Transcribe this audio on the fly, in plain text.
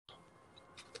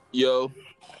Yo,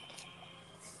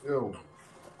 Yo,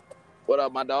 what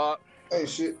up, my dog? hey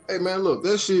shit. Hey man, look,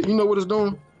 that shit, you know what it's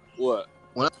doing? What?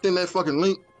 When I send that fucking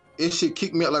link, it shit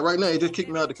kicked me out. Like right now, it just kicked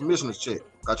me out of the commissioner's check.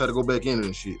 I try to go back in it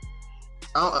and shit.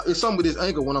 It's something with this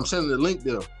anchor when I'm sending the link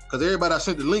there. Cause everybody I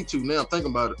sent the link to, now I'm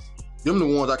thinking about it. Them the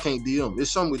ones I can't DM.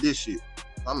 It's something with this shit.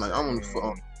 I'm like, I want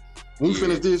to when we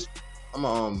finish this,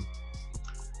 I'm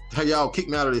hey y'all kick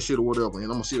me out of this shit or whatever, and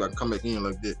I'm gonna see if I can come back in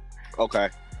like that. Okay.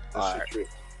 All right.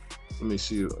 Let me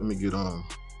see. Let me get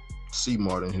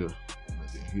C-Mart in here.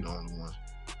 He the only one.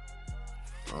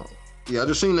 Yeah, I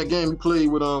just seen that game he played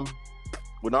with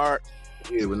Bernard.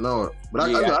 Yeah, with Nard. But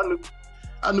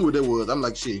I knew what that was. I'm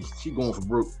like, shit, he going for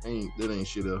broke. That ain't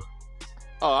shit else.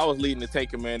 Oh, I was leading the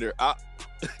tank commander. I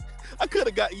could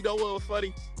have got. You know what was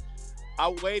funny? I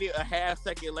waited a half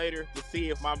second later to see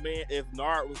if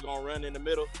Nard was gonna run in the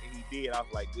middle, and he did. I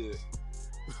was like, good.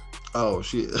 Oh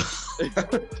shit.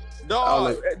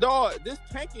 dog, this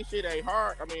tanking shit ain't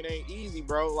hard. I mean, it ain't easy,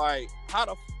 bro. Like,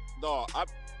 dog, I've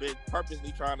been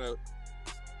purposely trying to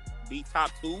be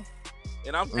top 2,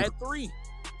 and I'm at 3.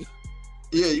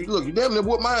 Yeah, you damn near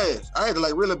whooped my ass. I had to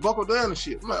like really buckle down and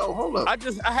shit. I'm like, oh, hold up.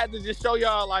 I had to just show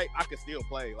y'all like I can still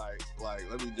play. Like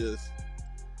let me just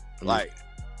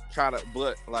try to,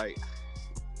 but like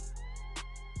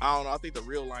I don't know. I think the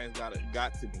real Lions got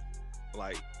to me.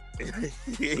 Like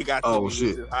he got to me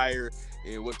shit. Higher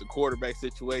and with the quarterback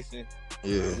situation.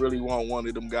 Yeah, I really want one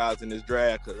of them guys in this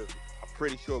draft because I'm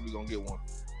pretty sure we're gonna get one.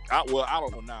 I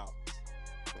don't know now.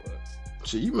 But,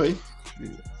 shit, you may.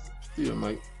 Still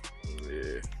might.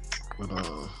 Yeah. But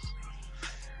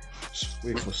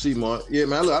wait for C-Mart. Yeah,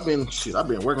 man. Look, I've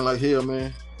been working like hell,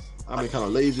 man. I've been kind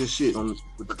of lazy as shit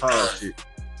with the car shit.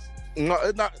 No,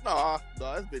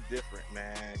 it's been different,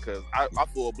 man. Cause I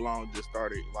full blown just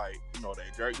started like that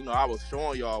jerk. I was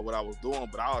showing y'all what I was doing,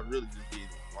 but I was really just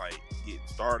getting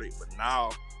started. But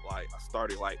now, like, I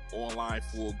started like online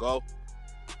full go.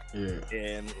 Yeah.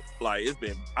 And like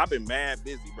I've been mad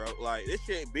busy, bro. Like this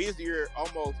shit busier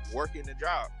almost working the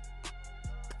job.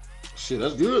 Shit,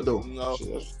 that's good though.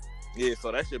 Yeah,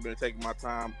 so that shit been taking my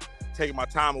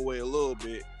time away a little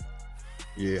bit.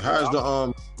 Yeah, how's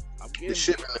the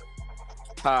shipping?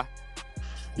 Huh?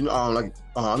 I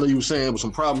know you were saying there was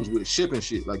some problems with the shipping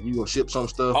shit. Like you gonna ship some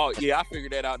stuff. Oh yeah, I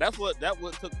figured that out. That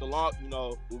what took the long.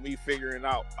 With me figuring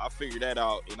out, I figured that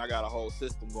out, and I got a whole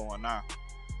system going now.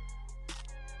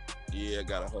 Yeah,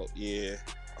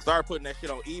 I started putting that shit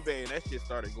on eBay, and that shit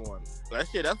started going.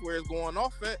 That's where it's going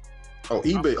off at. Oh,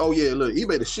 eBay. Oh yeah, look,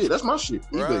 eBay the shit. That's my shit.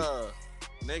 Bruh, eBay.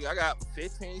 Nigga, I got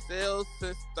 15 sales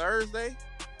since Thursday.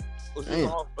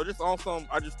 Just on some.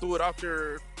 I just threw it out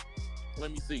there.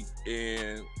 Let me see,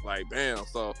 and like, bam.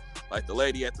 So, like, the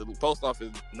lady at the post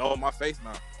office knowing my face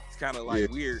now. It's kind of like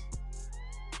weird.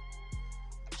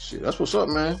 Shit, that's what's up,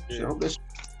 man. Yeah. Shit, I hope that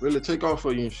really take off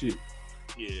for you and shit.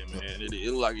 Yeah, man. It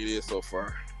looks like it is so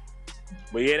far.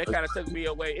 But yeah, that kind of took me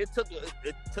away. It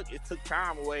took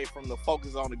time away from the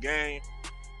focus on the game,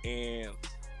 and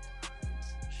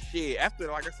shit. After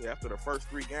the first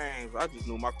 3 games, I just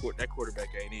knew that quarterback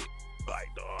ain't it. Like,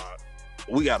 dog,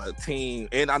 we got a team,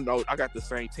 and I know I got the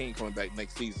same team coming back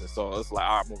next season. So it's like,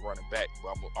 I'm running back,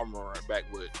 but I'm running back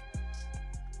with.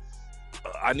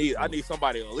 I need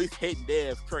somebody at least hitting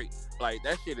Dev's trait. Like,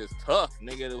 that shit is tough,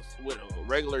 nigga. With a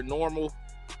regular normal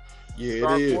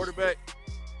quarterback.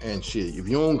 And shit, if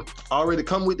you don't already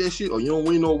come with that shit, or you don't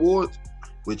win no awards,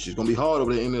 which is gonna be hard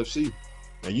over the NFC,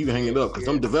 and you can hang it up because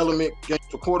them development games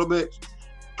for quarterbacks,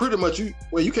 pretty much you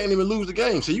can't even lose the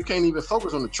game, so you can't even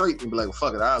focus on the trait and be like, well,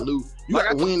 fuck it, I'll lose. You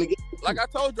got to win the game. Like I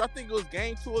told you, I think it was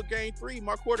game 2 or game 3.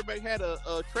 My quarterback had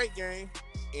a trait game,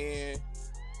 and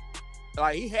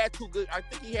like he had 2 good. I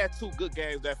think he had 2 good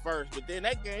games at first, but then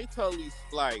that game totally,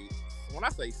 like, when I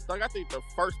say stuck, I think the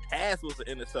first pass was an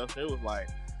interception. It was like,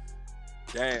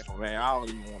 damn, man, I don't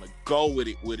even want to go with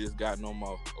this guy no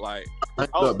more. Like,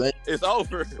 it's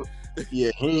over.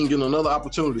 Yeah, he ain't getting another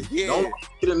opportunity. Yeah. The only way you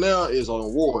get it now is an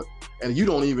award, and you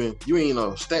ain't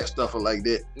a stat stuffer like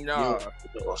that. No,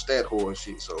 a stat whore and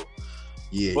shit. So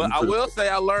yeah. But I will say,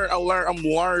 I'm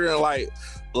learning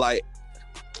like.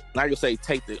 Not gonna say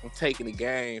I'm taking the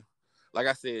game. Like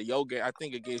I said, your game. I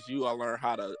think against you, I learned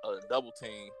how to double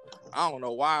team. I don't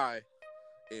know why.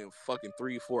 In fucking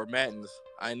 3-4 Maddens,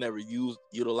 I never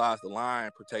utilized the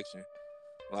line protection.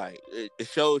 Like, it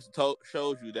shows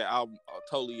you that I'm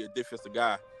totally a defensive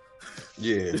guy.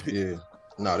 Yeah.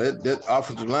 No, that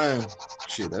offensive line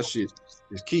shit, that shit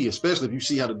is key, especially if you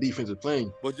see how the defense is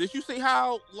playing. But did you see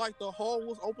how like the hole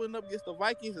was opening up against the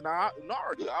Vikings? And I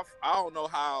don't know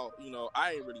how.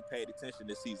 I ain't really paid attention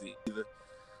this season either.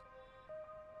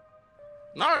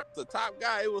 not the top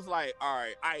guy. It was like, all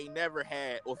right, I ain't never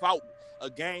had without a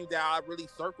game that I really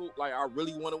circled, like I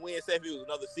really want to win. Say if it was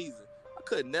another season, I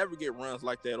could never get runs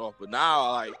like that off. But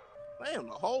now, like, damn,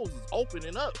 the holes is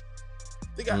opening up.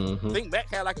 I think Mac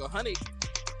had like 100,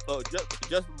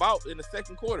 just about in the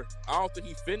second quarter. I don't think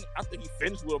he finished. I think he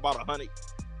finished with about 100.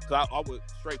 Cause I was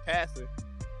straight passing.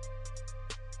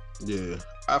 Yeah,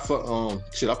 I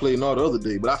played Nard the other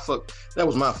day, but that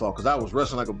was my fault because I was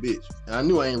wrestling like a bitch, and I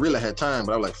knew I ain't really had time.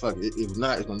 But I was like, fuck it, if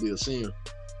not, it's gonna be a sin.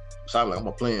 So I was like, I'm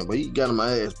gonna play him, but he got in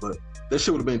my ass. But that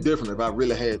shit would have been different if I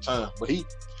really had time. But like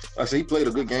I said, he played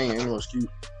a good game, ain't no excuse.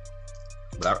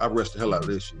 But I rushed the hell out of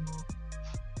this shit.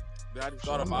 I just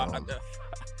thought about.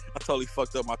 I totally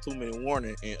fucked up my 2-minute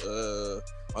warning and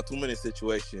my 2-minute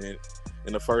situation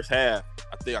in the first half.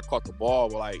 I think I caught the ball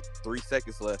with like 3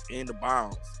 seconds left in the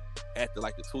bounds at the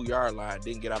 2-yard line.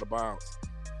 Didn't get out of bounds.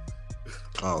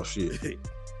 Oh shit!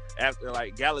 After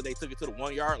Galladay took it to the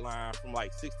 1-yard line from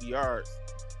 60 yards.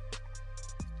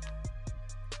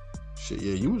 Shit,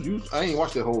 yeah, I ain't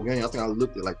watched that whole game. I think I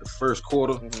looked at the first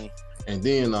quarter, and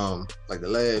then I looked at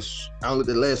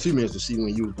the last few minutes to see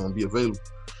when you was gonna be available.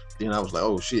 Then I was like,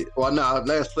 oh shit. Well,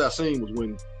 last play I seen was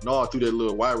when Nard threw that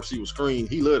little wide receiver screen.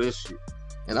 He loved that shit.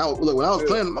 And when I was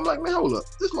playing him, I'm like, man, hold up,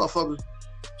 this motherfucker,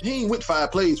 he ain't went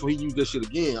 5 plays when he used that shit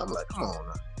again. I'm like, come on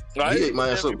now. He ate my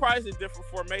ass up. Probably a different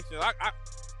formation.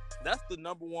 That's the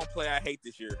number one play I hate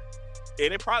this year.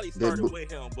 And it probably started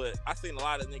with him, but I seen a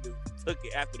lot of niggas took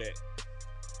it after that.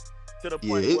 To the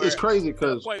point where it's crazy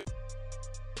because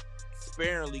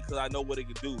sparingly, because I know what it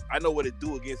can do. I know what it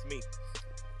do against me.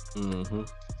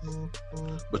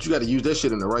 But you got to use that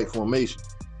shit in the right formation.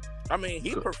 I mean,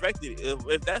 he perfected it.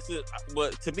 If that's it,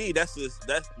 but to me, that's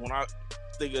when I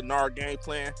think of Nard game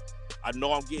plan. I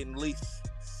know I'm getting at least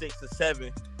 6 or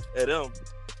 7 of them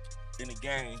in the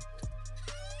game.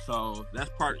 So that's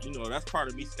part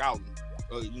of me scouting.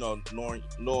 Knowing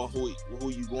who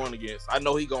you going against. I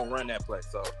know he gonna run that play.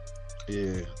 So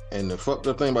yeah, and the fucked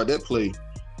up thing about that play,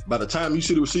 by the time you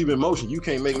see the receiver in motion, you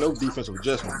can't make no defensive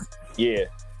adjustment. Yeah,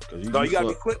 you gotta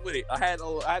be quick with it. I had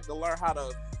to learn how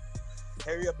to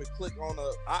hurry up and click on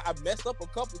I messed up a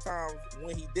couple times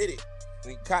when he did it.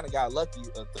 We kind of got lucky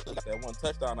that one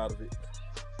touchdown out of it.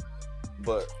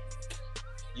 But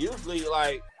usually,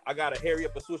 I gotta hurry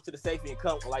up and switch to the safety and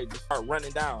come just start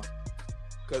running down.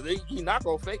 Cause he not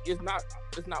gonna fake. It's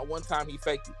not one time he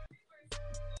faked it.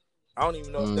 I don't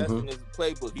even know if that's in his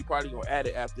playbook. He probably gonna add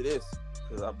it after this.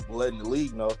 Cause I'm letting the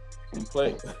league know he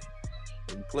play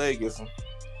against him.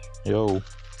 Yo,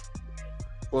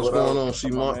 what's going on,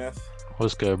 C-Mark?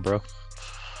 What's good, bro?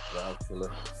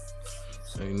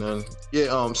 Ain't nothing.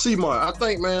 Yeah, C-Mark, I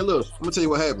think, man, look, I'm gonna tell you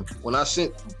what happened. When I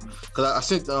sent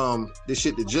this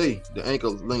shit to Jay, the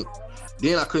ankle link,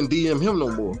 then I couldn't DM him no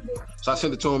more. So I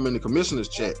sent it to him in the commissioner's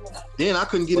chat. Then I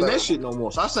couldn't get in that shit no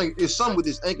more. So I think it's something with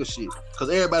this ankle shit. Cause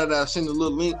everybody that I send a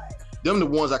little link, them the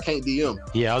ones I can't DM.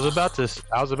 Yeah, I was about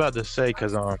to say,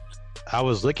 because I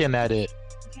was looking at it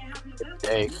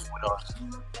today when I was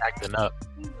acting up,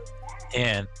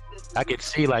 and I could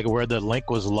see where the link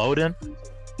was loading.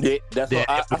 Yeah, that's what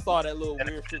I saw that little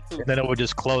weird shit too. And then it would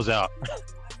just close out.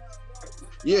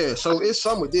 Yeah, so it's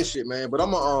something with this shit, man. But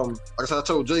I'm like I said, I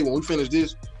told Jay when we finish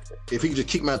this, if he could just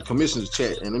kick me out the commissioner's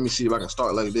chat and let me see if I can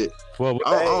start like that. Well,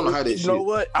 I don't know how that shit. You know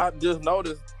what? I just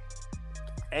noticed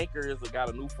Anchor has got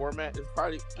a new format. It's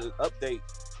probably the update.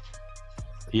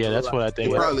 Yeah, that's what I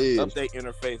think. It probably is. Update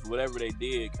interface, whatever they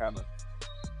did, kind of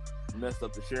messed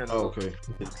up the sharing. Okay.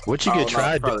 What you could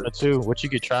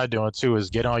try doing too is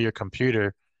get on your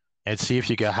computer and see if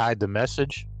you can hide the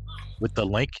message with the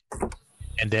link,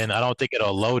 and then I don't think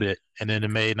it'll load it, and then it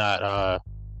may not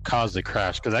cause the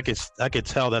crash, because I could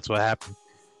tell that's what happened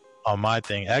on my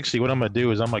thing. Actually, what I'm gonna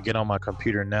do is I'm gonna get on my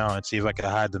computer now and see if I can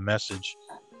hide the message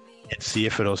and see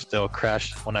if it'll still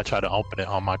crash when I try to open it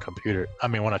on my computer. I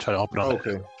mean, when I try to open it on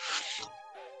okay.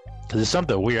 Because it's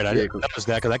something weird. I didn't notice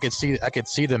that because I could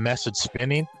see the message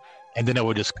spinning, and then it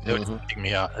would just kick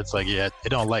me out. It's like, yeah, it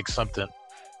don't like something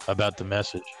about the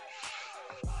message.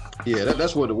 Yeah,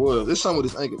 that's what it was. It's something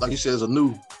with this ankle. Like you said, it's a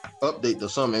new update or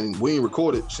something, and we ain't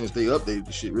recorded since they updated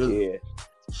the shit, really. Yeah.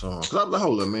 So, cause I'm like,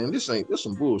 hold up, man, this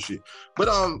some bullshit. But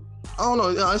I don't know.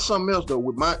 It's something else though.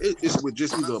 With it's with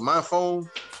just either my phone.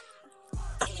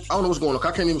 I don't know what's going on.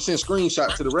 I can't even send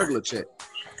screenshots to the regular chat.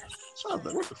 So I was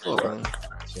like, what the fuck, man?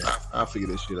 So I'll figure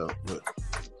this shit out. But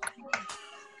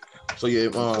so yeah,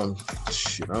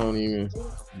 shit, I don't even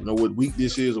know what week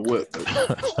this is or what.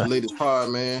 The latest pod,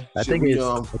 man. I think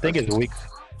it's week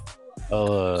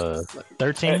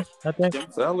 13. I think.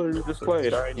 Sellers just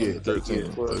played. Yeah,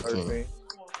 13.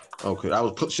 Okay, I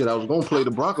was gonna play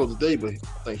the Broncos today, but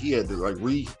I think he had to like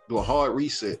do a hard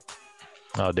reset.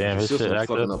 Oh damn, his shit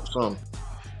fucking up something.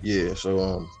 Yeah,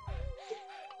 so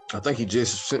I think he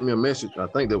just sent me a message. I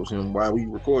think that was him while we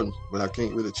recording, but I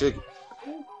can't really check it.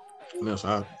 Now, so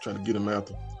I try to get him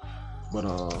after. But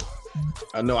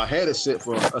I know I had it set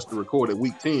for us to record at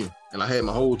week 10, and I had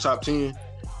my whole top 10.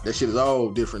 That shit is all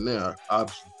different now,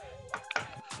 obviously.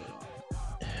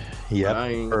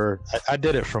 Yeah, I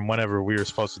did it from whenever we were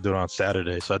supposed to do it on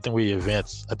Saturday. So I think we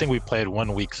advanced. I think we played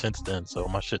 1 week since then. So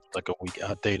my shit's like a week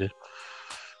outdated.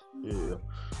 Yeah,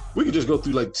 we could just go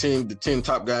through like the 10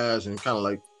 top guys and kind of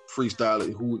like freestyle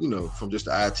it. Who from just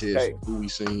the eye test, who we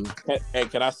seen. Hey,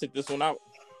 can I stick this one out?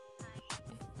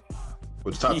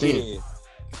 With the top 10.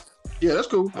 Yeah, that's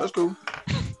cool. That's cool.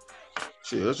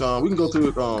 Shit, that's we can go through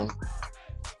it.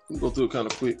 We can go through it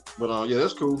kind of quick, but yeah,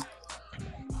 that's cool.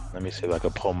 Let me see if I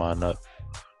can pull mine up.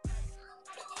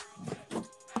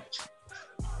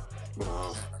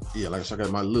 Yeah, like I said, I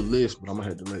got my little list, but I'm gonna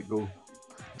have to let go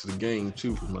to the game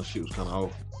too because my shit was kind of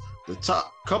off. The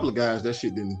top couple of guys, that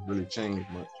shit didn't really change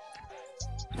much.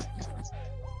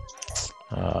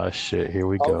 Shit, here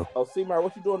we go. Oh, C-Mar,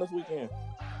 what you doing this weekend?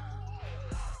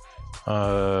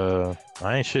 I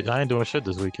ain't doing shit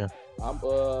this weekend. I'm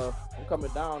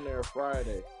coming down there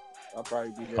Friday. I'll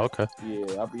probably be there. Okay.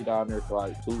 Yeah, I'll be down there for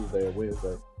like Tuesday or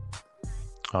Wednesday.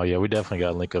 Oh yeah, we definitely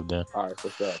got to link up then. All right,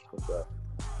 what's up?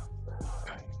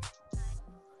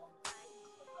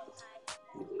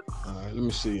 All right, let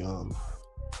me see.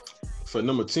 For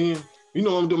number 10, I'm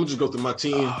gonna just go through my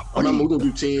 10. We're gonna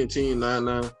do 10, 10, 9,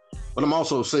 9. But I'm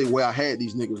also say where I had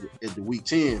these niggas at the week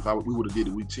 10 if we would have did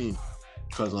the week 10.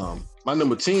 Because my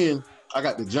number 10, I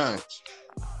got the Giants.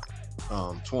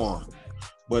 Twan.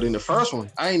 But in the first one,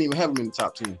 I ain't even have him in the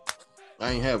top 10.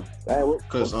 I ain't have him.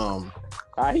 Because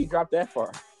he dropped that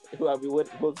far.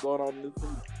 What's going on in this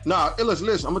season? Nah,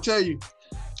 listen, I'm gonna tell you.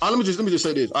 Let me just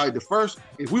say this. All right, the first,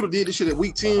 if we would have did this shit at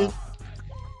week 10,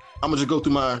 I'm gonna just go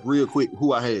through my real quick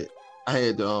who I had. I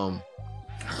had the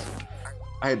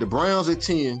Browns at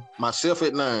 10, myself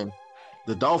at 9,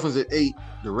 the Dolphins at 8,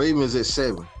 the Ravens at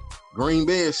 7, Green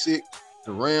Bay at 6,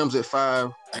 the Rams at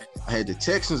 5. I had the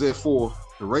Texans at 4,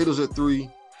 the Raiders at 3,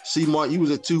 C-Mark, you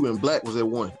was at 2, and Black was at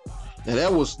 1. Now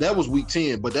that was week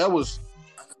 10, but I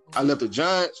left the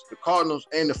Giants, the Cardinals,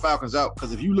 and the Falcons out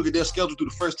because if you look at their schedule through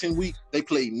the first 10 weeks, they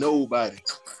played nobody,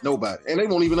 and they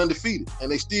weren't even undefeated,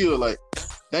 and they still they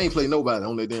ain't played nobody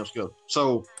on their damn schedule.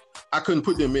 So I couldn't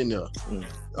put them in there.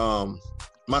 I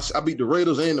beat the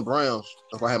Raiders and the Browns.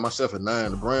 If I had myself at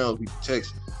 9, the Browns beat the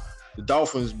Texans. The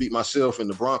Dolphins beat myself and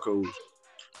the Broncos.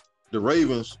 The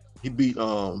Ravens, he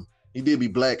did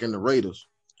beat Black and the Raiders.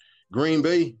 Green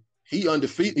Bay, he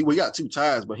undefeated. We got 2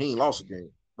 ties, but he ain't lost a game.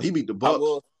 But he beat the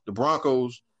Bucs, the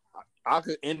Broncos. I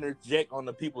could interject on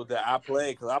the people that I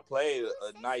played because I played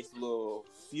a nice little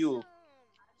few.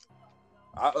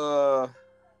 I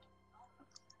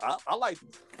like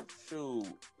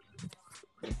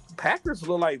Packers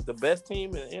look like the best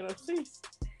team in the NFC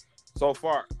so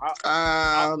far. Just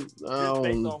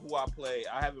based on who I play,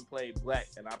 I haven't played Black,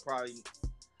 and I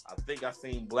think I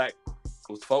seen Black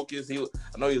was focused. I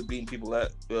know he was beating people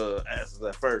asses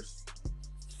at first.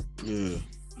 Yeah,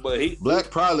 but Black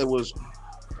probably was.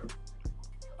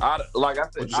 Out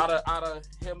of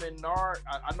him and Nard,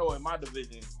 I know in my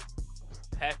division,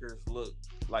 Packers look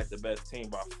like the best team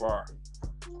by far.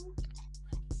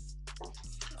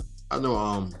 I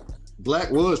know Black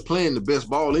was playing the best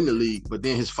ball in the league, but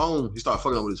then he started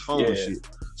fucking up with his phone and shit.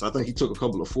 So I think he took a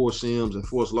couple of forced sims and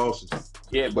forced losses.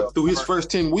 Yeah, but through his first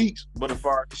 10 weeks. But as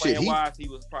far as playing wise, he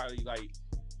was probably like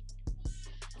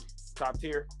top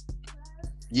tier.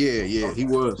 Yeah, he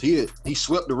was. He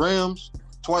swept the Rams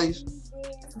twice.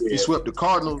 Yeah. He swept the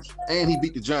Cardinals and he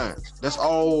beat the Giants. That's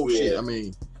all shit. I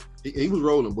mean, he was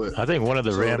rolling, but I think one of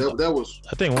the Rams. That was.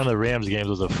 I think one of the Rams games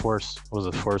was a force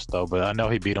though. But I know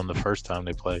he beat them the first time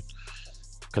they played.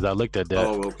 Because I looked at that.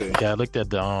 Oh, okay. Yeah, I looked at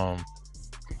the I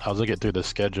was looking through the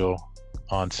schedule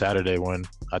on Saturday when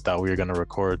I thought we were gonna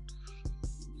record,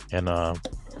 and I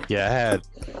had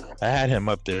him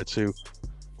up there too.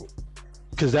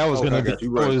 Because that was gonna be I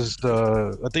think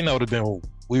that would have been.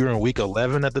 We were in week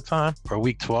 11 at the time, or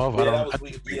week 12. Yeah, that was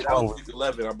week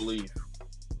 11, I believe.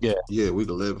 Yeah, week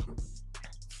 11.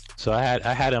 So I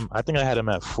had him. I think I had him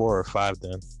at 4 or 5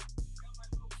 then.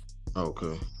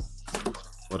 Okay,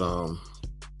 but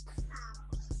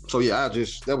so yeah,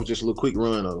 that was just a little quick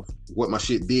run of what my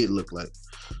shit did look like.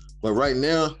 But right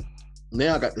now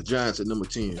I got the Giants at number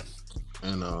 10,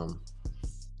 and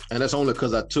that's only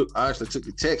because I actually took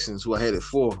the Texans, who I had at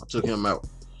 4. I took him out.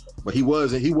 But he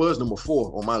was number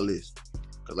 4 on my list.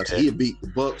 Cause like I said, he beat the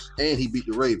Bucks and he beat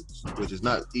the Ravens, which is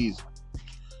not easy.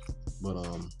 But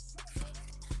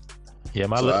yeah,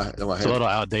 my list is a little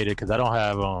outdated because I don't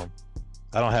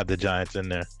have the Giants in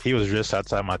there. He was just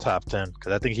outside my top 10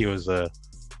 because I think he was like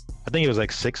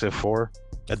 6-4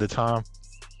 at the time.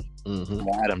 Mm-hmm.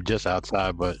 I had him just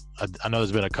outside, but I know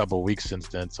there's been a couple of weeks since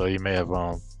then, so he may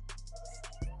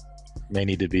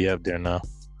need to be up there now.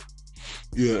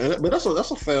 Yeah, but that's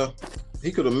a fair.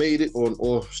 He could have made it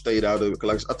or stayed out of it.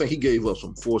 Cause I think he gave up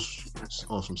some force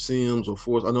on some sims or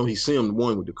force. I know he simmed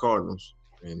one with the Cardinals,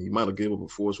 and he might have gave up a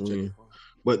force win.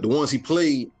 But the ones he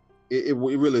played, it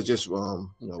really just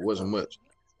wasn't much.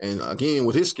 And again,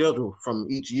 with his schedule from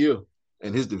each year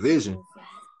and his division,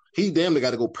 he damn near got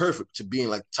to go perfect to being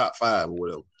like top 5 or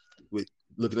whatever. With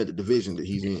looking at the division that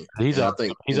he's in, he's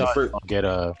always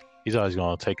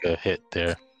going to take a hit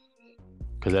there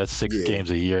because that's 6 games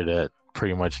a year that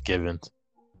pretty much given.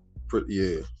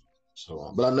 Yeah.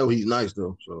 So, but I know he's nice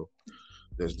though, so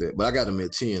that's that. But I got him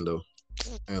at 10 though,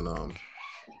 and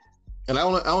I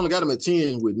only got him at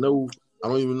 10 with no. I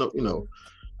don't even know.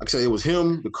 Like I said, it was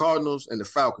him, the Cardinals, and the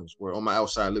Falcons were on my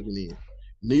outside looking in.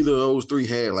 Neither of those 3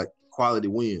 had like quality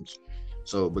wins.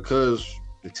 So because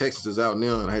the Texans is out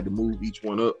now and I had to move each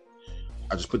one up,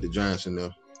 I just put the Giants in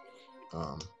there.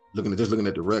 Looking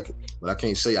at the record, but I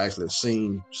can't say I actually have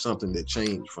seen something that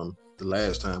changed from the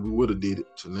last time we would have did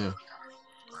it to now.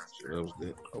 So that was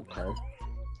that. Okay.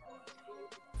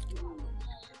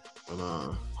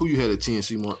 But who you had at 10,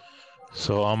 C-Mark?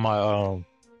 So on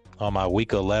my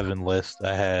week 11 list,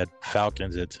 I had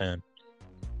Falcons at 10.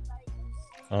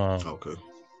 Okay.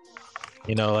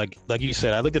 Like you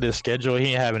said, I looked at his schedule. He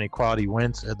didn't have any quality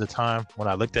wins at the time when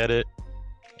I looked at it,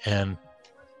 and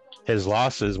his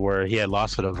losses were he had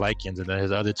lost to the Vikings, and then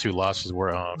his other 2 losses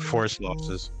were forced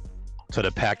losses to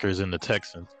the Packers and the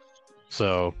Texans.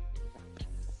 So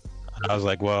I was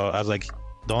like,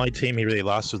 the only team he really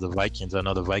lost was the Vikings. I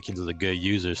know the Vikings is a good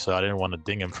user, so I didn't want to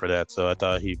ding him for that. So I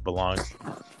thought he belonged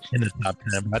in the top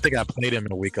 10. But I think I played him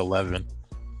in week 11,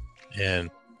 and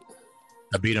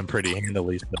I beat him pretty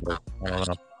handily. So I don't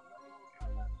know.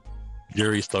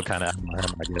 Jury's still kind of out on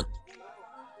him, I guess.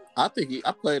 I think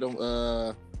I played him.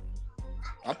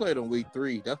 I played on week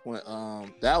 3. That's when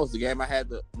that was the game I had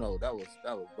to. No, that was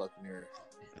Buccaneers.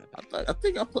 I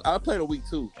think I played on week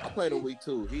 2. I played on week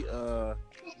 2. He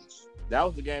that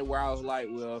was the game where I was like,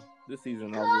 well, this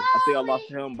season over. I think I lost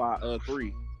to him by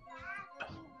 3.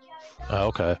 Oh,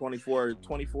 okay. 24,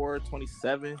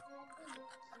 27.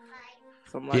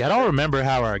 Something like I don't remember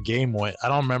how our game went. I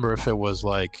don't remember if it was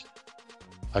like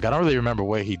I don't really remember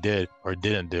what he did or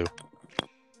didn't do,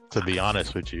 to be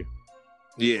honest with you.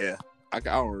 Yeah. I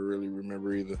don't really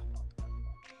remember either.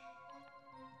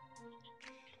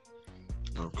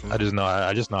 Okay. I just know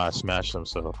I smashed him.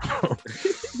 So.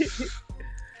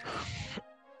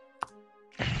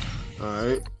 All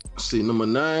right. See, number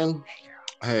 9,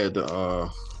 I had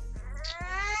the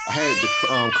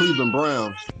Cleveland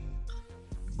Browns,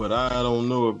 but I don't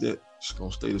know if that's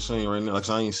gonna stay the same right now. Like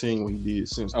I ain't seen what he did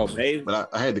since. Oh, Mays. But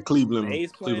I had the Cleveland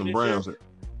Browns.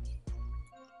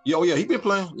 Yeah, he been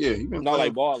playing. Yeah, he been not playing.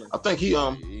 Like balling. I think he he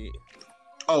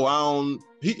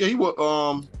was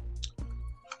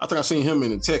I think I seen him in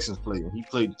the Texans play. He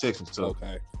played the Texans too.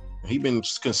 Okay. He been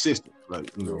consistent,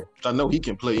 I know he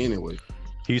can play anyway.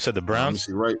 You said the Browns?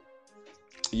 See, right?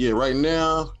 Yeah, right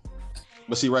now.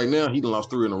 But see, right now he done lost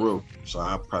 3 in a row, so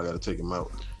I probably got to take him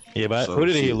out. Yeah, but who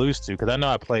did he lose to? Because I know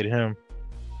I played him.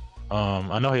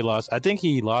 I know he lost. I think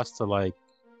he lost to like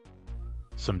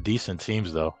some decent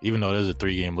teams though, even though there's a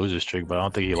 3-game loser streak. But I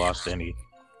don't think he lost to any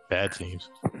bad teams.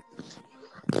 Let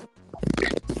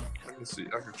me see.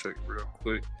 I can check real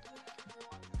quick.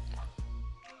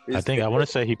 I want to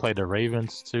say he played the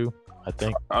Ravens too. I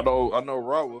think. I know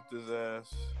Rob whooped his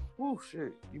ass. Oh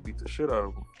shit! You beat the shit out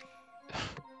of him.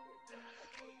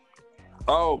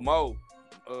 Oh, Mo.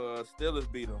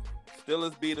 Steelers beat him.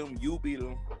 You beat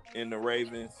him in the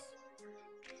Ravens.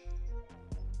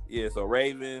 Yeah, so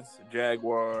Ravens,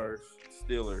 Jaguars,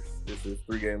 Steelers. This is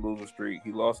 3-game losing streak.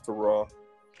 He lost to Raw.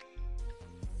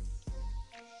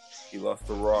 He lost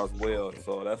to Raw as well.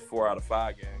 So that's 4 out of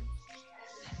 5 games.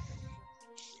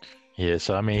 Yeah,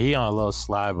 so I mean he on a little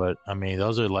slide, but I mean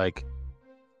those are like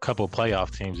a couple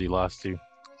playoff teams he lost to.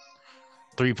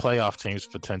 3 playoff teams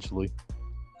potentially.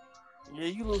 Yeah,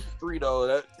 you lose 3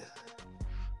 though.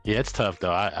 Yeah, it's tough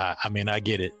though. I mean I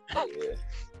get it. Yeah.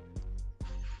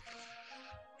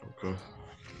 Okay.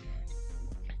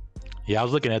 Yeah, I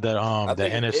was looking at that the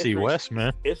NFC West,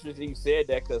 man. Interesting you said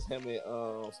that because him and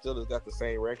Steelers got the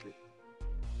same record.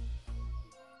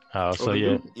 Oh, so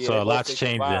so a lot's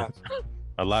changed then.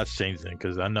 A lot's changed then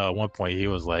because I know at one point he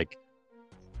was like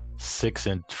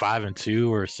 6-5-2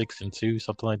 or 6-2,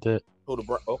 something like that. Who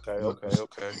the okay.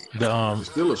 The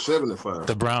Still a 7-5.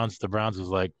 The Browns was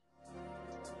like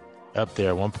up there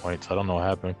at one point, so I don't know what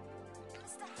happened.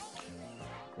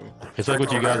 It's like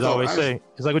what you guys always say.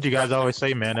 It's like what you guys always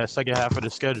say, man. That second half of the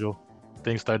schedule,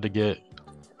 things start to get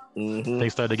a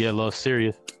little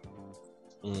serious.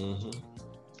 Mm-hmm.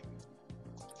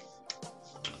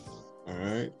 All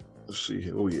right. Let's see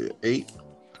here. Oh yeah, 8.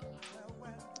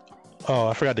 Oh,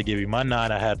 I forgot to give you my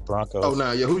 9. I had Broncos. Oh,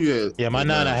 nah, yeah. Who you had? Yeah, my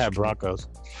 9. I had Broncos.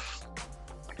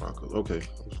 Broncos. Okay,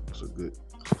 that's a good.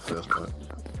 That's fine.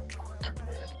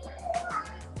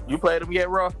 You played them yet,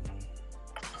 Raw?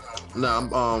 Nah, I'm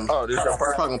Oh, this your I'm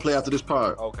first. probably gonna play after this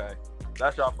part. Okay,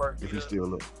 that's your first. If he's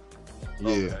still up.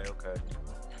 Yeah. Okay.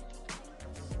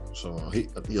 So he,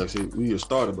 like I said, we had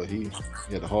started, but he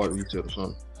had a hard reset or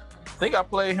something. I think I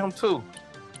played him too.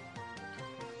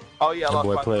 Oh yeah, I That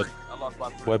boy lost by played- 3. I lost by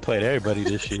 3. Boy played everybody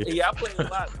this year. Yeah, I played a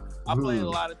lot. I played a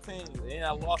lot of teams, and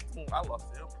I lost to him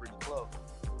pretty close.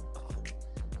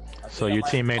 So your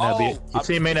team may not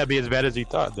be as bad as you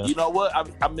thought. Then You know what?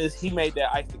 I missed. He made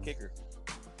that ice the kicker.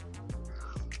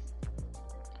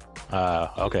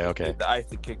 okay. The ice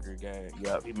the kicker game.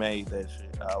 Yep, he made that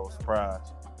shit. I was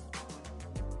surprised.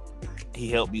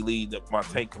 He helped me lead my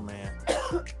tank command.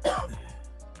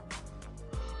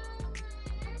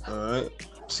 All right.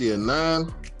 See, at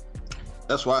 9,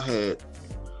 that's why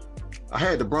I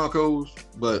had the Broncos,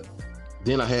 but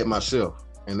then I had myself,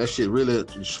 and that shit really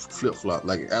just flip flop.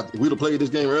 Like if we'd have played this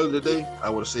game earlier today, I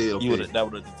would have said, okay,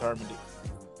 That would have determined it.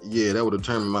 yeah, that would have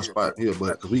determined my spot here.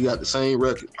 But because we got the same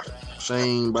record,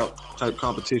 same about type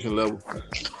competition level,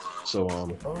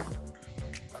 so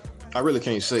I really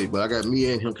can't say. But I got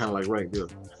me and him kind of like right there.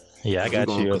 Yeah, I got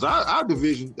you. Because our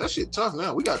division, that shit tough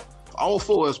now. We got all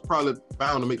 4 is probably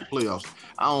bound to make the playoffs.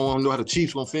 I don't know how the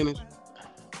Chiefs gonna finish.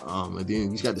 And then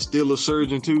he's got the Steelers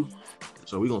surging too.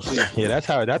 So we gonna see. Yeah,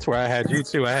 that's where I had you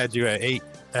too. I had you at 8.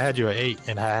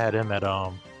 And I had him at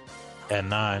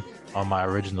 9 on my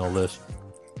original list.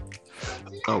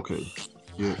 Okay.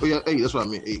 Yeah. Oh yeah, 8. That's what I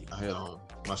meant. 8. I had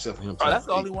myself and him. Oh, that's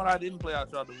the only one I didn't play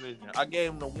out your division. I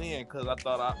gave him the win because I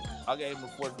thought I gave him the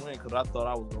 4th win because I thought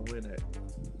I was gonna win it.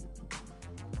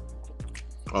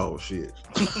 Oh shit.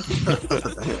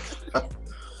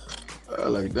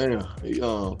 Like damn.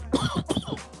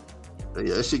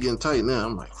 Yeah, that shit getting tight now.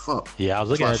 I'm like, fuck. Yeah, I was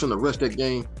That's looking why I at shouldn't have rushed that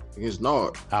game against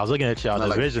Nard. y'all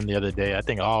Not division the other day. I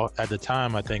think all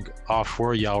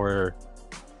 4 of y'all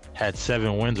had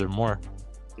 7 wins or more,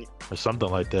 or something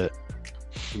like that.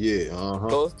 Yeah.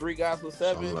 Those 3 guys with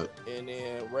 7, Something like- and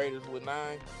then Raiders with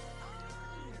 9.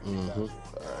 Mm-hmm. All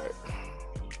right.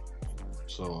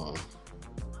 So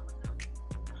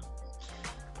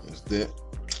that's that.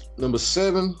 Number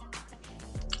 7.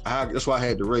 That's why I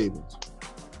had the Ravens.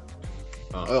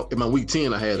 In my week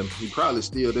 10, I had him. He probably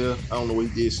still there. I don't know what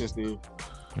he did since then.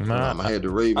 Nah, I had the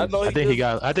Ravens. I think he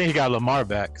got Lamar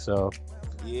back. So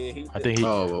Yeah, I think he.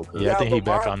 Oh, okay. Yeah, I think he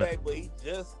back Lamar on it. But he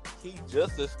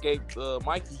just escaped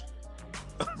Mikey.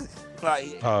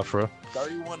 Like For real.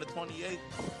 31-28.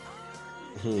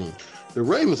 The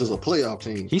Ravens is a playoff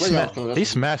team. He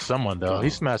smashed someone though. Oh. He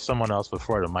smashed someone else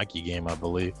before the Mikey game, I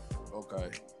believe. Okay.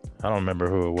 I don't remember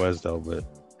who it was though, but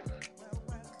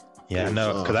yeah, I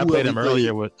know because I whoever played him he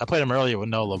earlier with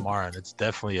no Lamar, and it's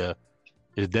definitely a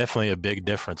big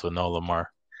difference with no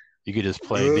Lamar. You could just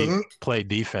play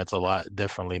defense a lot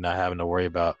differently, not having to worry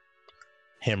about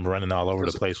him running all over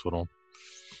the place with him.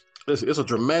 It's a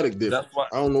dramatic difference. That's why.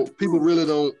 I don't know. People really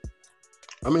don't.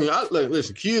 I mean,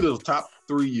 listen. Kid is a top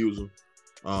 3 user.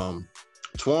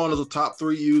 Twan is a top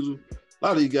 3 user. A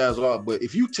lot of these guys are, but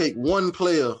if you take one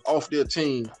player off their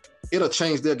team, it'll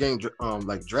change their game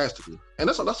like drastically. And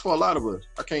that's for a lot of us.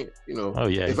 I can't, Oh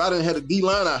yeah. If I didn't have the D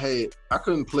line I had, I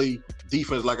couldn't play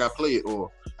defense like I played. Or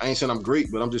I ain't saying I'm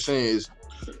great, but I'm just saying is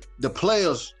the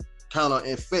players kind of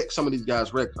infect some of these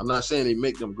guys' record. I'm not saying they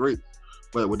make them great,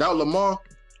 but without Lamar,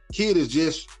 Kid is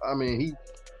just. I mean,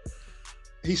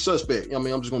 he's suspect. I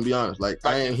mean, I'm just gonna be honest. Like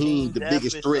he ain't the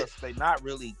biggest threat. Suspect. Not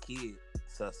really Kid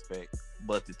suspect,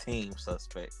 but the team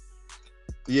suspect.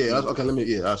 Yeah.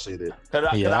 Okay. I'll say that.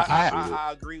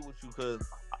 I agree with you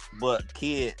but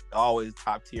Kid always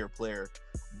top tier player.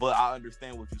 But I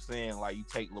understand what you're saying. Like you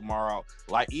take Lamar out,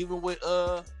 like even with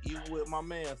my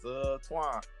man's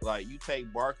Twan. Like you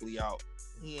take Barkley out,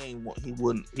 he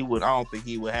wouldn't. I don't think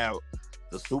he would have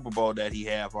the Super Bowl that he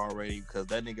have already because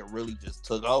that nigga really just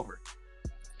took over.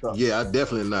 So. Yeah, I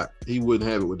definitely not. He wouldn't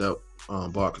have it without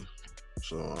Barkley.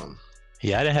 So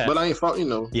yeah, I didn't have. But I ain't fought,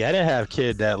 Yeah, I didn't have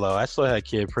Kid that low. I still had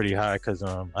Kid pretty high because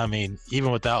I mean,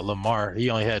 even without Lamar, he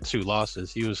only had 2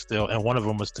 losses. He was still, and one of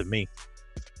them was to me.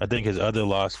 I think his other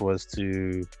loss was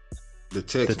to The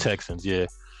Texans. the Texans. Yeah.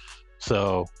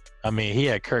 So I mean, he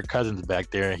had Kirk Cousins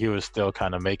back there, and he was still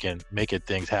kind of making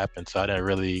things happen. So I didn't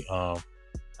really, I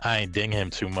ain't ding him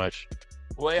too much.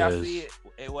 The way I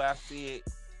see it,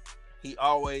 he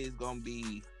always gonna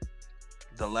be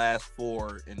the last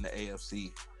four in the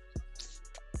AFC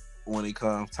when it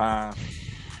comes time.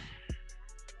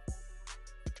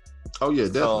 Oh yeah,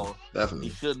 definitely, So definitely.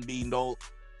 he shouldn't be no.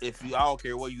 I don't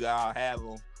care where you all have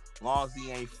him, as long as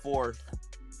he ain't fourth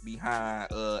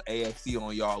behind AFC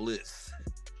on y'all list.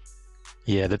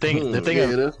 Yeah, the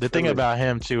thing yeah, about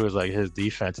him too is like his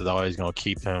defense is always gonna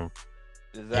keep him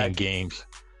in games.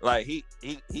 Like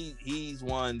he's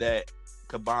one that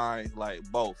combines like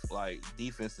both, like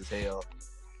defense as hell.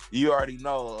 You already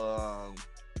know.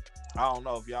 I don't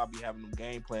know if y'all be having them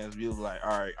game plans. You was like,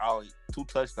 all right, I'll 2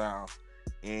 touchdowns,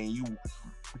 and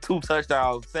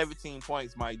 17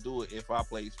 points might do it if I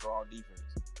play strong defense.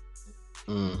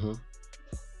 Mm-hmm.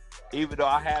 Even though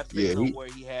I have seen him where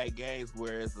he had games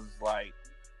where it's just like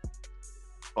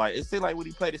it seemed like when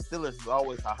he played the Steelers, it's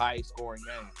always a high scoring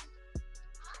game.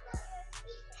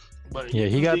 But yeah,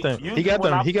 he got them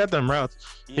routes.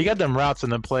 Yeah. He got them routes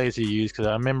and the plays he used. Because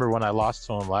I remember when I lost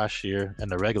to him last year in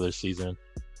the regular season.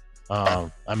 I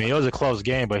mean, it was a close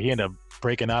game, but he ended up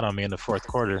breaking out on me in the fourth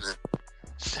quarter.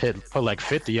 Put like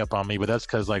 50 up on me, but that's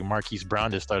because like Marquise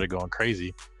Brown just started going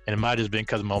crazy, and it might have just been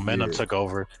because momentum took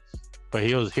over. But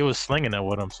he was slinging it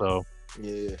with him, so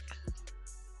yeah.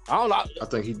 I don't know. I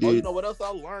think he did. You know what else I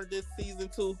learned this season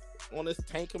too on this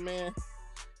tanker, man?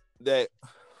 That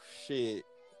shit,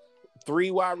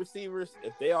 3 wide receivers,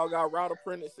 if they all got route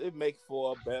apprentice, it makes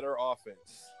for a better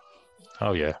offense.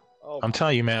 Oh yeah, I'm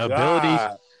telling you, man.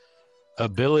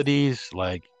 Abilities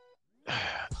like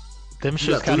them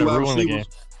shit's kind of ruin the game.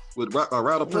 With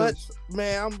route apprentice,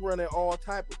 man, I'm running all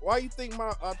type. Why you think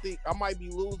I think I might be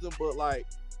losing, but like.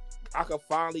 I could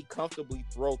finally comfortably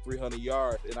throw 300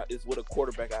 yards, and it's with a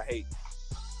quarterback I hate,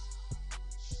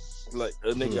 like a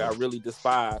nigga I really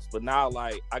despise. But now,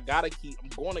 like, I'm going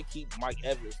to keep Mike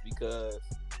Evans because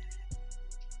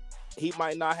he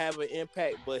might not have an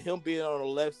impact, but him being on the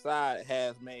left side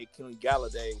has made Kenny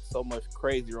Galladay so much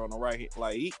crazier on the right.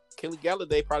 Like, Kenny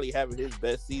Galladay probably having his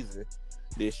best season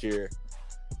this year,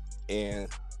 and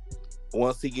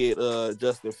once he get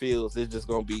Justin Fields, it's just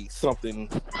gonna be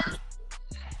something.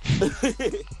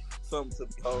 Something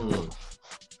to behold.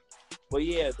 But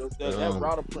yeah, that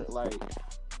route print, like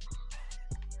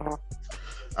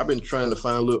I've been trying to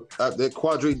find that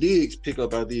Quadre Diggs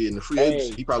pickup I did in the free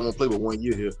agency. He probably won't play but 1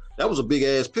 year here. That was a big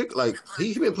ass pick. Like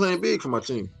he been playing big for my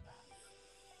team.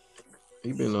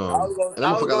 He been. I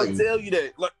was gonna tell you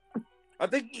that. Like, I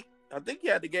think he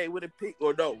had the game with a pick,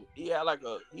 or no? He had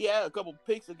a couple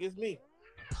picks against me.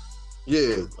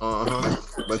 Yeah,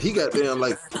 but he got down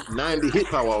like 90 hit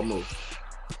power almost.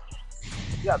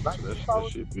 Yeah, 90 hit power.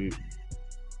 That shit big.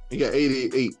 He got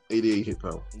 88 hit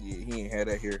power. Yeah, he ain't had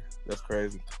that here. That's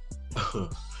crazy.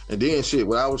 And then shit,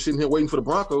 when I was sitting here waiting for the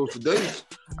Broncos today,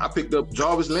 I picked up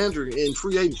Jarvis Landry in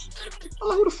free agency. I'm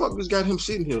like, who the fuck just got him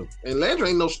sitting here? And Landry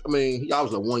ain't he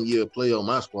was a 1 year player on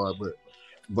my squad,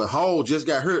 but Hall just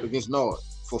got hurt against Nard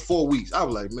for 4 weeks. I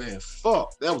was like, man,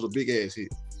 fuck, that was a big ass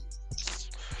hit.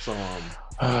 So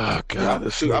oh god,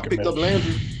 I picked up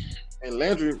Landry, and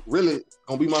Landry really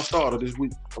gonna be my starter this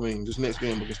week. This next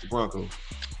game against the Broncos.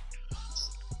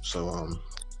 So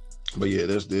but yeah,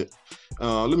 that's it.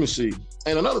 Let me see.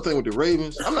 And another thing with the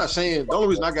Ravens, I'm not saying the only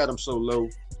reason I got them so low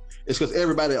is because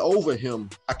everybody over him,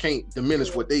 I can't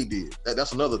diminish what they did.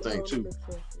 That's another thing too.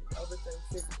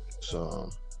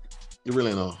 So it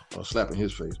really ain't a slap in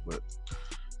his face. But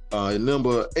at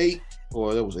number 8,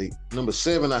 or that was 8. Number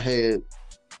 7, I had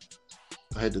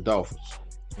the Dolphins.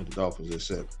 I had the Dolphins at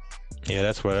 7. Yeah,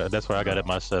 that's where I got it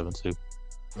my 7 too.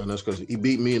 And that's because he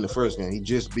beat me in the first game. He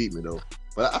just beat me though.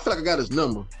 But I feel like I got his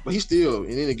number. But he still,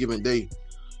 in any given day,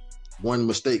 one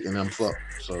mistake and I'm fucked.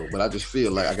 So, but I just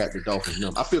feel like I got the Dolphins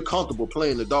number. I feel comfortable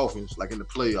playing the Dolphins like in the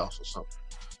playoffs or something.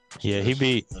 Yeah,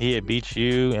 he had beat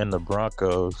you and the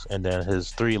Broncos, and then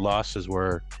his 3 losses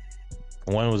were,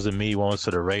 one was to me, one was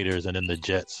to the Raiders, and then the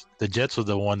Jets. The Jets was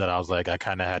the one that I was like, I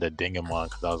kind of had to ding him on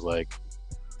because I was like,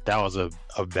 that was a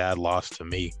bad loss to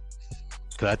me.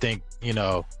 Because I think, kind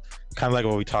of like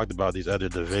what we talked about, these other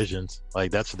divisions,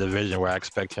 like that's a division where I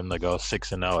expect him to go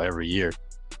 6-0 every year.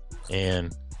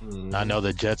 And I know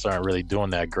the Jets aren't really doing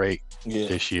that great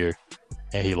this year.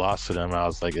 And he lost to them. I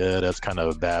was like, that's kind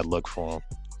of a bad look for him.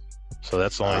 So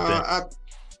that's the only thing.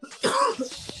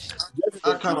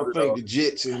 I kind of think the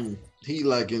Jets, and he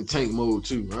like in tank mode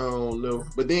too. I don't know.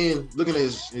 But then looking at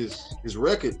his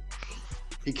record,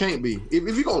 He can't be.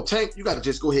 If you're gonna tank, you got to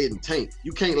just go ahead and tank.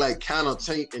 You can't like counter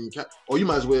tank or you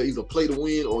might as well either play to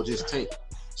win or just tank.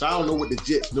 So I don't know what the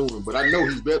Jets doing, but I know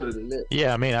he's better than that.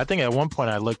 Yeah, I mean, I think at one point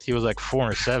I looked, he was like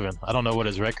 4-7. I don't know what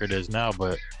his record is now,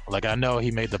 but like I know he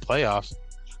made the playoffs,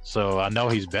 so I know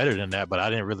he's better than that. But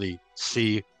I didn't really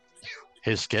see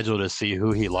his schedule to see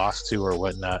who he lost to or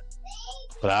whatnot.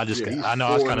 But I was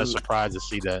kind of surprised to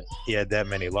see that he had that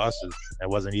many losses. It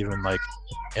wasn't even like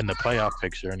in the playoff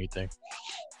picture or anything.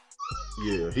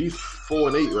 Yeah, he's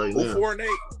 4-8 right now. 4-8.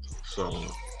 So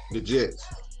the Jets.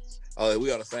 Oh,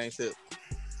 we on the same tip.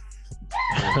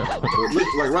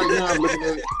 Like right now, I'm looking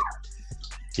at it.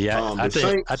 Yeah, I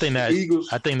think Eagles.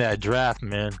 I think that draft,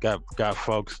 man, got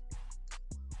folks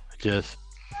just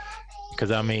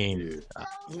because I mean,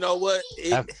 you know what?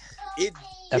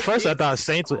 At first, I thought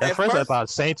Saints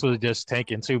was just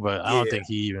tanking too, but I don't think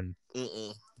he even.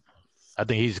 I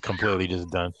think he's completely just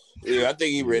done. Yeah, I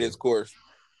think he read his course.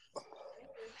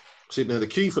 See, now the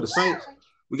key for the Saints,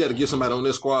 we got to get somebody on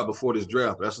this squad before this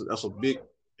draft. That's a big.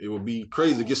 It would be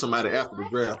crazy to get somebody after the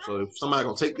draft. So if somebody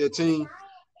gonna take their team,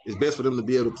 it's best for them to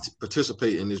be able to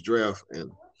participate in this draft.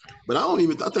 But I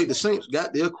think the Saints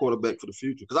got their quarterback for the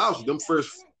future because obviously them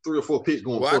first 3 or 4 picks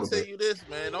going. Well, I'll tell you this,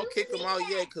 man, don't kick them out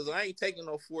yet because I ain't taking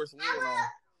no forced win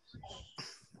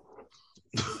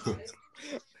on.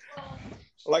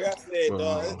 Like I said,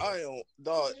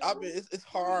 it's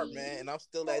hard, man, and I'm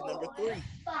still at number 3.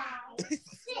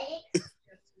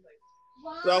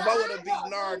 So if I would have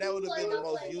beat Nard, that would have been the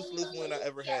most useless win I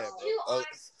ever had.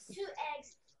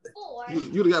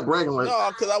 You'd have got bragging rights. No,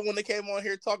 because I wouldn't have came on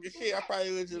here talking shit. I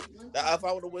probably would just, if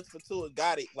I would have went for 2 and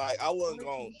got it, like I wasn't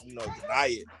going to, deny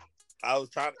it. I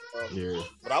was trying to,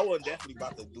 but I wasn't definitely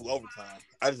about to do overtime.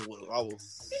 That's the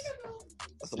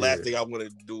last thing I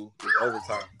wanted to do is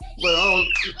overtime. Well,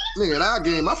 nigga, in our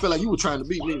game, I feel like you were trying to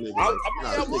beat me, nigga. I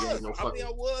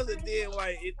was, and then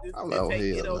like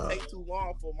it'll take too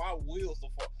long for my wheels to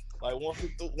fall. Like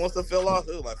once it fell off,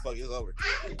 it was like fuck, it's over.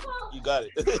 You got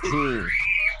it.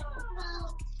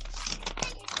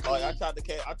 Like I tried to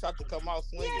come out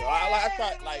swinging. I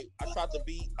tried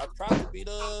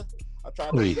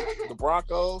to beat the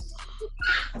Broncos.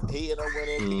 He ended up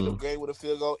winning, picking up game with a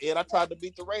field goal, and I tried to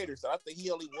beat the Raiders. I think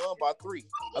he only won by 3.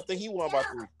 I think he won by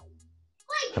 3.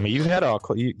 I mean, you had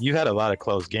a lot of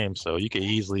close games, so you could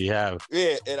easily have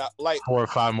 4 or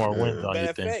 5 more wins on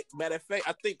your thing. Matter of fact,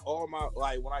 I think all my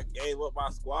when I gave up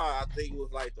my squad, I think it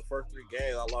was like the first 3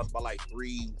 games I lost by like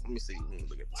 3. Let me see. Let me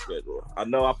look at the schedule. I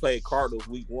know I played Cardinals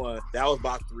week 1. That was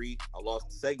by 3. I lost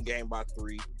the second game by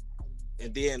 3.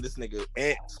 And then this nigga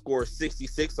Ant scored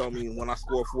 66 on me when I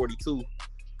scored 42.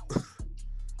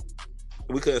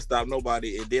 We couldn't stop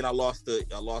nobody. And then I lost the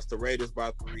Raiders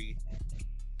by 3.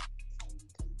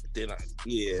 Then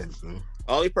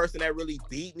only person that really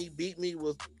beat me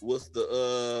was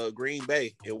the Green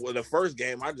Bay. And with the first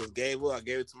game, I just gave up. I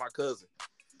gave it to my cousin.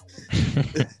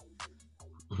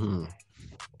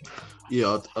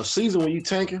 Yeah, a season when you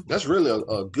tanking, that's really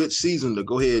a good season to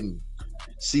go ahead and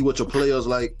see what your players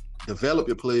like. Develop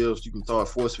your players. You can start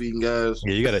force feeding guys.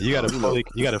 Yeah, you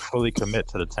gotta fully commit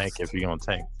to the tank if you're gonna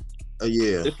tank.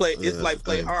 It's like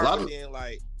play hard, and then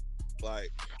like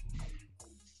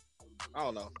I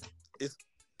don't know.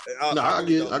 I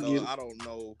don't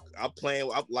know. I'm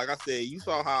playing. Like I said, you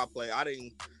saw how I play. I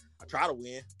try to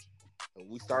win.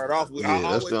 We started off with I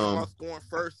always scoring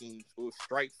first and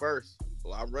strike first.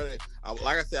 So I'm running.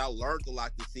 Like I said, I learned a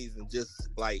lot this season, just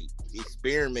like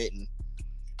experimenting.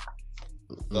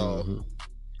 So,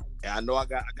 and I know I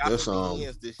got some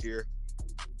wins this year.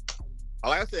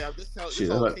 Like I said, this whole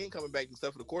team coming back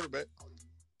except for the quarterback.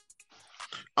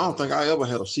 I don't think I ever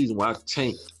had a season where I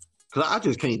tanked. Cause I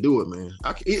just can't do it, man.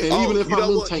 Even if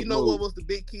I'm in tank mode. What was the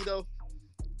big key though?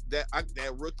 That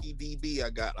rookie DB I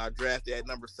drafted at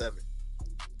number 7.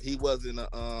 He wasn't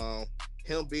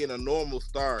him being a normal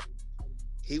star.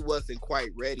 He wasn't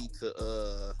quite ready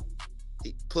to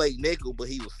play nickel, but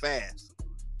he was fast.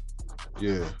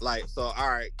 Yeah. Like so, all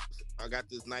right. I got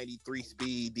this 93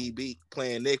 speed DB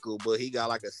playing nickel, but he got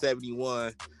like a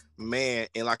 71 man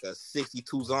in like a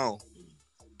 62 zone.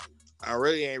 I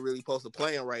really ain't supposed to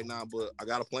play him right now, but I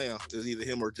gotta play him. It's either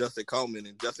him or Justin Coleman,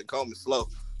 and Justin Coleman's slow.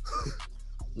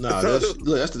 Nah, that's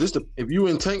if you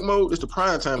in tank mode, it's the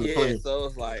prime time to play. So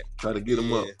it's like try to get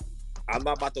him up. I'm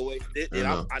not about to waste this. And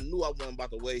I knew I wasn't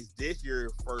about to waste this year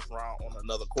first round on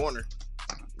another corner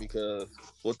because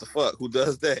what the fuck? Who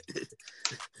does that?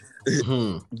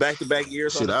 Back-to-back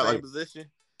years on the same position.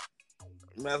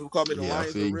 You might as well call me the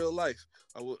Lions in real life.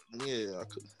 I would. Yeah, I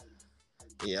could.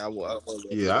 Yeah, I was. So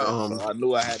I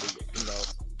knew I had to,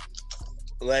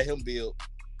 let him build.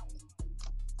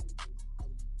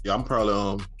 Yeah, I'm probably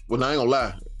well, I ain't gonna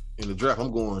lie. In the draft,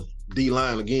 I'm going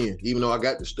D-line again, even though I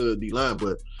got the stud D-line.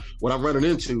 But what I'm running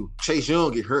into, Chase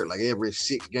Young get hurt like every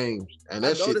 6 games, and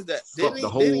that shit fucked the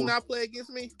whole. Did he not play against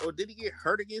me, or did he get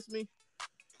hurt against me?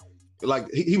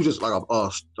 Like he was just like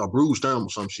a bruised thumb or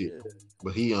some shit. Yeah.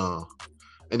 But he and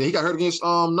then he got hurt against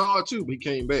Nard too, but he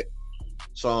came back.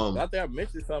 So I think I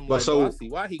mentioned something like I see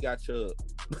why he got chubbed.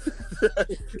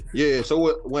 Yeah,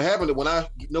 so what happened when I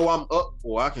know I'm up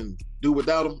or I can do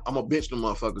without him, I'm gonna bench them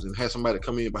motherfuckers and have somebody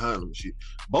come in behind them and shit.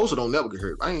 Bosa don't never get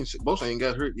hurt. Bosa ain't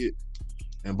got hurt yet.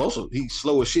 And Bosa, he's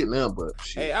slow as shit now, but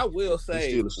shit, hey, I will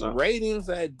say ratings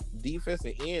at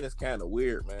defensive end is kind of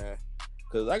weird, man.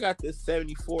 Cause I got this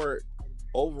 74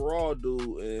 overall dude,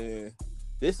 and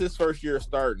this is his first year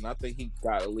starting. I think he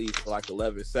got at least like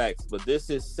 11 sacks, but this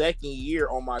is second year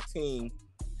on my team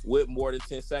with more than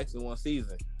 10 sacks in one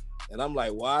season. And I'm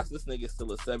like, why is this nigga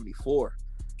still a 74?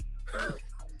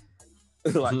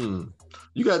 Like,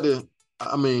 you got to,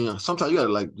 I mean, sometimes you got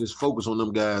to like just focus on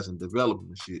them guys and develop them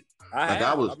and shit. I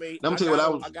got him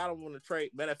on the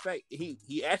trade. Matter of fact,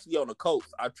 he actually on the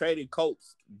Colts. I traded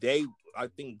Colts I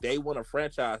think day one of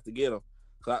franchise to get him.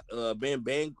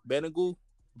 Bangul,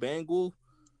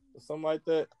 or something like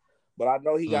that. But I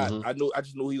know he got. I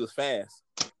just knew he was fast.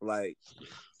 Like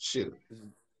shit.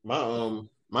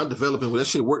 My developing with that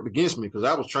shit worked against me because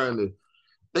I was trying to.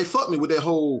 They fucked me with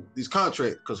these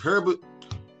contracts because Herbert,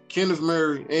 Kenneth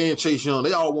Murray, and Chase Young,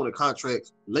 they all wanted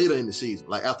contracts later in the season,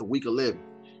 like after week 11.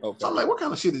 Okay. So I'm like, what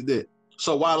kind of shit is that?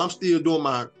 So while I'm still doing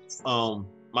my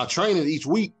my training each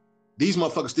week, these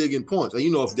motherfuckers still getting points. And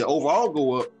you know, if the overall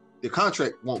go up, the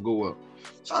contract won't go up.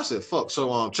 So I said, fuck.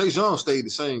 So Chase Young stayed the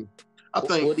same. I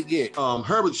think what'd he get?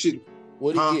 Herbert shit.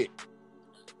 What'd he get?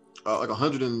 Like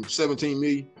 117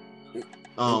 million.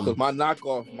 Because my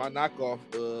knockoff,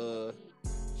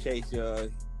 Chase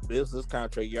Young, business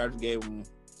contract, you already gave him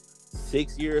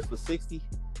 6 years for 60.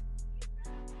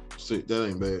 That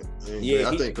ain't bad.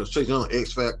 I think because Chase Young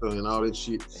X Factor and all that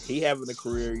shit. He having a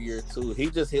career year too. He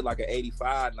just hit like an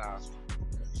 85 now.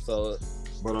 So,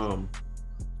 but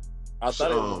I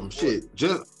thought it was shit.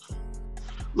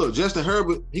 Justin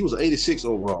Herbert, he was an 86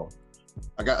 overall.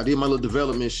 I did my little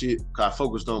development shit. I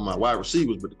focused on my wide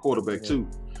receivers, but the quarterback too.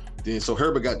 Then so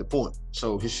Herbert got the point.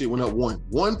 So his shit went up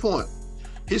 1 point.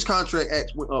 His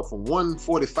contract went up from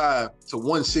 145 to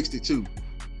 162.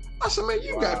 I said, man,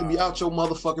 you got to be out your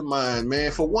motherfucking mind,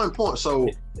 man, for 1 point. So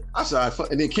I said,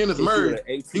 and then Kenneth Murray,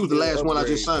 he was the last one I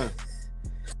just signed.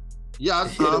 Yeah,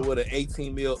 with an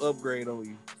 18 mil upgrade on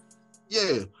you.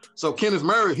 Yeah. So Kenneth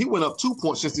Murray, he went up 2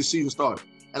 points since this season started.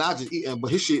 And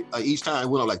but his shit each time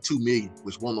went up like 2 million,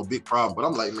 which wasn't no big problem. But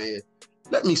I'm like, man,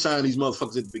 let me sign these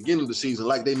motherfuckers at the beginning of the season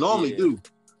like they normally do.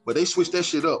 But they switched that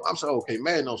shit up. I'm saying, okay,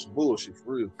 man, on some bullshit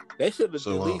for real. They should have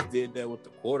at least did that with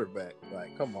the quarterback.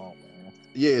 Like, come on, man.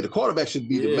 Yeah, the quarterback should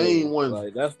be the main one.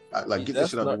 Like get that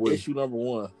shit out of the way. Issue number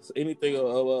one. So anything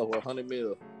above 100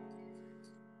 mil.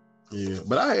 Yeah,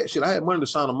 but I had money to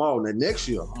sign them all. And then next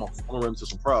year, I'm gonna run into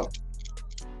some problems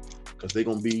because they're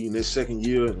gonna be in their second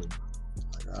year. And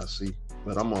I see,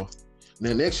 but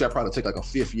then next year I probably take like a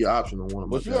 5th year option on one of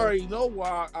them. But you already know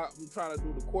why I'm trying to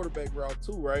do the quarterback route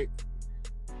too, right?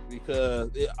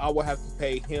 Because I will have to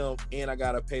pay him, and I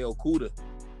gotta pay Okuda.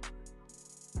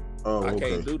 Oh, I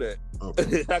can't do that.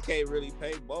 Okay. I can't really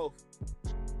pay both.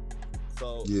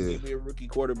 So give me a rookie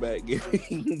quarterback. Give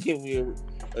me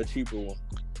a cheaper one.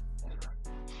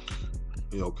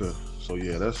 Yeah, okay. So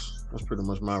yeah, that's pretty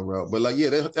much my route. But like,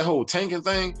 yeah, that whole tanking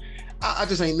thing, I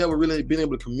just ain't never really been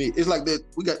able to commit. It's like that.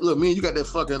 Me and you got that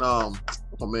fucking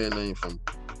what's my man name from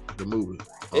the movie?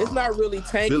 It's not really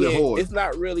tanking. It's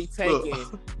not really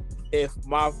tanking. If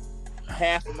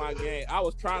half of my game, I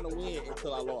was trying to win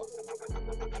until I lost.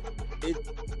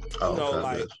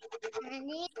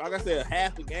 Like I said,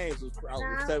 half the games was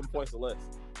 7 points or less.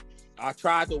 I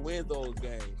tried to win those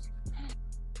games,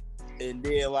 and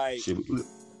then like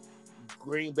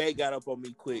Green Bay got up on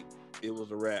me quick. It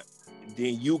was a wrap.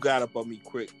 Then you got up on me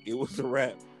quick. It was a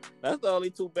wrap. That's the only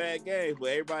 2 bad games. But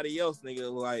everybody else,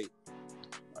 nigga, like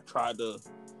I tried to.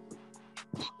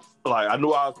 Like I knew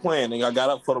I was playing, and I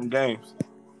got up for them games.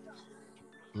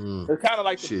 It's kind of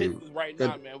like the Pistons right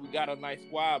now, man. We got a nice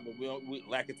squad, but we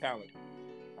lack of talent.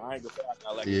 I ain't gonna say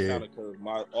I lack of talent because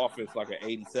my offense like an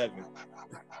 87.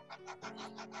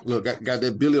 Look, got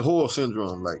that Billy Hoyle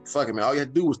syndrome. Like, fuck it, man. All you have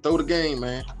to do was throw the game,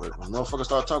 man. But when motherfuckers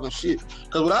start talking shit,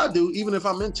 because what I do, even if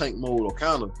I'm in tank mode or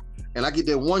counter, and I get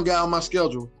that one guy on my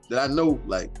schedule that I know,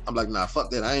 like, I'm like, nah,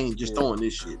 fuck that. I ain't just throwing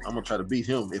this shit. I'm gonna try to beat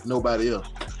him if nobody else.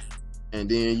 And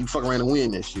then you fuck around and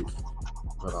win that shit.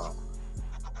 But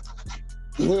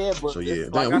yeah, but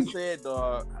like I said,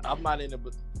 dog, I'm not in it.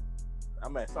 But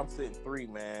I'm sitting 3,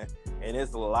 man, and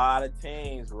there's a lot of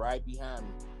teams right behind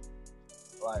me.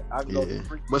 Like I can go to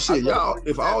 3. But shit, y'all,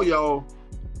 if all y'all,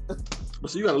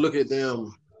 but so you gotta look at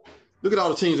them. Look at all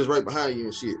the teams that's right behind you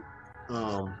and shit.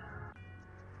 I'm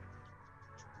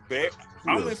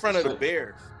in front of the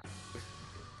Bears.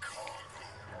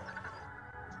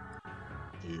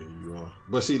 Yeah, you are.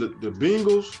 But see, the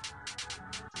Bengals,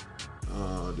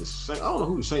 the Saints, I don't know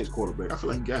who the Saints quarterback. I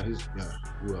feel like he got his guy.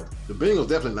 Well, the Bengals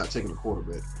definitely not taking a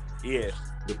quarterback. Yeah.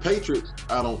 The Patriots,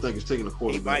 I don't think is taking a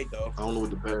quarterback. He might though. I don't know what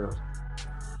the Bears.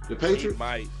 The Patriots He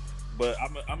might. But I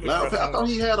thought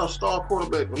he had a star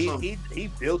quarterback or something. He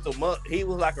built him up. He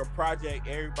was like a project.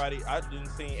 I didn't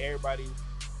see everybody.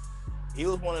 He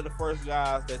was one of the first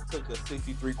guys that took a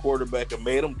 63 quarterback and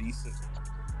made him decent.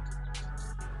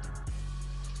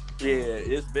 Yeah,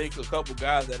 it's big. A couple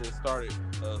guys that had started.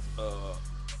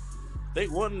 They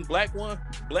one black one.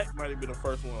 Black might have been the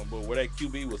first one, but where that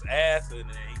QB was ass, and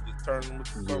then he just turned him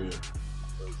to something.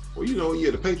 Well,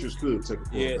 the Patriots could take a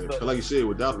quarterback. So, like you said,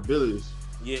 without abilities.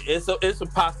 Yeah, it's a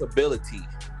possibility.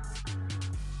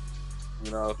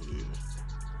 You know. Yeah.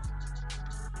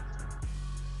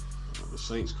 The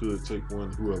Saints could take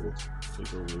one, whoever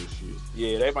take over this shit.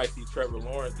 Yeah, they might see Trevor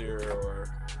Lawrence there, or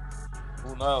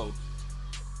who knows.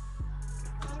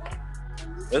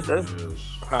 That's Shouldn't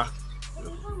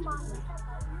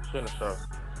have.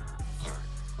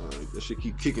 That shit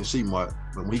keep kicking C-Mark.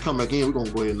 But when he come back in, we're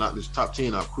gonna go ahead and knock this top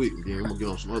 10 out quick, and then we're gonna get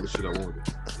on some other shit I wanted.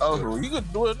 Oh, you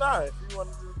could do it now if you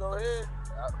want to just go ahead.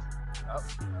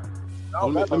 I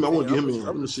want to give him in.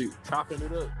 I'm gonna see. Chopping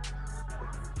it up.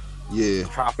 Yeah.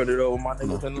 Chopping it over my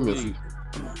niggas in the league.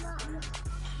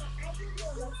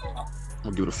 I'm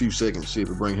gonna give it a few seconds, see if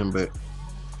we bring him back.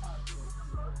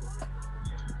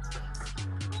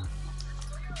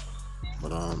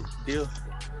 But deal.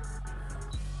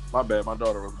 My bad, my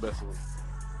daughter was messing with me.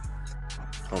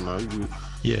 Oh no, you good.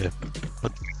 Yeah.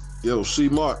 Yo,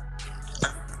 C-Mark.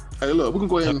 Hey, look, we're gonna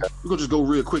go ahead and we're gonna just go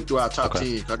real quick through our top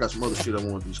 10. I got some other shit I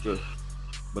want to discuss.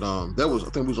 But that was, I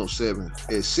think we was on 7.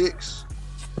 At 6,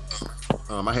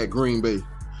 I had Green Bay.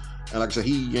 And like I said,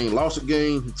 he ain't lost a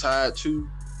game. He tied 2.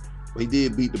 But he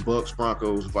did beat the Bucks,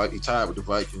 Broncos, he tied with the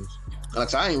Vikings. And like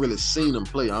I said, I ain't really seen him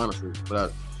play, honestly.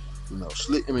 But he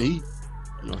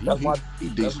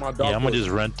decent. Yeah, I'm gonna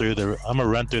just run through the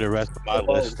rest of my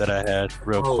list that I had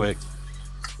real quick.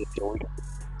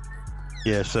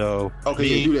 Yeah, so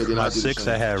my 6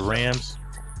 I had Rams.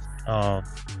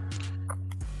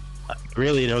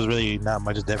 Really, there was really not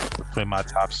much difference between my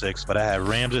top 6, but I had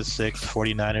Rams at 6,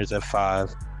 49ers at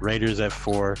 5, Raiders at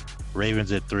 4,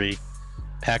 Ravens at 3,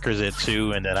 Packers at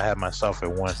 2, and then I had myself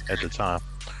at 1 at the time.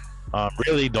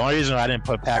 Really, the only reason I didn't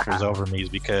put Packers over me is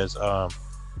because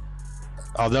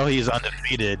although he's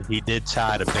undefeated, he did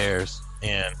tie the Bears,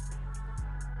 and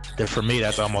for me,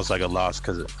 that's almost like a loss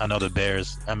because I know the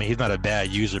Bears. I mean, he's not a bad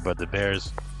user, but the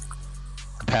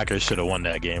Packers should have won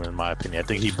that game, in my opinion. I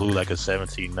think he blew like a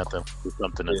 17-0 or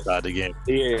something inside the game.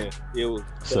 Yeah, it was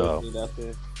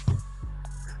 17-0.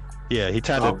 Yeah, he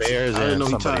tied the Bears and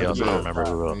somebody else. I don't remember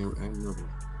who else.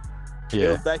 Yeah,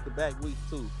 it was back-to-back weeks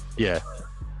too. Yeah.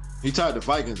 He tied the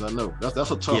Vikings, I know. That's a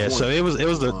tough one. Yeah, so it was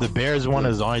the Bears one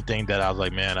is the only thing that I was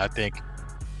like, man, I think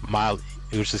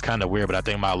it was just kind of weird, but I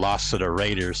think my loss to the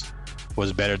Raiders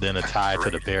was better than a tie to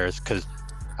the Bears because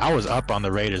I was up on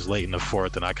the Raiders late in the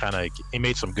 4th, and he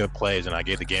made some good plays, and I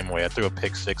gave the game away. I threw a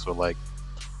pick 6 with like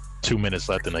 2 minutes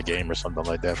left in the game or something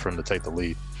like that for him to take the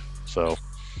lead. So,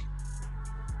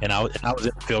 and I was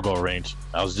in field goal range.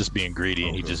 I was just being greedy,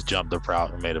 and he just jumped the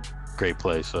route and made a great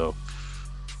play. So,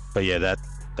 but yeah,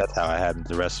 that's how I had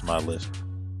the rest of my list.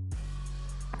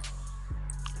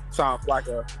 Sounds like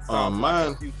a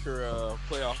future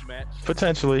playoff match.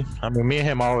 Potentially. I mean, me and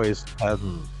him always have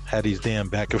had these damn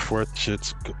back and forth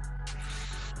shits.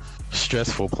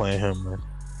 Stressful playing him, man.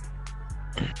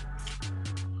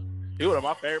 He one of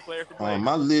my favorite players to play. On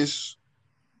my list.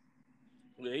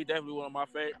 Yeah, he definitely one of my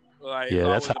favorite. Like, yeah,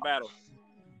 that's how. A battle.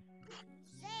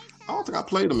 I don't think I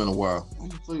played him in a while. I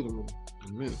haven't played him in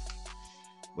a minute.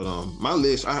 But my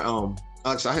list, I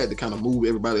had to kind of move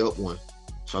everybody up one.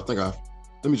 So I think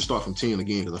let me just start from 10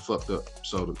 again because I fucked up.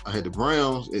 So I had the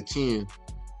Browns at 10,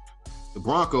 the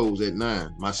Broncos at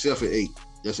 9, myself at 8.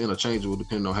 That's interchangeable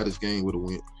depending on how this game would have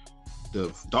went.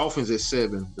 The Dolphins at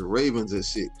 7, the Ravens at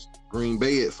 6, Green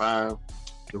Bay at 5,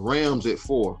 the Rams at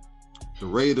 4, the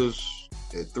Raiders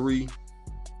at 3,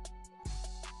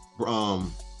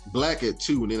 Black at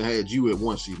 2, and then I had you at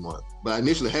 1 C-Mark. But I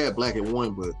initially had Black at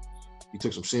 1, but he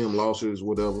took some sim losses,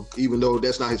 whatever. Even though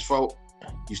that's not his fault,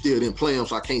 you still didn't play him,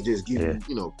 so I can't just give him,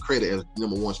 credit as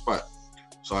number 1 spot.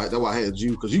 So that's why I had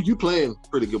you, because you playing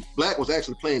pretty good. Black was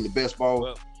actually playing the best ball.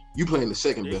 Well, you playing the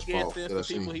second best ball that I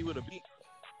seen. He would have beat.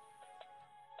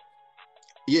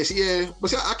 Yes, yeah, but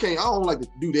see, I don't like to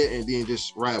do that and then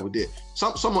just ride with that.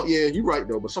 Some of, yeah, you're right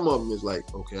though, but some of them is like,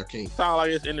 okay, I can't. Sound like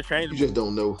it's interchangeable. You just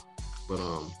don't know. But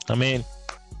I mean,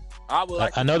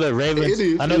 I know the Ravens.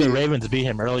 The Ravens beat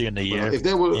him earlier in the year, if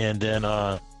that was, and then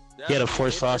he had a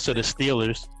forced loss to the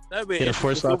Steelers. He had a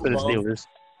forced loss to the Steelers.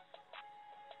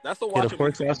 That's a he had a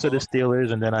forced loss to the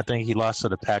Steelers, and then I think he lost to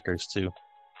the Packers too.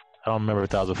 I don't remember if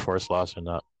that was a forced loss or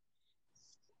not.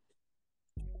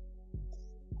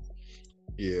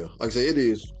 Yeah, like I said, it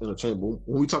is interchangeable.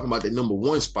 When we talking about the number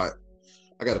one spot,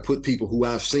 I got to put people who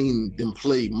I've seen them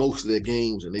play most of their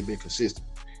games and they've been consistent.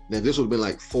 Now, if this would have been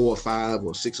like 4 or 5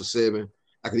 or 6 or 7,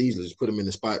 I could easily just put them in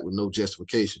the spot with no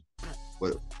justification.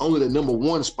 But only the number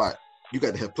one spot, you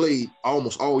got to have played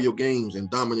almost all your games and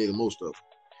dominated most of them.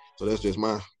 So that's just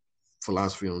my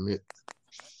philosophy on it.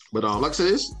 But like I said,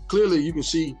 it's clearly you can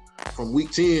see from week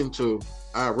 10 to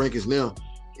our rankings now,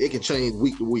 it can change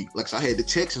week to week. Like I said, I had the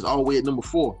Texans all the way at number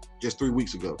 4 just 3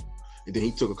 weeks ago. And then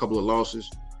he took a couple of losses.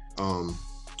 Some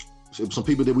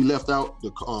people that we left out,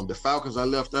 the Falcons I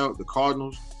left out, the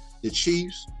Cardinals, the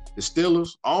Chiefs, the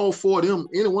Steelers, all 4 of them,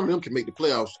 any one of them can make the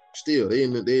playoffs still. They're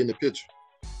in the picture.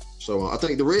 So I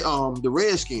think the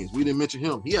Redskins, we didn't mention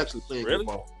him. He actually playing good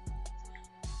ball.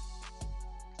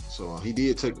 So he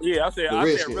did take I said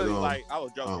really like I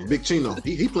was joking. Big Chino,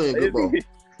 he playing good ball.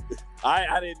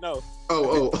 I didn't know.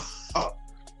 Oh,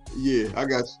 yeah, I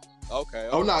got you. Okay.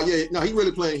 Oh no, he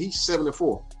really playing. He's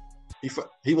 7-4.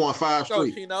 He won 5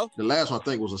 straight. Chino. The last one I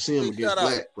think was a sim against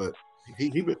Black, but he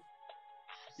been,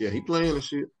 yeah, he playing and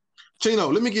shit. Chino,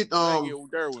 let me get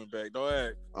Derwin back. Go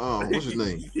ahead. What's his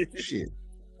name? Shit.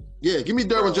 Yeah, give me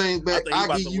Derwin James back.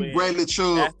 I'll give you Bradley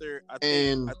Chubb. I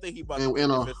think he about to win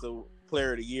Defensive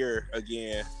Player of the Year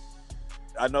again.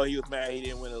 I know he was mad he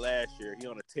didn't win it last year. He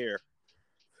on a tear.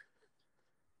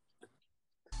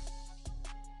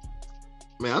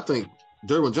 Man, I think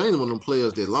Derwin James is one of them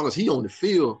players that as long as he on the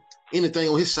field, anything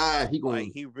on his side, he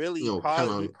going he really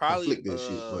probably conflict that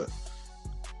shit. But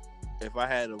if I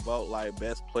had to vote like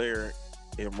best player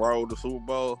in Road to Super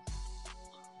Bowl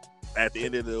at the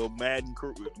end of the Madden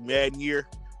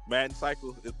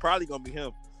cycle, it's probably gonna be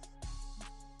him.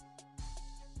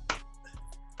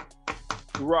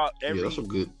 Yeah, that's a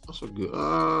good.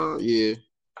 Yeah,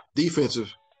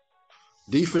 defensive.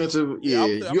 Yeah.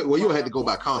 You'll have to go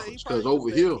by conference because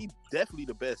over here, he's definitely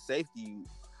the best safety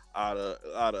out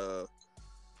of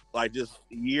like just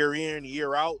year in,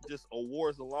 year out, just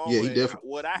awards alone. Yeah, he definitely.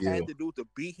 What I had to do to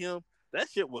beat him, that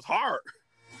shit was hard.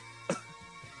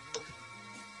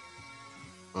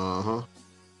 And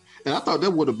I thought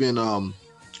that would have been the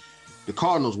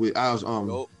Cardinals with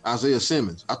Isaiah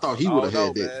Simmons. I thought he would have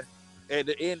had that. Man.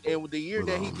 And with the year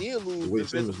that he did lose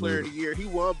Defensive Player of the Year, he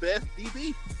won Best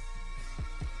DB.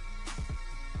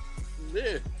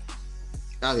 Yeah.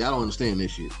 I don't understand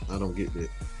this shit. I don't get that.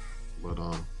 But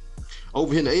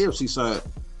over here in the AFC side,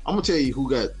 I'm gonna tell you who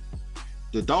got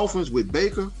the Dolphins with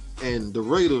Baker and the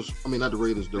Raiders. I mean, not the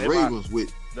Raiders. The Ravens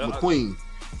with McQueen.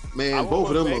 Man, both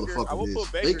of them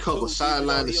motherfuckers. They cover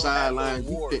sideline to sideline.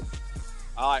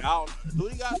 I don't. Do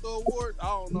he got the awards? I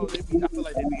don't know. I feel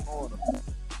like they be on them.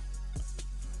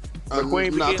 I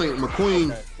think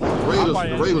McQueen. Okay.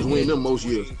 The Ravens win them most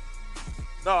years.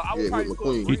 No, I would probably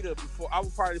put Breida before. I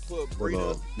would probably put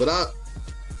Breida.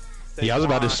 I was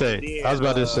about to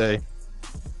say.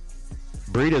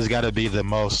 Breida's got to be the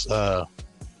most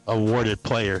awarded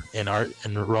player in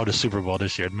the road to Super Bowl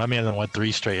this year. My man won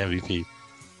 3 straight MVP.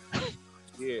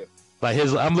 Yeah. Like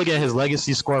I'm looking at his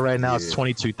legacy score right now. It's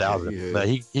 22,000. Yeah.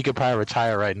 Like he could probably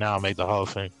retire right now and make the Hall of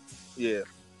Fame. Yeah,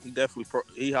 he definitely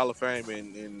he Hall of Fame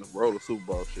in the road to Super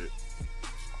Bowl shit.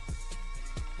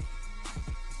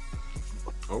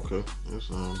 Okay, that's.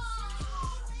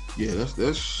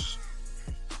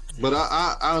 But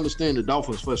I understand the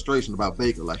Dolphins' frustration about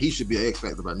Baker. Like he should be an X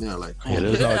factor by now. Like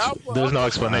there's no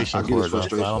explanation for it. I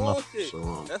don't know.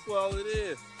 So, that's what all it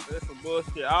is. That's some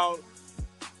bullshit.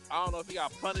 I don't know if he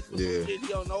got punished for some shit he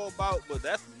don't know about, but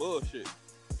that's some bullshit.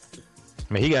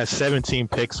 I mean, he got 17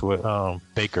 picks with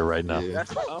Baker right now. Yeah.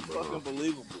 That's unfucking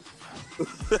believable.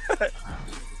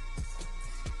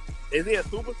 Is he a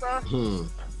superstar?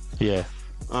 Yeah.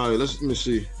 All right, let me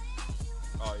see.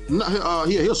 Oh,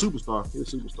 yeah. He's a superstar.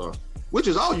 He's a superstar. Which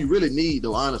is all you really need,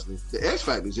 though, honestly. The X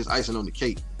Factor is just icing on the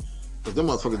cake. Because them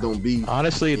motherfuckers don't be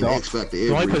honestly, the X Factor. The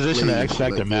only position the X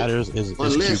Factor matters is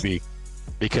QB.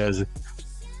 Because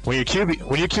when your QB,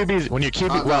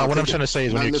 what I'm trying to say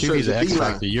is when your QB is an X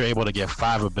Factor, you're able to get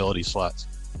 5 ability slots.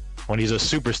 When he's a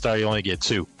superstar, you only get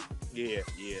 2. Yeah.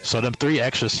 So them 3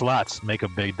 extra slots make a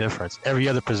big difference. Every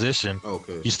other position,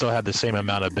 you still have the same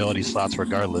amount of ability slots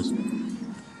regardless.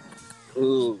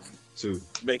 Ooh, Two.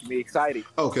 Making me excited.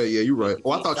 Okay, yeah, you're right.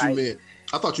 Oh, I thought you meant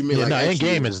yeah, like no, in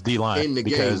game is D line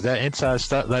because game. that inside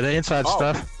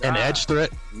stuff, and edge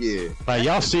threat. Yeah, like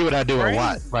y'all see what I do with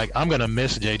Watt. Like I'm gonna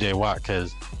miss JJ Watt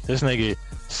because this nigga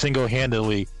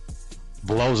single-handedly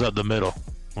blows up the middle.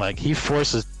 Like he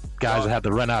forces guys to have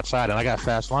to run outside, and I got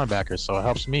fast linebackers, so it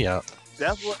helps me out.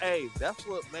 That's what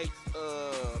makes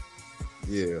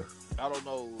yeah. I don't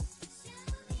know,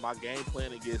 my game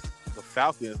plan against the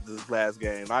Falcons this last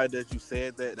game. Now that you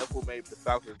said that, that's what made the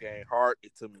Falcons game hard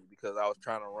to me because I was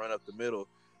trying to run up the middle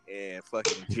and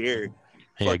fucking Jared.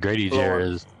 Yeah, Grady Jarrett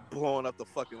is blowing up the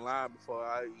fucking line before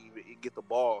I even get the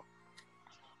ball.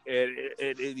 And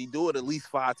he do it at least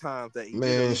 5 times that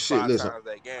times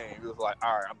that game. He was like,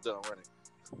 all right, I'm done running.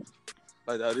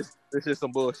 Like this is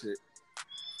some bullshit.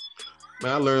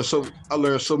 Man, I learned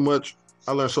so much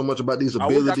about these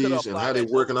abilities and how they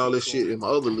work and all this shit in my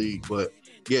other league. But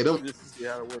yeah, them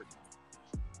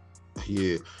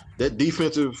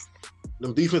defensive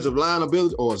line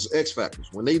ability or X factors.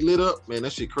 When they lit up, man,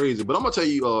 that shit crazy. But I'm gonna tell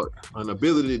you an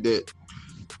ability that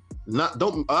a lot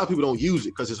of people don't use it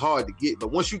because it's hard to get.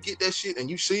 But once you get that shit and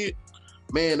you see it,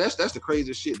 man, that's the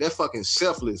craziest shit. That fucking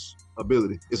selfless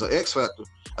ability is an X factor.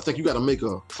 I think you got to make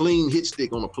a clean hit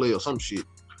stick on a play or some shit.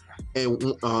 And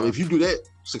if you do that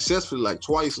successfully, like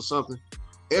twice or something,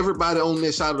 everybody on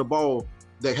that side of the ball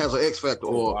that has an X factor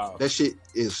that shit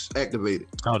is activated.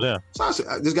 Oh, damn. So I said,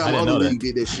 this guy in my other league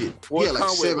did that shit. He had like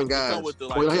 7 guys. He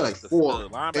had like 4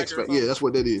 X factors. Yeah, that's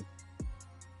what that is.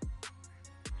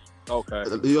 Okay.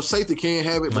 Your safety can't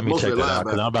have it, but most of the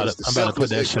linebackers. I'm about to put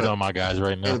that shit on my guys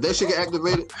right now. And if that shit get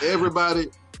activated,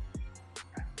 everybody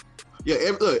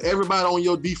on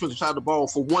your defensive side of the ball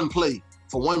for one play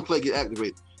get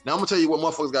activated. Now I'm gonna tell you what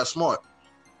motherfuckers got smart.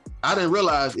 I didn't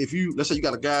realize let's say you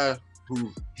got a guy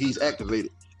who he's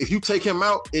activated. If you take him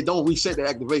out, it don't reset the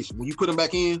activation. When you put him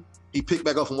back in, he picked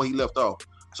back up from where he left off.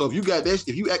 So if you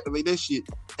activate that shit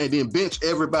and then bench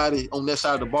everybody on that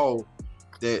side of the ball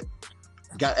that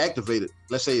got activated,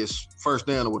 let's say it's first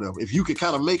down or whatever. If you could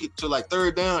kind of make it to like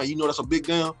third down, and you know that's a big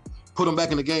down, put them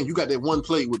back in the game. You got that one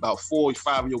play with about 4 or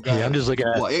 5 of your guys. Yeah, I'm just looking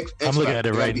at I'm looking at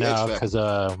it right now because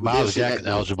Myles Jack is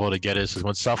eligible to get it. Says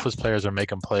when selfless players are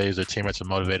making plays, their teammates are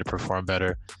motivated to perform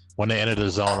better. When they enter the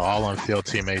zone, all on-field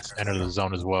teammates enter the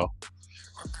zone as well.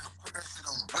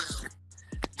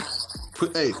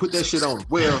 Put that shit on.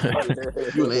 Well,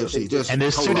 you and AFC. And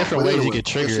there's 2 different ways you can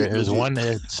trigger it. There's one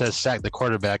that says sack the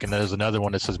quarterback, and there's another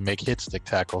one that says make hit stick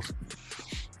tackles.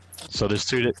 So there's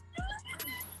 2.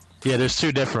 There's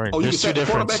 2 different. There's 2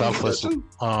 different selfless. 2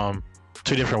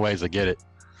 different ways to get it.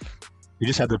 You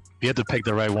just have to pick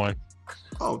the right one.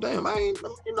 Oh damn!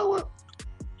 You know what?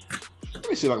 Let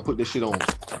me see if I can put this shit on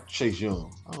Chase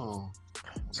Young. Oh,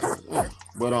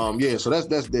 but yeah. So that's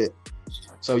that.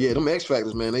 So yeah, them X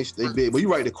factors, man, they big. But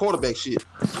you right, the quarterback shit,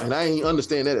 and I ain't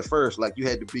understand that at first. Like you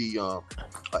had to be an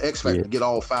X factor to get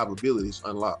all 5 abilities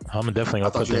unlocked. I'm definitely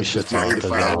gonna put them shit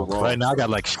on. Right now I got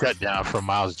like shut down from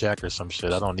Myles Jack or some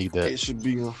shit. I don't need that. It should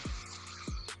be.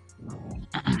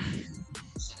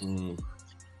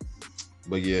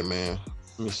 But yeah, man.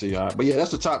 Let me see. All right. But yeah,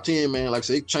 that's the top 10, man. Like I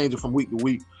say, it changes from week to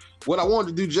week. What I wanted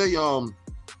to do, Jay,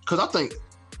 because I think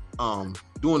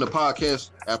doing the podcast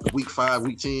after week 5,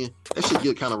 week 10, that shit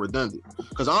get kind of redundant.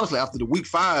 Because honestly, after the week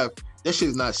 5, that shit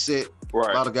is not set. Right.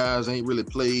 A lot of guys ain't really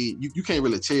played. You can't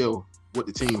really tell what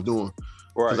the team's doing.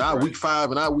 Because our week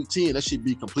 5 and our week 10, that should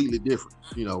be completely different.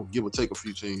 You know, give or take a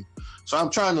few teams. So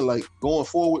I'm trying to like going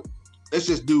forward. Let's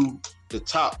just do the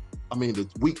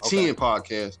week 10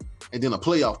 podcast and then a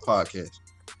playoff podcast.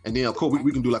 And then of course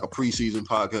we can do like a preseason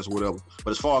podcast or whatever.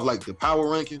 But as far as like the power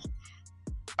rankings,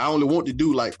 I only want to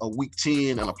do like a week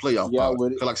 10 and a playoff podcast.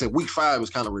 Because like I said, week 5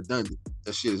 is kind of redundant.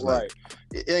 That shit is like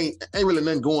it ain't really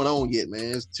nothing going on yet,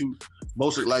 man. It's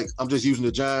mostly like I'm just using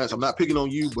the Giants. I'm not picking on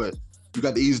you, but you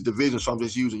got the easiest division, so I'm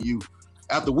just using you.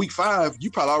 After week 5, you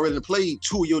probably already played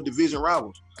 2 of your division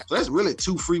rivals. So that's really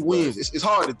 2 free wins. It's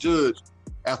hard to judge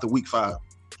after week 5.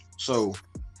 So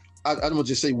I'm gonna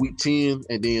just say week 10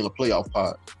 and then a playoff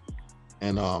pod.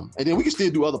 And then we can still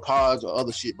do other pods or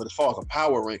other shit, but as far as a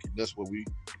power ranking, that's what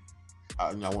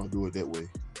I want to do it that way.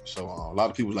 So a lot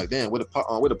of people like, damn, where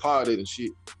the pod at and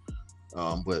shit.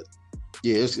 But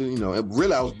yeah, it's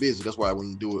really I was busy. That's why I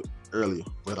wouldn't do it earlier.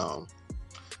 But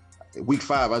week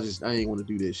 5, I ain't want to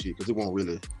do that shit because it won't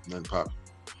really nothing pop.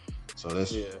 So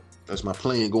that's my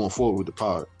plan going forward with the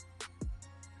pod.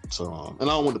 So and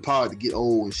I don't want the pod to get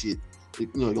old and shit.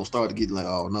 It's gonna start to get like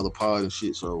another pod and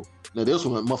shit. So Now this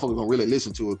one, motherfuckers gonna really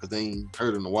listen to it because they ain't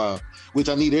heard it in a while. Which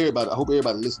I need everybody. I hope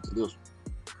everybody listen to this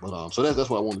one. But so that's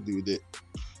what I want to do with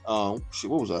that. Shit,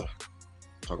 what was I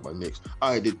talking about next?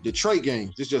 All right, the trade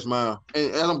games. This is just my.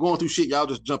 And as I'm going through shit, y'all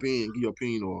just jump in and give your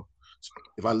opinion, or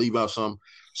if I leave out something.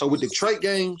 So with the trade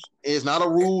games, it's not a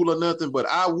rule or nothing, but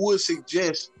I would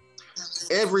suggest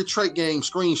every trade game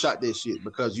screenshot that shit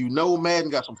because Madden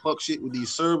got some fuck shit with these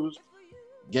servers,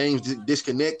 games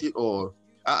disconnected, or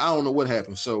I don't know what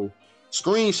happened. So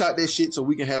screenshot that shit so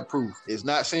we can have proof. It's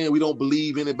not saying we don't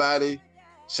believe anybody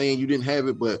saying you didn't have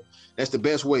it, but that's the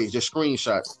best way. Just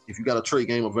screenshot if you got a trade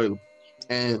game available.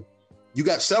 And you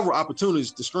got several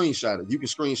opportunities to screenshot it. You can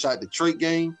screenshot the trade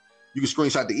game. You can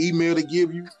screenshot the email they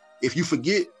give you. If you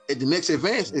forget at the next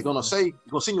advance, it's gonna send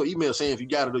your email saying if you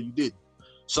got it or you didn't.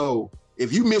 So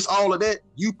if you miss all of that,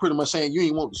 you pretty much saying you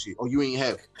ain't want the shit or you ain't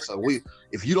have it. So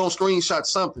if you don't screenshot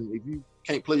something, if you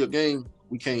can't play your game,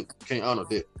 we can't honor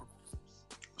that.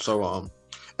 So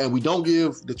and we don't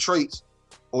give the traits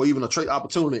or even a trait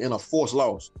opportunity in a forced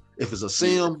loss. If it's a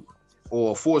sim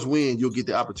or a forced win, you'll get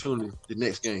the opportunity the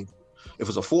next game. If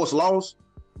it's a forced loss,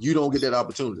 you don't get that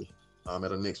opportunity at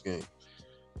the next game.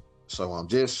 So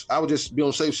I would just be on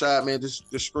the safe side, man.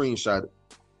 Just screenshot it.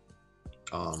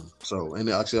 So and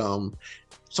like I said,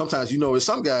 sometimes it's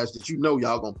some guys that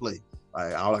y'all gonna play.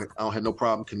 I don't have no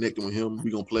problem connecting with him.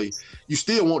 We gonna play. You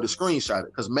still want to screenshot it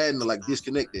because Madden will like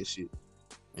disconnect that shit,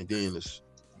 and then you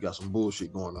got some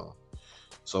bullshit going on.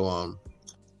 So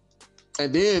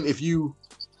and then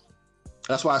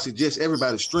that's why I suggest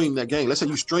everybody stream that game. Let's say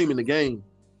you streaming the game,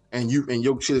 and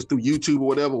your shit is through YouTube or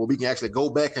whatever, where we can actually go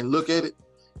back and look at it.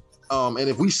 And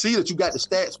if we see that you got the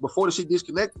stats before the shit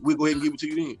disconnect, we'll go ahead and give it to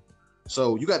you then.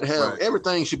 So you got to have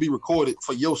everything should be recorded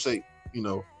for your sake,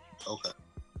 Okay.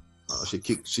 I should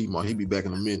kick Seymour. He'll be back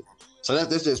in a minute. So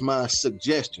that's just my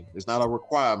suggestion. It's not a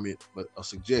requirement, but a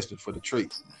suggestion for the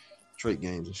trait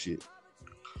games and shit.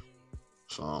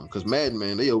 So because Madden,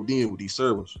 man, they ODing with these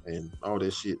servers and all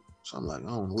that shit. So I'm like, I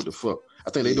don't know what the fuck. I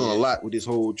think they're doing a lot with this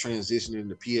whole transitioning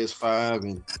to PS5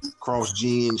 and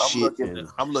cross-gen shit.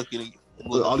 I'm looking at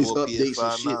all these updates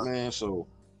PS5 and shit, now. man. So,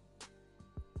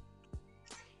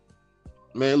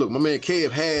 man, look, my man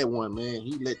Kev had one, man.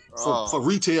 He let for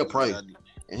retail price,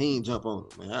 and he ain't jump on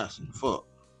it, man. I said, fuck.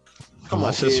 Come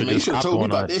on, Kev, man. You should have told me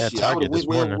about that shit. I would have went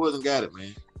wherever it was and got it,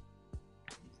 man.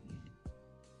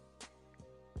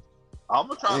 I'm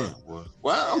gonna try to.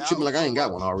 Well, I'm tripping like I ain't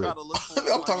got one already. I'm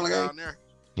talking like I ain't.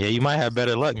 Yeah, you might have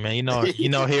better luck, man.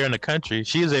 Here in the country,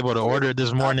 she was able to order it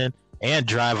this morning and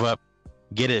drive up,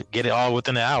 get it all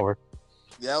within an hour.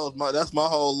 That's my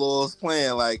whole little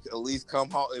plan. Like, at least come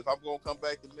home. If I'm gonna come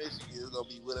back to Michigan, it's gonna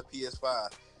be with a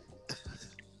PS5.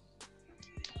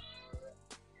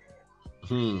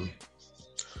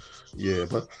 Yeah,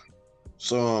 but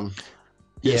so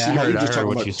yeah, I heard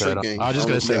what you said. I was just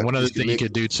gonna say one other thing you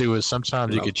could do too is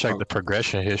sometimes you could check the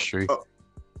progression history.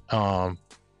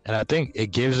 And I think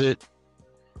it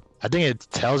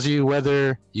tells you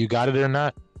whether you got it or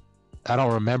not. I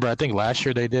don't remember. I think last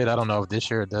year they did. I don't know if this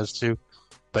year it does too.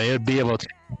 But it'd be able to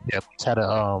had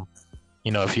a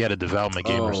if you had a development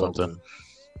game or something. Okay.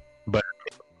 But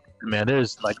man,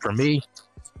 there's like for me,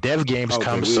 dev games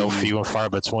come so few and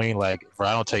far between. Like,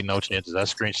 I don't take no chances. I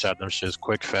screenshot them shits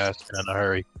quick, fast, and in a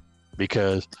hurry.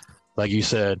 Because, like you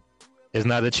said, it's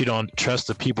not that you don't trust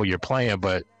the people you're playing,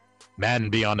 but Madden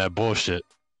be on that bullshit.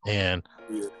 And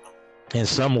in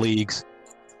some leagues,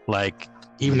 like,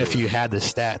 even if you had the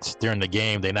stats during the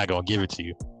game, they're not gonna give it to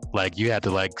you. Like, you had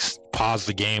to like pause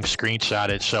the game, screenshot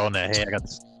it, showing that, hey,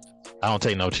 I don't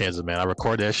take no chances, man. I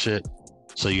record that shit,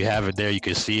 so you have it there. You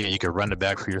can see it. You can run it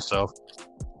back for yourself.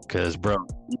 Because, bro,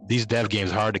 these dev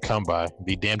games are hard to come by.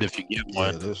 Be damned if you get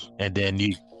one, and then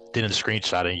you didn't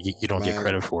screenshot it. You don't get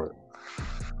credit for it.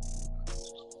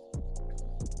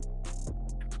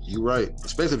 You're right.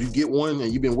 Especially if you get one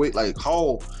and you've been waiting, like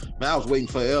Hall, man, I was waiting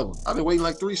forever. I've been waiting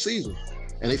like 3 seasons.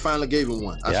 And they finally gave him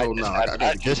one.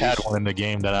 I just had one in the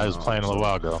game that I was playing a little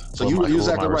while ago. So you're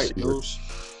exactly right, dude.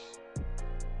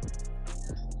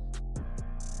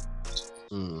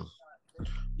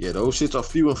 Yeah, those shits are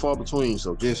few and far between.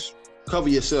 So just cover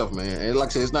yourself, man. And like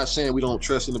I said, it's not saying we don't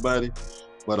trust anybody,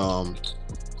 but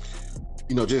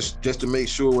just to make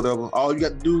sure, whatever. All you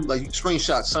got to do, like, you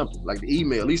screenshot something, like the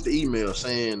email, at least the email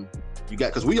saying you got,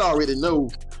 because we already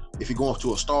know if you're going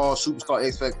to a star, superstar,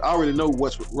 X Factor, I already know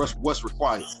what's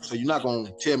required. So you're not gonna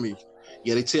tell me,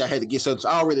 yeah, they tell I had to get something.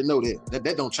 I already know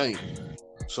that don't change.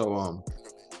 So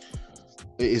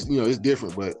it's it's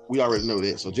different, but we already know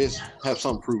that. So just have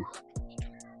some proof.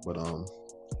 But let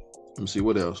me see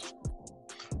what else.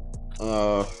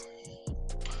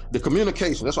 the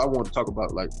communication. That's what I wanted to talk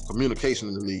about, like communication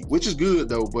in the league, which is good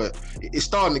though, but it's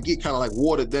starting to get kind of like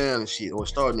watered down and shit, or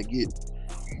it's starting to get.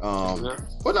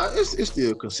 But no, it's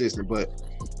still consistent. But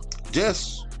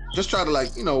just try to like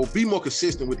be more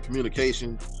consistent with the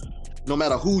communication, no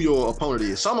matter who your opponent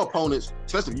is. Some opponents,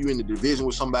 especially if you're in the division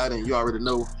with somebody and you already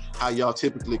know how y'all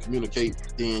typically communicate,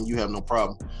 then you have no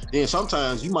problem. Then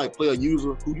sometimes you might play a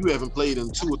user who you haven't played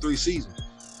in 2 or 3 seasons,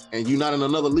 and you're not in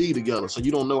another league together, so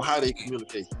you don't know how they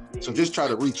communicate. So just try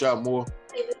to reach out more.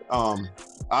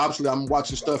 Obviously, I'm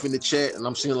watching stuff in the chat, and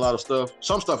I'm seeing a lot of stuff.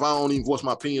 Some stuff I don't even voice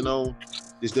my opinion on.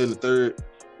 This, then the third.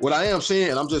 What I am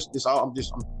saying, and I'm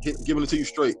giving it to you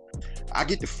straight. I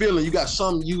get the feeling you got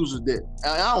some users that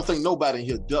I don't think nobody in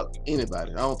here duck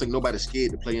anybody. I don't think nobody's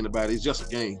scared to play anybody. It's just a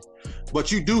game.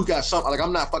 But you do got some, like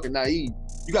I'm not fucking naive.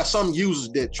 You got some users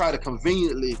that try to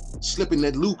conveniently slip in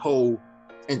that loophole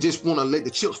and just want to let the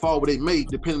chips fall where they may,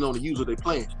 depending on the user they're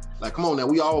playing. Like, come on now,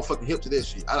 we all fucking hip to that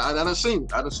shit. I done seen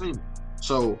it.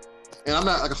 So, and I'm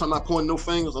not, like I said, I'm not pointing no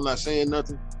fingers. I'm not saying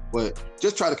nothing, but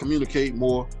just try to communicate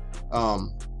more.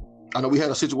 I know we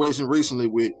had a situation recently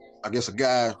with, I guess, a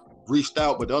guy reached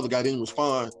out, but the other guy didn't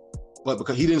respond. But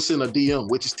because he didn't send a DM,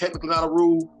 which is technically not a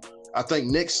rule, I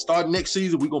think starting next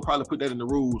season, we're going to probably put that in the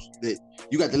rules that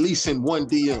you got to at least send one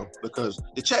DM, because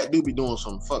the chat do be doing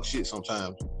some fuck shit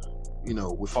sometimes,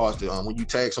 with far as the, when you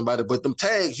tag somebody. But them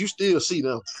tags, you still see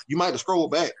them. You might have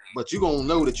scrolled back, but you're going to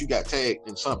know that you got tagged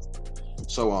in something.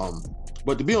 So,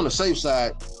 but to be on the safe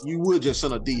side, you would just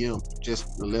send a DM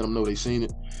just to let them know they seen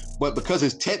it. But because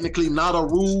it's technically not a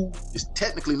rule,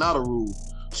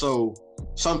 So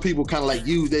some people kind of like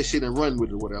use that shit and run with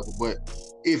it or whatever. But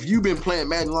if you've been playing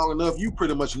Madden long enough, you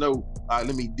pretty much know, all right,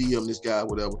 let me DM this guy,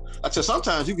 whatever. Like I said,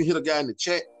 sometimes you can hit a guy in the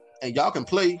chat and y'all can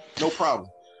play, no problem.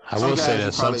 I will say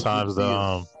that sometimes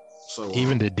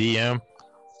even the DM,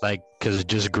 like, cause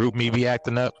just group me be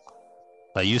acting up.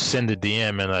 Like you send the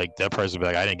DM and like that person be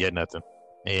like, I didn't get nothing.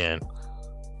 And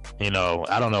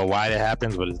I don't know why that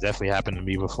happens, but it's definitely happened to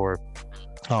me before.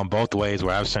 Both ways,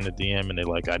 where I've sent a DM and they're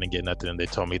like, I didn't get nothing, and they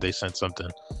told me they sent something.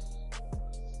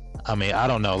 I mean, I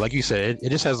don't know. Like you said, it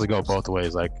just has to go both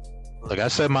ways. Like I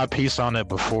said my piece on it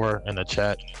before in the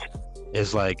chat.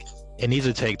 Is like it needs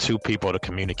to take 2 people to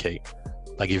communicate.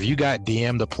 Like if you got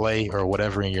DM to play or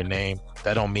whatever in your name,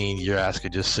 that don't mean your ass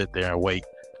could just sit there and wait.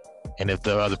 And if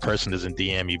the other person doesn't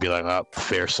DM, you'd be like, oh,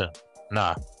 fair send.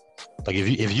 Nah. Like if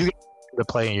you get to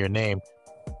play in your name,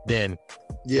 then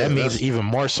that means even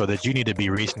more so that you need to be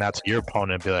reaching out to your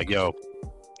opponent and be like, yo,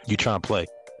 you trying to play?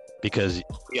 Because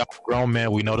we are grown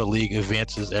men, we know the league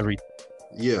advances every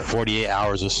 48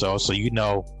 hours or so. So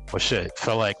well shit,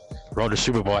 felt like Road to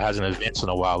Super Bowl hasn't advanced in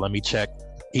a while. Let me check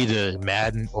either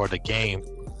Madden or the game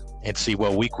and see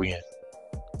what week we in.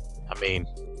 I mean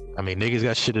niggas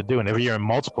got shit to do, and if you're in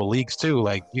multiple leagues too,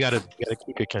 like you gotta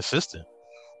keep it consistent.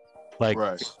 Like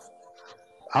right.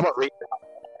 I'm gonna read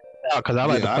out because I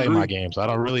like to play my games. I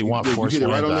don't really want forced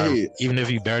wins. Right even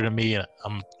if you better than me,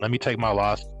 let me take my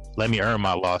loss. Let me earn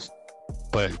my loss.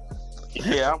 But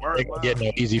I'm earning. Get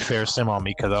no easy fair sim on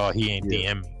me because he ain't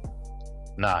DM me.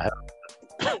 Nah.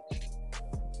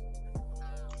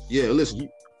 Yeah, listen,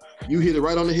 you hit it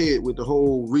right on the head with the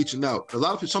whole reaching out.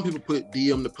 Some people put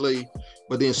DM to play,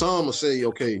 but then some will say,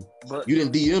 okay, you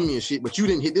didn't DM me and shit, but you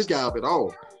didn't hit this guy up at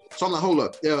all. So I'm like, hold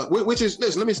up. Yeah, which is,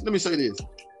 listen, let me say this.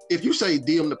 If you say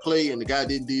DM to play and the guy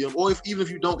didn't DM, or even if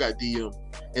you don't got DM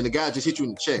and the guy just hit you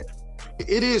in the chat,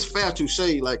 it is fair to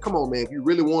say, like, come on, man, if you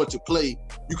really wanted to play,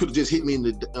 you could have just hit me in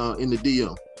the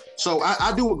DM. So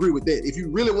I do agree with that. If you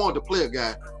really wanted to play a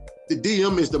guy, the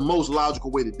DM is the most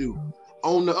logical way to do.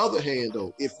 On the other hand,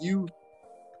 though, if you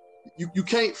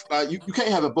can't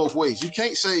have it both ways. You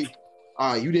can't say,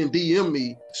 you didn't DM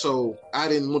me, so I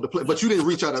didn't want to play, but you didn't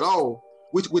reach out at all,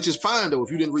 which is fine though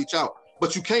if you didn't reach out.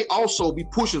 But you can't also be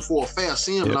pushing for a fair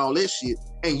sim and all that shit,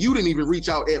 and you didn't even reach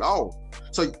out at all.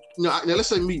 So now let's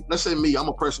say me, I'm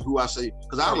a person who I say,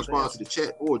 because I respond to the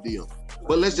chat or DM.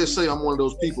 But let's just say I'm one of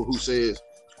those people who says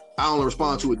I only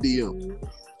respond to a DM.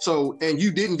 So, and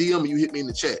you didn't DM me, you hit me in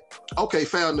the chat. Okay,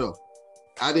 fair enough.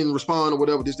 I didn't respond or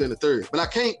whatever, this, then the third. But I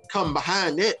can't come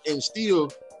behind that and still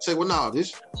say, well, no,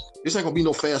 this ain't gonna be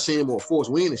no fast sim or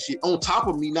forced win and shit. On top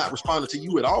of me not responding to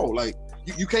you at all. Like,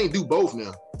 you can't do both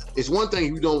now. It's one thing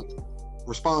if you don't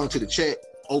respond to the chat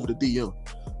over the DM.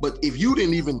 But if you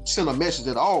didn't even send a message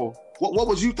at all, what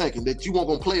was you thinking? That you weren't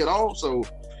gonna play at all? So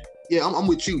yeah, I'm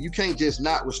with you. You can't just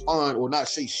not respond or not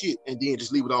say shit and then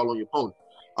just leave it all on your opponent.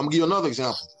 I'm gonna give you another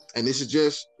example. And this is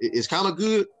just, it's kind of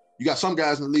good. You got some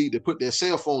guys in the league that put their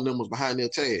cell phone numbers behind their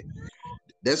tag.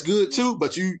 That's good too,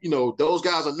 but you know, those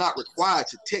guys are not required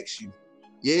to text you.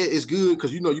 Yeah, it's good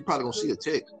because you know you're probably gonna see a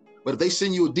text. But if they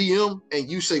send you a DM and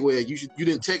you say, well, you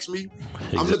didn't text me,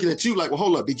 exactly. I'm looking at you like, well,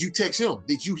 hold up, did you text him?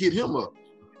 Did you hit him up?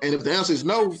 And if the answer is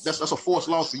no, that's a forced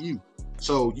loss for you.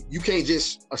 So you can't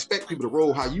just expect people to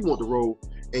roll how you want to roll,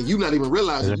 and you not even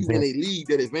realizing you in a league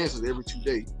that advances every 2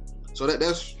 days. So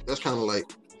that's kind of like,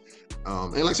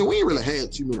 and like I said, we ain't really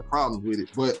had too many problems with it,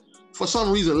 but for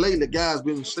some reason lately, guys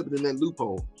been slipping in that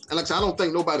loophole. And like I said, I don't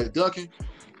think nobody ducking,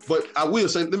 but I will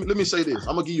say, let me say this.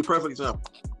 I'm gonna give you a perfect example.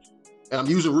 And I'm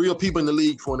using real people in the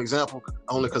league for an example,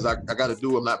 only because I got to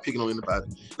do it. I'm not picking on anybody.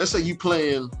 Let's say you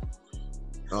playing,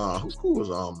 who was,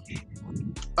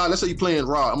 let's say you playing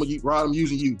Rod. Rod, I'm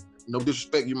using you. No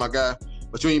disrespect, you my guy,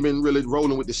 but you ain't been really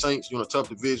rolling with the Saints. You're in a tough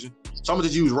division. So I'm gonna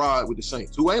just use Rod with the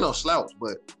Saints, who ain't no slouch,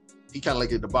 but he kind of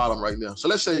like at the bottom right now. So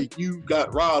let's say you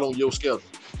got Rod on your schedule,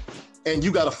 and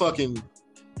you got a fucking,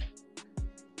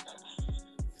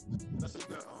 let's say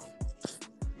you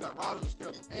got Rod on the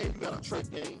schedule, and you got a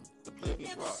trade game.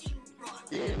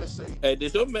 Then let's say, hey,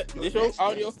 did your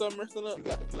audio start messing up? You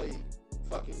got to play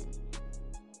fucking.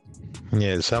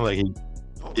 Yeah, it sounds like he.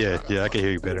 Yeah, I can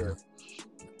hear you better.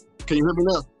 Can you hear me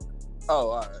now?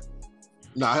 Oh, all right.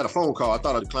 No, I had a phone call. I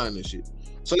thought I declined this shit.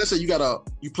 So let's say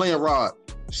you playing Rod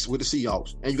with the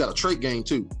Seahawks, and you got a trade game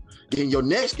too. Then your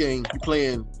next game, you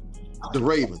playing the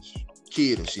Ravens,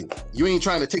 kid and shit. You ain't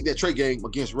trying to take that trade game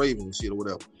against Ravens and shit or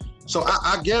whatever. So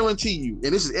I guarantee you,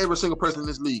 and this is every single person in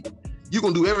this league, you're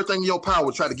going to do everything in your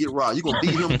power to try to get Rod. You're going to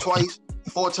beat him twice,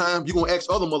 4 times. You're going to ask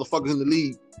other motherfuckers in the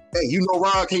league, hey, you know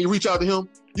Rod, can you reach out to him?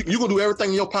 You're going to do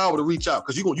everything in your power to reach out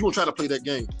because you're going to try to play that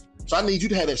game. So I need you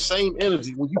to have that same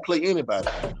energy when you play anybody.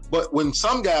 But when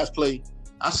some guys play,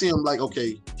 I see them like,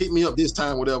 okay, hit me up this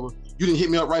time, whatever. You didn't hit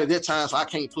me up right at that time, so I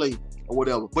can't play or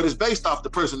whatever. But it's based off the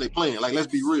person they playing. Like, let's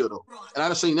be real, though. And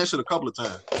I've seen that shit a couple of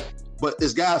times. But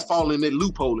this guy's falling in that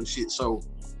loophole and shit. So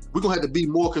we're going to have to be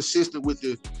more consistent with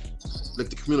the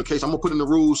communication. I'm going to put in the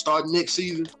rules starting next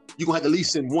season. You're going to have to at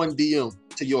least send one DM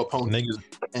to your opponent. Niggas.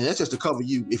 And that's just to cover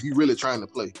you if you're really trying to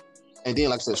play. And then,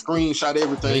 like I said, screenshot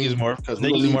everything. Niggas more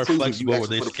flexible with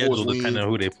their schedule depending on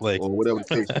who they play. Or whatever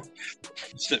the case.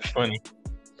 Shit funny.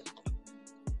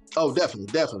 Oh, definitely.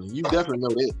 You definitely know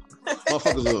that.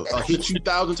 Motherfuckers will hit you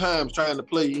 1,000 times trying to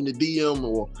play in the DM,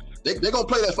 or they're going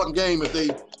to play that fucking game if they,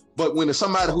 but when it's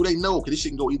somebody who they know, because this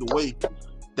shit can go either way,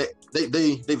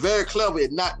 they very clever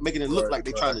at not making it look like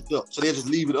they're trying to duck. So they just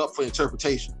leave it up for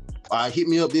interpretation. All right, hit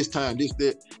me up this time, this,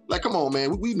 that. Like, come on,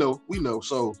 man. We know.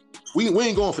 So we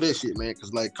ain't going for that shit, man.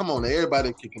 Because, like, come on,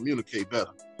 everybody can communicate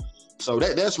better. So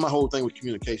that's my whole thing with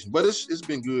communication. But it's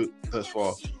been good thus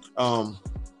far.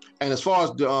 And as far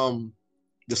as the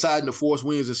deciding the force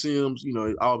wins and sims, you know,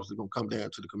 it obviously gonna come down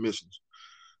to the commissioners.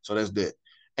 So that's that.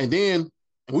 And then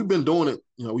we've been doing it.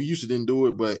 You know, we used to didn't do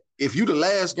it, but if you the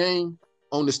last game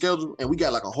on the schedule and we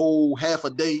got like a whole half a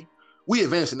day, we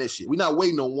advancing that shit. We're not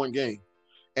waiting on one game.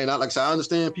 And like I said, I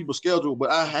understand people's schedule, but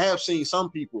I have seen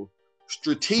some people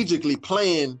strategically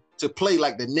plan to play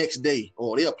like the next day,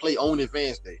 or they'll play on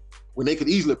advance day when they could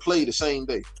easily play the same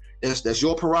day. That's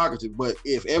your prerogative. But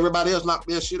if everybody else knock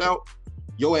their shit out,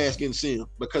 your ass getting sent,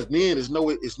 because then it's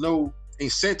no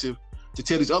incentive to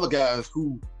tell these other guys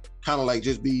who kind of like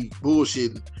just be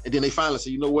bullshitting, and then they finally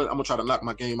say, you know what, I'm gonna try to knock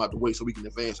my game out the way so we can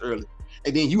advance early.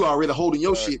 And then you already holding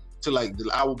your shit to like the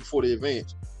hour before the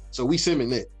advance. So we simming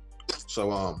that.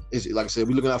 So it's like I said,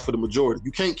 we're looking out for the majority.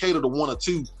 You can't cater to one or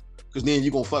two, because then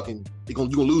you're gonna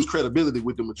lose credibility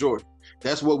with the majority.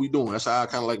 That's what we doing. That's our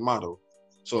kind of like motto.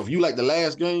 So if you like the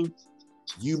last game,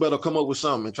 you better come up with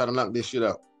something and try to knock this shit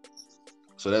out.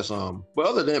 So that's but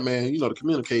other than that, man, you know, the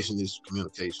communication is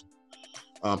communication.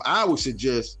 I would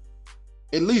suggest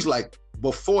at least like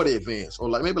before the advance, or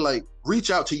like maybe like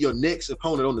reach out to your next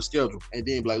opponent on the schedule and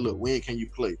then be like, look, when can you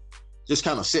play? Just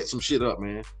kind of set some shit up,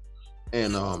 man.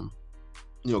 And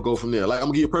you know, go from there. Like, I'm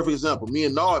gonna give you a perfect example. Me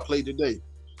and Nard played today.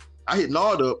 I hit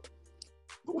Nard up.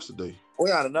 What's the day?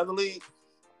 We on another league?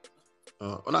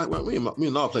 Me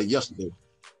and Nard played yesterday.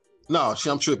 No,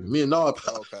 I'm tripping. Me and Nard,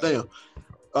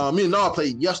 me and Nard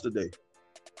played yesterday.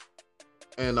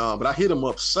 And but I hit him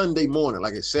up Sunday morning,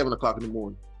 like at 7:00 in the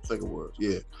morning. I think it was,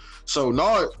 yeah. So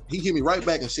Nard, he hit me right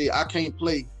back and said, I can't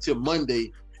play till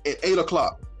Monday at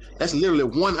 8:00. That's literally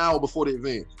 1 hour before the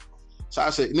event. So I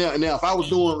said, now if I was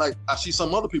doing like I see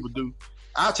some other people do,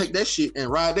 I'll take that shit and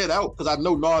ride that out, because I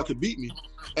know Nard could beat me.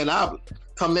 And I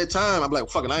come that time, I'm like,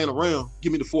 fuck it, I ain't around.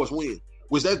 Give me the force win.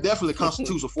 Which that definitely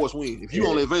constitutes a force win. If you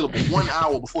only available 1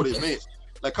 hour before the event,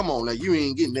 like, come on, like, you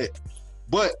ain't getting that.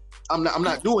 But I'm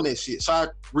not doing that shit. So I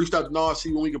reached out to Nard,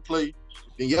 see when we can play.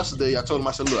 And yesterday I told him,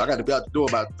 I said, look, I got to be out the door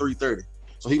about 3:30.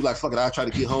 So he was like, fuck it, I'll try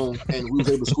to get home. And we was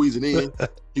able to squeeze it in.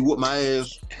 He whooped my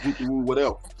ass,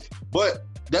 whatever. But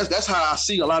that's how I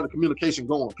see a lot of communication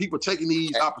going. People taking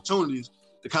these opportunities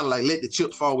to kind of like let the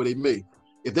chips fall where they may.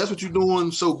 If that's what you're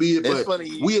doing, so be it. But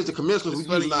we as the commissioners, we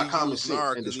using our common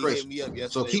sense and discretion.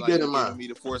 So keep that in mind. Me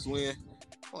the force win.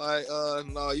 Like,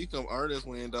 no, you can earn this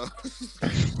win, dog.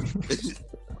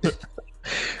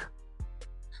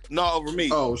 No, over me.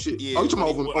 Oh shit. Yeah, oh, you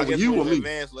talking about over you or me?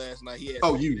 Advanced last night. He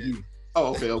had you.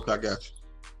 Oh, okay, I got you.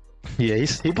 Yeah,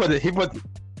 he put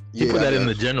that in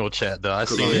the general chat though. I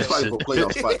see that shit. For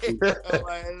playoff spot too. I'm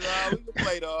like, nah, we can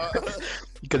play, dog.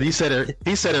 Because he said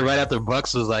it right after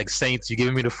Bucks was like, Saints, you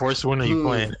giving me the first win or you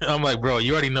playing? I'm like, bro,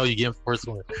 you already know you getting first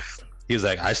win. He was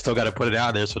like, I still got to put it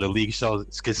out there so the league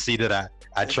can see that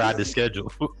I tried to schedule.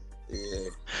 Yeah.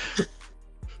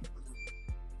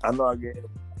 I know I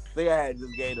think I had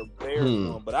just gave a Bears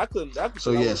one, but I couldn't.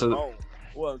 So yeah,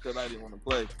 well, because I didn't want to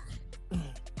play.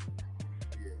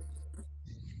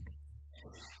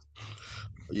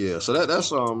 Yeah, so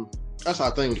that's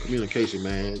our thing with communication,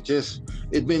 man. It's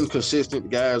been consistent. The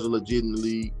guys are legit in the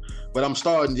league, but I'm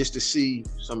starting just to see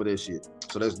some of that shit.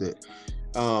 So that's that.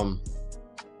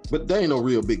 But that ain't no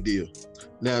real big deal.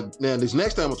 Now this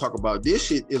next time we'll talk about this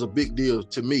shit is a big deal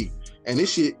to me, and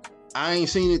this shit I ain't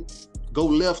seen it go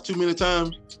left too many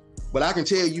times. But I can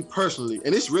tell you personally,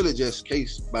 and it's really just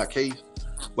case by case.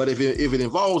 But if it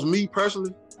involves me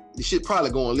personally, the shit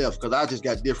probably going left because I just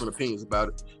got different opinions about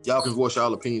it. Y'all can voice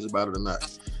y'all opinions about it or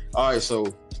not. All right, so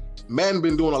Madden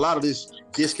been doing a lot of this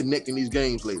disconnecting these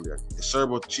games lately. The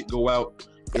server shit go out.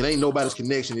 It ain't nobody's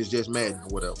connection. It's just Madden or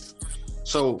whatever.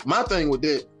 So my thing with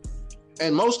that,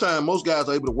 and most guys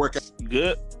are able to work out.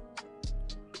 Good.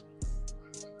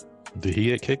 Did he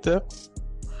get kicked out?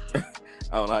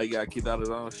 I don't know how he got kicked out of his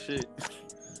own shit.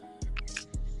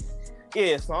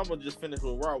 Yeah, so I'm gonna just finish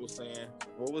what Rob was saying.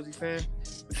 What was he saying?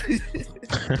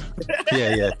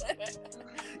 Yeah.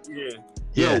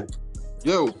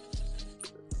 Yo.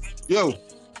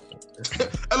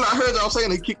 And I heard y'all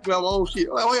saying he kicked me out of my own shit.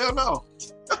 I'm like, oh hell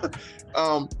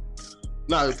no.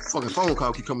 Nah, fucking phone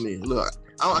call keep coming in. Look,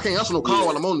 I can't answer no call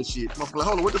while I'm on this shit. Motherfucker, like,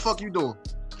 hold on, what the fuck you doing?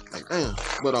 Like, damn.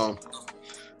 But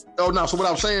so what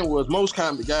I was saying was most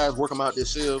times the guys work them out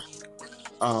themselves.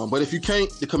 But if you can't,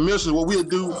 the commissioners, what we'll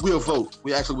do, we'll vote.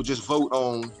 We actually will just vote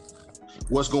on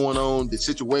what's going on, the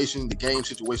situation, the game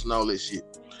situation, all that shit.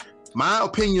 My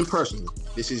opinion personally,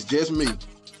 this is just me.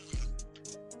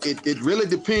 It really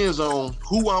depends on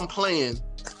who I'm playing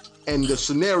and the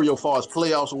scenario as far as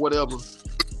playoffs or whatever,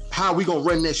 how we gonna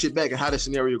run that shit back and how that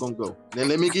scenario gonna go. Now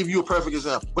let me give you a perfect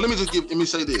example. But let me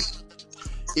say this.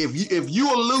 If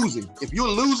you're losing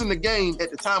the game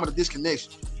at the time of the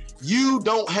disconnection, you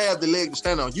don't have the leg to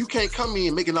stand on. You can't come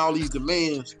in making all these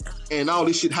demands and all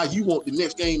this shit how you want the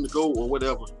next game to go or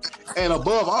whatever. And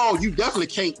above all, you definitely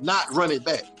can't not run it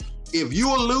back. If you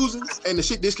are losing and the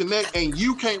shit disconnect and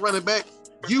you can't run it back,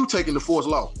 you taking the forced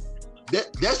loss.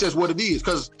 That's just what it is.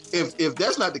 Because if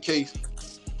that's not the case,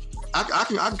 I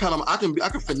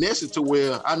can finesse it to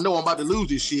where I know I'm about to lose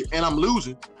this shit and I'm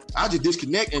losing. I just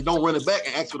disconnect and don't run it back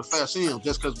and ask for the fast sim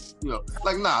just because,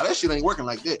 like, nah, that shit ain't working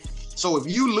like that. So if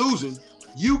you losing,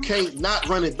 you can't not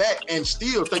run it back and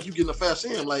still think you getting a fast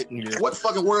sim. Like, what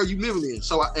fucking world you living in?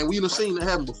 So, and we done seen that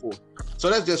happen before. So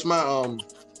that's just my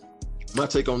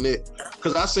take on that.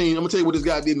 Because I'm gonna tell you what this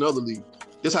guy did in the other league.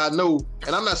 This how I know,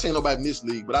 and I'm not saying nobody in this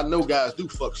league, but I know guys do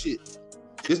fuck shit.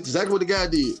 This is exactly what the guy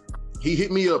did. He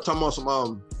hit me up talking about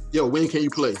some, yo, when can you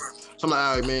play? So I'm like,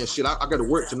 all right, man, shit, I got to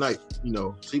work tonight,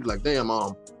 So he was like, damn,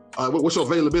 what's your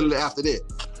availability after that?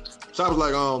 So I was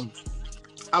like,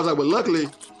 well, luckily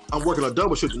I'm working a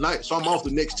double shift tonight, so I'm off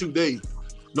the next 2 days.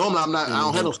 Normally I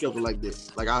don't have no schedule like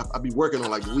that. Like I be working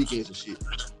on like the weekends and shit.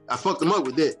 I fucked him up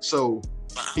with that. So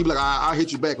he be like, I'll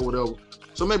hit you back or whatever.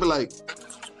 So maybe like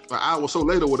an hour or so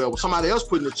later or whatever, somebody else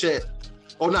put in the chat.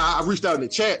 I reached out in the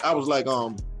chat. I was like,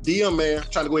 DM man,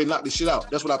 trying to go ahead and knock this shit out.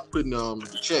 That's what I put in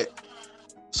the chat.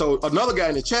 So another guy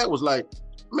in the chat was like,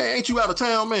 man, ain't you out of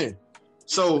town, man?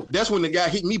 So that's when the guy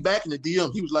hit me back in the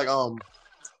DM. He was like,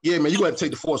 yeah, man, you got to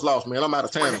take the forced loss, man. I'm out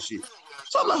of town and shit.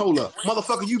 So I'm like, hold up.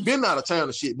 Motherfucker, you been out of town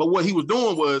and shit. But what he was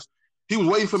doing was he was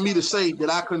waiting for me to say that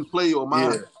I couldn't play or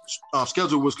my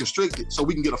schedule was constricted so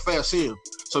we can get a fast sim.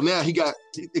 So now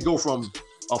it go from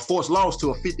a forced loss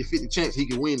to a 50-50 chance he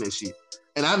can win that shit.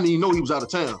 And I didn't even know he was out of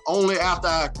town. Only after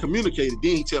I communicated,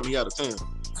 then he tell me he out of town.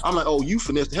 I'm like, oh, you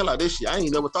finessed the hell out of this shit. I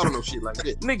ain't never thought of no shit like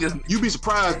that. Niggas, you be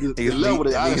surprised the level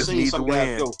that I've seen some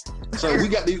guys go. So we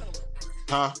got these,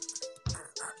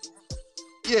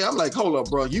 Yeah, I'm like, hold up,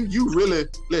 bro. You really,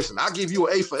 listen, I'll give you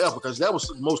an A for effort because that was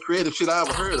the most creative shit I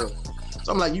ever heard of.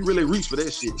 So I'm like, you really reached for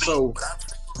that shit. So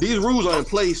these rules are in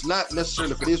place, not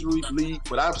necessarily for this league,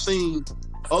 but I've seen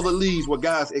other leagues where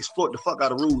guys exploit the fuck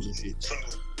out of rules and shit.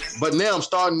 But now I'm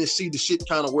starting to see the shit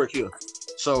kind of work here.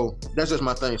 So that's just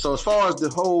my thing. So as far as the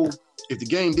whole, if the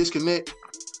game disconnect,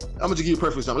 I'm gonna just give you a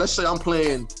perfect example. Let's say I'm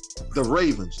playing the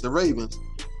Ravens. The Ravens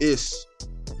is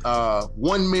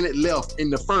 1 minute left in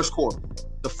the first quarter.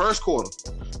 The first quarter.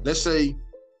 Let's say,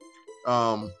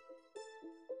 or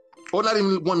not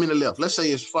even 1 minute left. Let's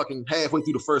say it's fucking halfway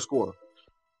through the first quarter.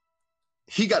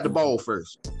 He got the ball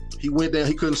first. He went down.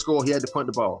 He couldn't score. He had to punt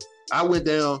the ball. I went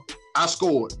down. I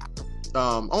scored.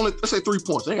 Only, let's say 3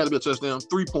 points. Ain't got to be a touchdown.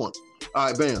 3 points. All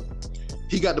right, bam.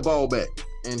 He got the ball back,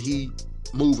 and he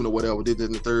moving or whatever. Did it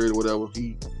in the third or whatever.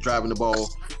 He driving the ball.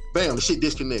 Bam, the shit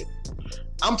disconnect.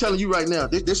 I'm telling you right now,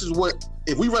 this is what,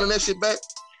 if we running that shit back,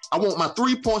 I want my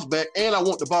 3 points back, and I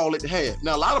want the ball at the half.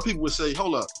 Now, a lot of people would say,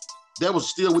 hold up, that was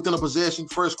still within a possession,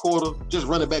 first quarter, just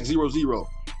run it back 0-0.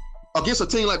 Against a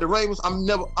team like the Ravens, I'm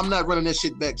not running that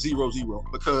shit back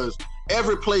 0-0 because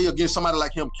every play against somebody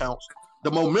like him counts.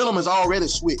 The momentum is already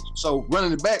switched. So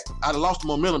running it back, I'd have lost the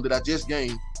momentum that I just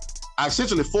gained. I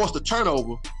essentially forced a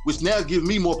turnover, which now gives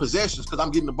me more possessions because I'm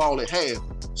getting the ball at half.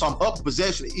 So I'm up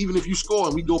possession. Even if you score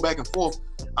and we go back and forth,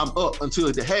 I'm up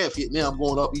until the half hit. Now I'm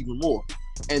going up even more.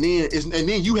 And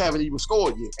then you haven't even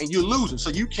scored yet, and you're losing. So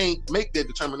you can't make that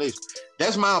determination.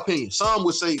 That's my opinion. Some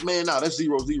would say, man, nah, that's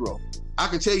 0-0. I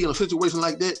can tell you in a situation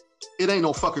like that, it ain't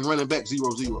no fucking running back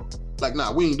 0-0. Like,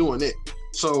 nah, we ain't doing that.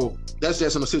 So that's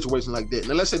just in a situation like that.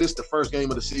 Now, let's say this is the first game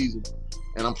of the season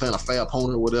and I'm playing a fair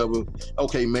opponent or whatever.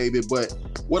 Okay, maybe. But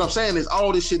what I'm saying is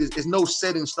all this shit is no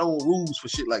set in stone rules for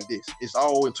shit like this. It's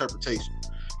all interpretation.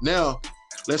 Now,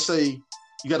 let's say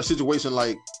you got a situation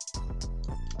like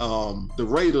the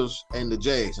Raiders and the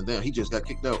Jags, and then he just got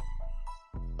kicked out.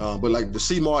 But like the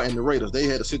Seymour and the Raiders, they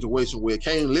had a situation where it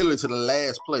came literally to the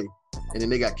last play, and then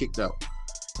they got kicked out.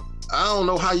 I don't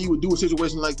know how you would do a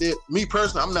situation like that. Me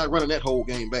personally, I'm not running that whole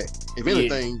game back. If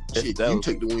anything, shit, you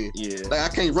take the win. Yeah. Like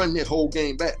I can't run that whole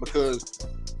game back because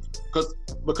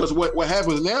what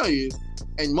happens now is,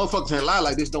 and motherfuckers can't lie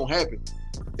like this don't happen.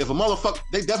 If a motherfucker,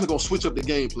 they definitely gonna switch up the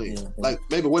game plan. Yeah. Like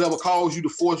maybe whatever caused you to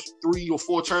force 3 or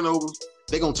 4 turnovers,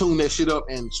 they gonna tune that shit up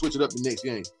and switch it up the next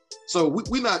game. So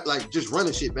we not like just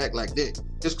running shit back like that.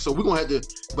 So we're gonna have to,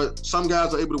 but some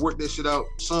guys are able to work that shit out.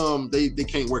 Some they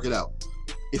can't work it out.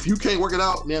 If you can't work it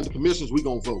out, then the commissioners, we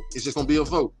gonna vote. It's just gonna be a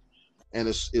vote. And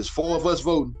it's 4 of us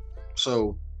voting.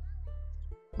 So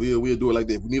we'll do it like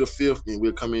that. If we need a 5th, then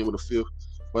we'll come in with a 5th.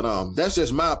 But that's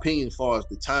just my opinion as far as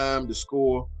the time, the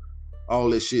score, all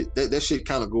that shit. That shit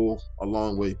kind of go a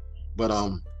long way. But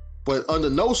under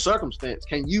no circumstance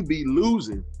can you be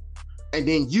losing and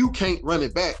then you can't run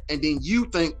it back and then you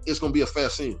think it's gonna be a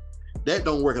fast sin. That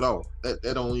don't work at all. That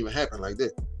don't even happen like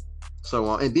that.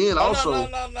 So and then also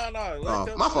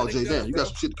no. My fault, Jay. Damn, you got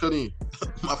some shit to cut in.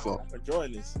 My fault. I'm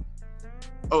enjoying this.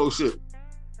 Oh shit.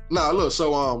 Nah, look.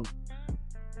 So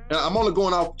and I'm only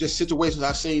going off just situations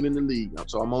I've seen in the league.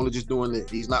 So I'm only just doing that.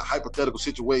 These not hypothetical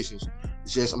situations.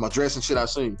 It's just I'm addressing shit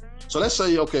I've seen. So let's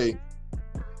say, okay,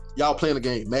 y'all playing a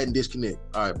game, Madden disconnect.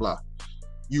 All right, blah.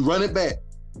 You run it back.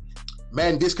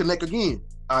 Madden disconnect again.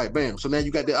 All right, bam. So now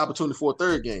you got the opportunity for a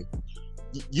third game.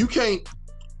 You can't,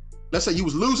 let's say you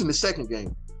was losing the second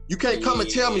game. You can't come and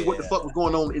tell me what the fuck was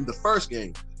going on in the first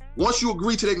game. Once you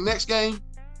agree to the next game,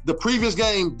 the previous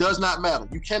game does not matter.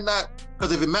 You cannot,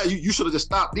 because if it matters, you should have just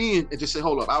stopped in and just said,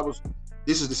 hold up,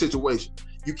 this is the situation.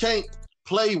 You can't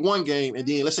play one game and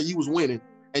then let's say you was winning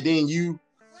and then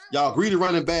y'all agree to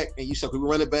run it back and you said we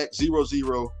run it back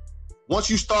 0-0. Once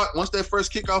that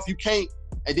first kickoff, you can't,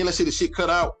 and then let's say the shit cut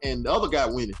out and the other guy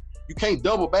winning. You can't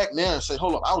double back now and say,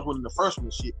 hold up, I was winning the first one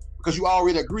and shit, because you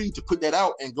already agreed to put that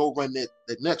out and go run that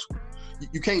next one.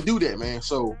 You can't do that, man.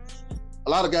 So a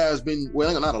lot of guys been,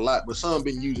 well, not a lot, but some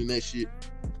been using that shit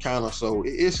kind of. So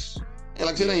it's, and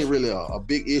like I said, it ain't really a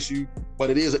big issue,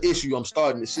 but it is an issue I'm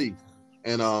starting to see.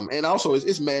 And also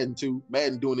it's Madden too.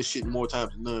 Madden doing this shit more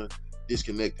times than none,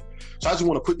 disconnected. So I just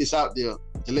want to put this out there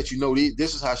to let you know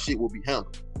this is how shit will be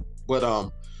handled. But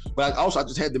I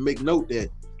just had to make note that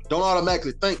don't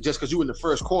automatically think just because you in the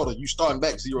first quarter, you starting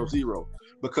back 0-0.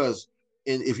 Because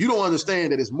if you don't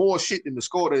understand that it's more shit than the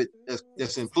score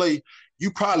that's in play, you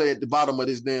probably at the bottom of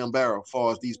this damn barrel as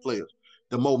far as these players.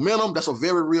 The momentum, that's a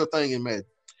very real thing in Madden.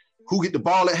 Who get the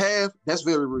ball at half, that's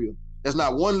very real. There's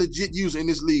not one legit user in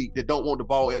this league that don't want the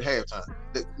ball at halftime.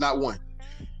 Not one.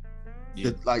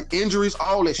 Yeah. Like injuries,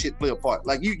 all that shit play a part.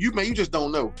 Like you just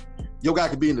don't know. Your guy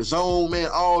could be in the zone, man.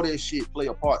 All that shit play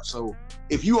a part. So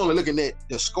if you only looking at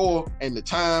the score and the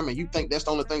time, and you think that's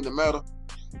the only thing that matter,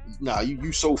 nah,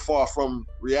 you so far from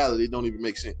reality, it don't even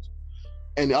make sense.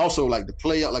 And also like the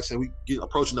playoff, like I said, we get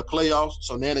approaching the playoffs,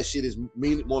 so now that shit is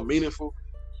more meaningful.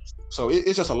 So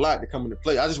it's just a lot to come into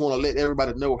play. I just want to let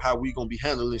everybody know how we gonna be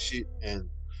handling shit, and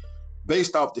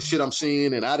based off the shit I'm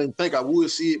seeing, and I didn't think I would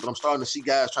see it, but I'm starting to see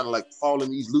guys trying to like fall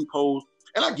in these loopholes.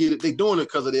 And I get it, they doing it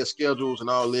because of their schedules and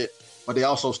all that, but they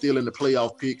also still in the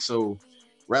playoff pick. So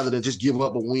rather than just give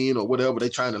up a win or whatever, they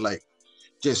trying to like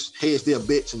just hedge their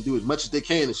bets and do as much as they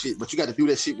can and shit. But you got to do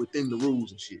that shit within the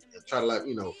rules and shit. And try to like,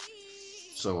 you know.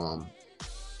 So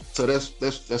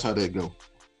that's how that go.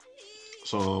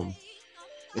 So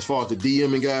as far as the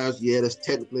DMing guys, yeah, that's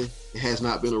technically it has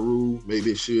not been a rule.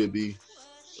 Maybe it should be.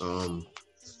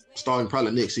 Starting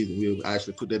probably next season, we'll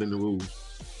actually put that in the rules.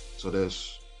 So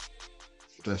that's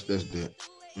that.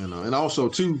 You know, and also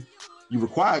too, you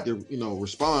required to, you know,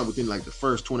 respond within like the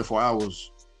first 24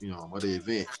 hours, you know, of the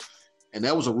event. And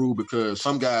that was a rule because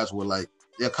some guys were like,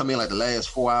 they'll come in like the last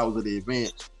 4 hours of the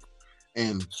event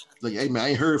and like, hey man, I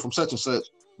ain't heard from such and such,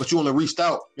 but you only reached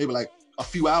out maybe like a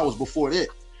few hours before that.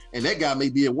 And that guy may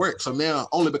be at work. So now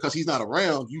only because he's not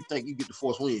around, you think you get the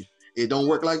force win. It don't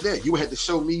work like that. You had to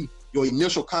show me your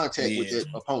initial contact with that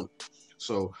opponent.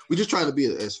 So we're just trying to be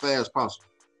as fast as possible.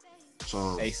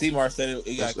 So hey, C-Mar said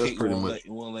it got kicked. It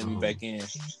won't let me back in.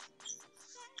 That's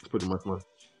pretty much what.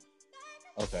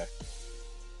 Okay.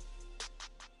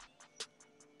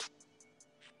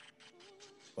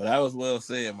 Well, that was well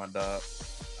said, my dog.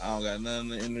 I don't got nothing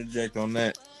to interject on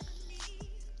that.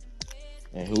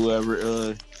 And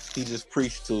whoever he just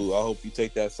preached to, I hope you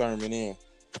take that sermon in.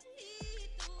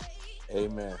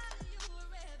 Amen.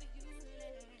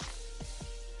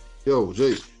 Yo,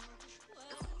 Jay.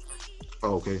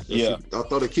 Oh, okay. Yeah. I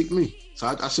thought it kicked me. So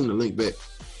I sent the link back.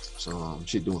 So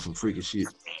shit doing some freaky shit.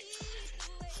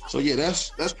 So yeah,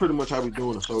 that's pretty much how we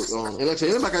doing it. So and like I said,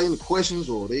 anybody got any questions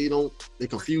or they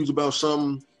confused about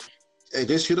something, hey,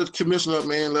 just hit the commissioner up,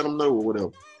 man, let them know or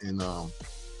whatever. And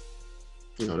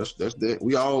you know, that's that.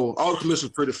 We all the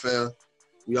commissioners pretty fair.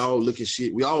 We all look at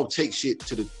shit. We all take shit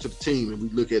to the team and we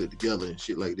look at it together and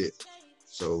shit like that.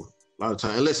 So a lot of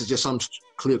times, unless it's just some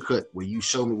clear cut where you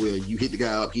show me where you hit the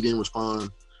guy up, he didn't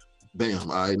respond, bam,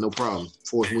 all right, no problem,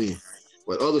 force win.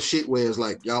 But other shit where it's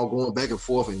like y'all going back and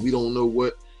forth and we don't know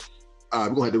what, all right,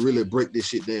 we're gonna have to really break this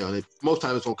shit down. And most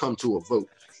times it's gonna come to a vote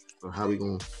on how we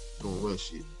gonna run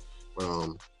shit. But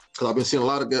because I've been seeing a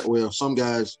lot of guys, well, some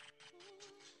guys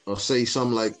say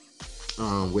something like,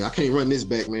 well, I can't run this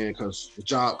back, man, because the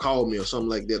job called me or something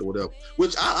like that or whatever.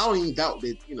 Which I don't even doubt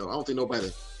that, you know, I don't think nobody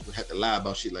would have to lie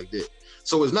about shit like that.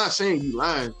 So it's not saying you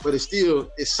lying, but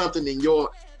it's something in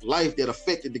your life that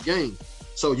affected the game.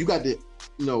 So you got to,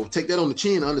 you know, take that on the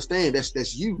chin and understand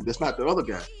that's you. That's not the other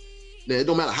guy. Now, it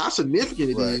don't matter how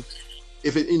significant it is.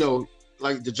 If it, you know,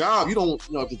 like the job, you don't,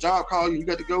 you know, if the job call you, you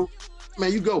got to go,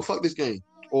 man, you go, fuck this game.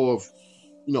 Or if,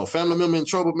 you know, family member in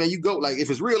trouble, man, you go. Like,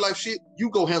 if it's real life shit, you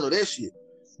go handle that shit.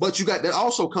 But you got, that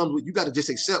also comes with, you got to just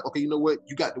accept, okay, you know what,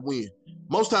 you got to win.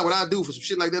 Most time what I do for some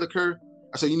shit like that occur,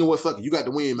 I say, you know what, fuck it, you got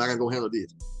to win, man, I got to go handle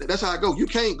this. That's how I go. You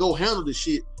can't go handle this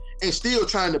shit and still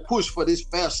trying to push for this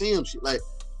fast sim shit. Like,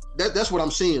 that's what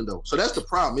I'm seeing, though. So that's the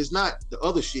problem. It's not the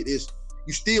other shit. It's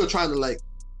you still trying to, like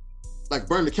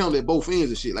burn the candle at both ends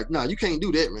and shit. Like, nah, you can't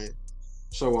do that, man.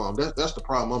 So that's the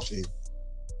problem I'm seeing.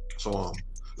 So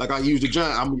like I use the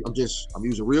Giants, I'm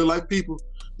using real life people.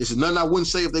 This is nothing I wouldn't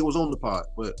say if they was on the pod,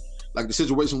 but like the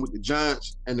situation with the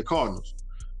Giants and the Cardinals.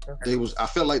 I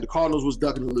felt like the Cardinals was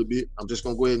ducking a little bit. I'm just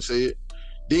gonna go ahead and say it.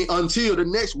 Then until the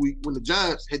next week when the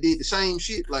Giants had did the same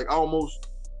shit, like almost,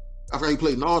 I forgot he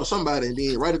played Nard or somebody, and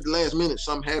then right at the last minute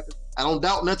something happened. I don't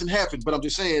doubt nothing happened, but I'm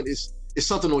just saying it's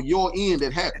something on your end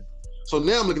that happened. So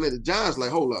now I'm looking at the Giants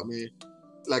like, hold up, man.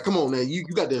 Like, come on, man. You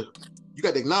got to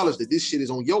acknowledge that this shit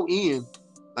is on your end.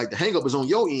 Like the hang up is on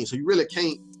your end, so you really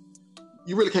can't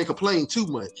complain too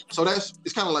much. So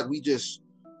it's kind of like we just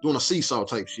doing a seesaw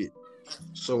type shit.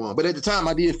 So but at the time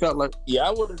I did felt like, yeah,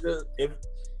 I would have just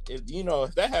if you know,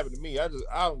 if that happened to me, I'll just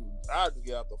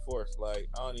get out the force. Like,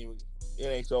 I don't even, it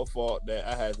ain't your fault that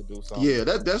I had to do something. Yeah,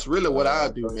 that's really what I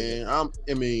do, man.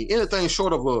 I mean, anything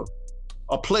short of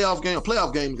a playoff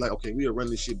game is like, okay, we'll run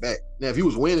this shit back. Now, if he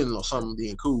was winning or something,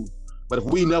 then cool. But if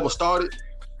we never started,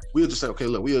 we'll just say, okay,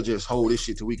 look, we'll just hold this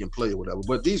shit till we can play or whatever.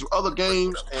 But these other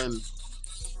games, and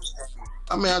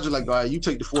I mean, I just like, all right, you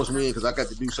take the force win because I got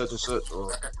to do such and such,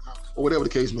 or whatever the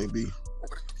case may be.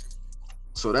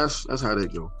 So that's how they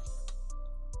go.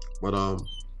 But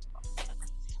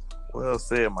well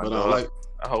said, my dog. Like,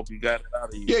 I hope you got it out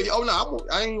of you. Yeah. Oh no,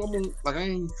 I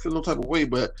ain't feel no type of way.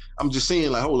 But I'm just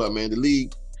saying, like, hold up, man. The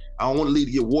league, I don't want the league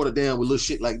to get watered down with little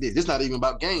shit like this. It's not even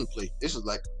about gameplay. This is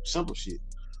like simple shit.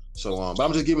 So, but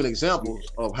I'm just giving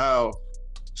examples of how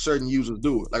certain users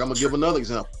do it. Like, I'm gonna give another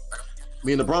example.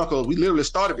 Me and the Broncos, we literally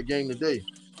started the game today.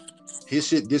 his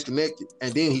shit disconnected,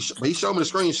 and then he showed me the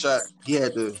screenshot. He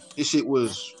had his shit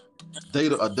was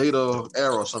a data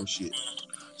error or some shit.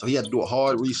 So he had to do a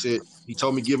hard reset. He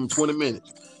told me give him 20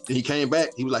 minutes. Then he came back.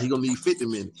 He was like, he gonna need 50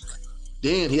 minutes.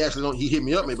 Then he hit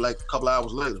me up maybe like a couple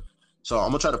hours later. So I'm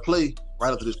gonna try to play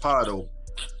right after this pod though.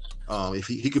 If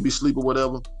he could be asleep or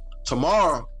whatever.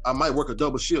 Tomorrow I might work a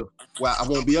double shift where I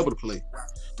won't be able to play.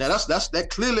 Now that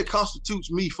clearly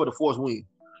constitutes me for the force win.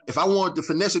 If I wanted to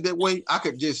finesse it that way, I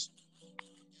could just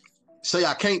say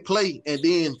I can't play and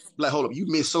then like, hold up, you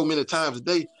miss so many times a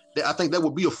day. That I think that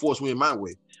would be a force win my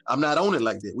way. I'm not on it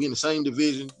like that. We in the same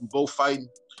division. We both fighting.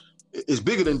 It's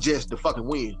bigger than just the fucking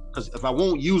win. Because if I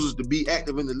want users to be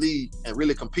active in the league and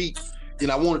really compete, then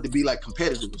I want it to be like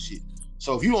competitive and shit.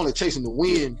 So if you only chasing the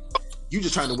win, you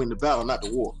just trying to win the battle, not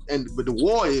the war. But the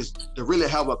war is to really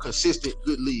have a consistent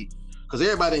good league. Because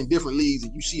everybody in different leagues,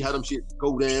 and you see how them shit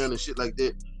go down and shit like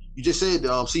that. You just said the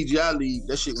CGI league,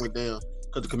 that shit went down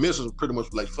because the commissioners pretty much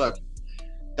like fuck it.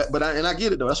 But I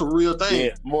get it though. That's a real thing.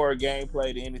 Yeah, more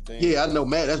gameplay than anything. Yeah, I know,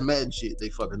 man. That's Madden shit. They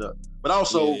fucking up. But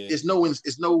also, it's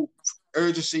no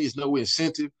urgency. It's no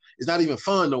incentive. It's not even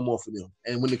fun no more for them.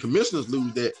 And when the commissioners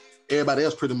lose that, everybody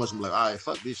else pretty much be like, all right,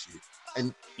 fuck this shit.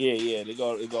 And they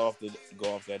go off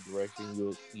that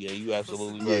direction. You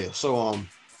absolutely right. Yeah. So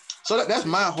that's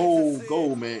my whole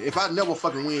goal, man. If I never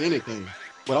fucking win anything,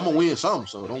 but I'm gonna win something.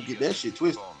 So don't get that shit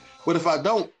twisted. But if I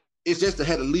don't, it's just to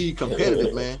have the league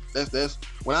competitive, man. That's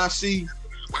when I see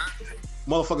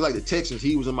motherfuckers like the Texans.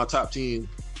 He was in my top 10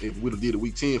 if we'd have did a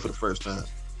week 10 for the first time.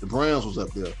 The Browns was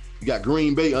up there. You got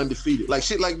Green Bay undefeated, like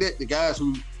shit like that. The guys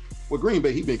Green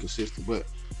Bay, he been consistent, but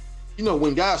you know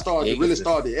when guys start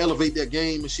to elevate their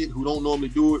game and shit who don't normally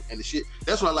do it and the shit.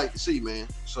 That's what I like to see, man.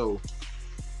 So,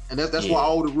 and that's why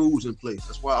all the rules in place.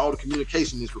 That's why all the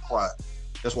communication is required.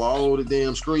 That's why all the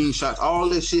damn screenshots, all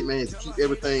that shit, man, to keep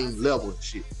everything level and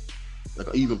shit. Like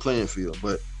an even playing field.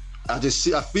 But I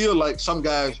feel like some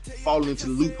guys falling into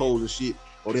the loopholes and shit,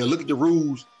 or they'll look at the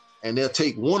rules and they'll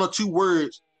take one or two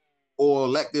words or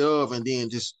lack thereof and then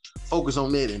just focus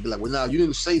on that and be like, well, now you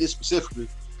didn't say this specifically.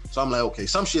 So I'm like, okay,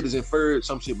 some shit is inferred,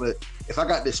 some shit, but if I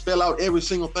got to spell out every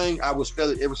single thing, I will spell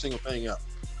it every single thing out.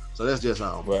 So that's just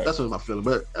right. That's what my feeling.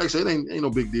 But like I said, it ain't no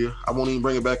big deal. I won't even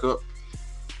bring it back up.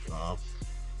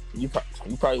 You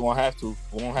probably won't have to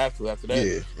after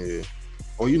that. Yeah.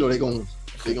 Or you know they gonna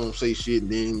say shit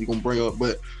and then you gonna bring up,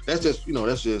 but that's just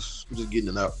just getting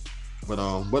it out. But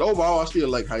overall, I still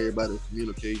like how everybody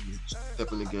communicating and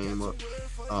stepping the game up.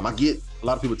 I get a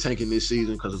lot of people tanking this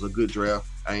season because it's a good draft.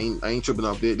 I ain't tripping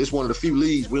off that. This is one of the few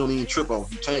leagues we don't even trip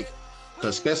off. You tank,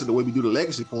 because especially the way we do the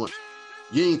legacy points,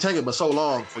 you ain't tanking but so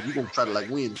long for you gonna try to like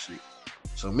win and shit.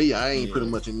 So me, I ain't pretty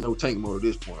much in no tank mode at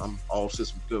this point. I'm all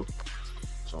systems go.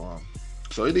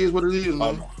 So it is what it is,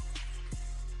 man.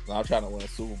 I'm trying to win a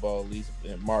Super Bowl at least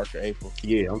in March or April.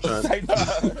 Yeah, I'm trying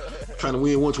to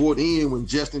win one toward the end when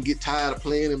Justin get tired of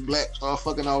playing in black, start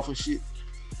fucking off and shit.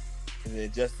 And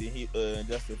then Justin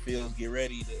Fields get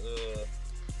ready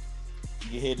to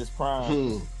hit his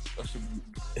prime. But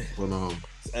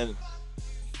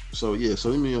so that's.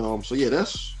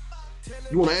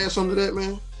 You want to add something to that,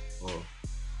 man?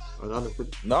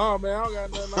 No, man, I don't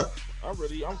got nothing.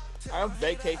 I'm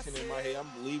vacationing in my head. I'm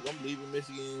leaving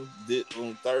Michigan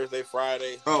on Thursday,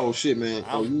 Friday. Oh shit, man!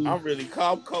 I'm really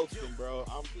calm coaching, bro.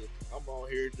 I'm on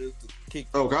here just to kick.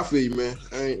 Oh, I feel you, man.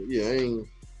 I ain't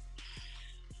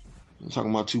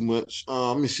talking about too much.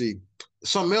 Let me see.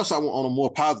 Something else I want on a more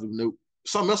positive note.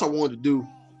 Something else I wanted to do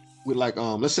with like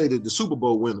let's say the Super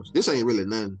Bowl winners. This ain't really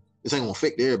nothing. This ain't gonna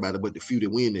affect everybody, but the few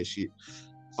that win that shit.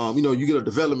 You get a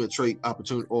development trait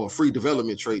opportunity or a free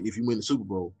development trait if you win the Super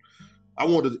Bowl. I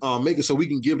want to make it so we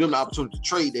can give them the opportunity to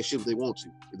trade that shit if they want to,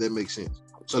 if that makes sense.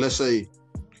 So let's say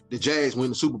the Jags win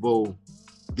the Super Bowl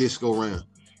this go round.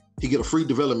 He get a free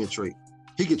development trait.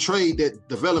 He could trade that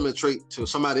development trait to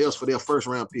somebody else for their first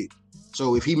round pick.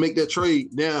 So if he make that trade,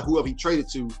 now whoever he traded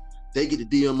to, they get to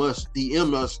DM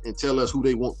us and tell us who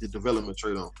they want the development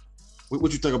trait on.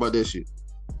 What you think about that shit?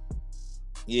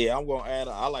 Yeah, I'm gonna add.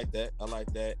 I like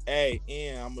that. Hey,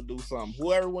 and I'm gonna do something.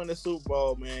 Whoever win the Super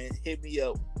Bowl, man, hit me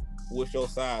up with your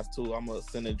size too. I'm gonna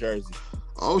send a jersey.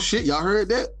 Oh shit, y'all heard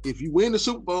that? If you win the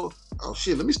Super Bowl, oh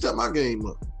shit, let me step my game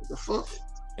up. What the fuck?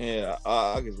 Yeah,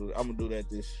 I'm gonna do that.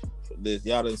 This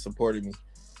y'all done supported me.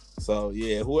 So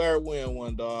yeah, whoever win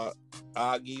one, dog,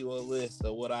 I'll give you a list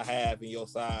of what I have in your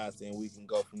size, and we can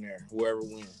go from there. Whoever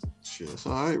wins. Shit, that's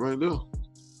all right right there.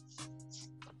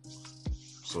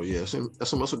 So yeah,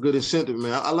 that's a good incentive,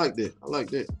 man. I like that.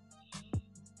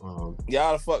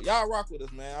 Y'all rock with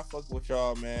us, man. I fuck with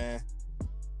y'all, man.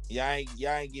 Y'all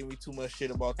ain't giving me too much shit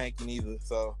about tanking either.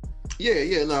 So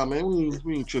Yeah, nah, man,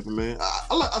 we ain't tripping, man.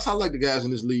 I like the guys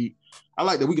in this league. I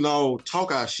like that we can all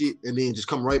talk our shit and then just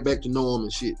come right back to norm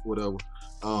and shit, whatever.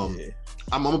 I'm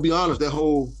gonna be honest, that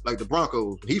whole, like, the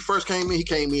Broncos, when he first came in, he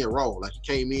came in raw. Like, he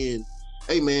came in,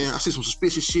 hey man, I see some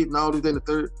suspicious shit and all this, then the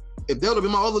third. If that would have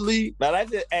been my other league. Now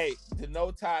that's just, the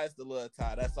no tie is the little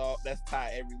tie. That's all. That's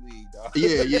tie every league, dog.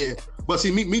 Yeah. But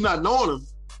see, me not knowing him,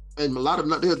 and a lot of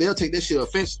them, they'll take that shit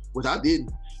offensive, which I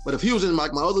didn't. But if he was in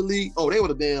like my other league, they would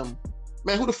have damn,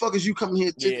 man, who the fuck is you coming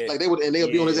here? Like they would, and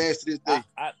they'll be on his ass to this day.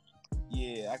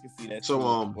 I can see that. So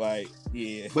too.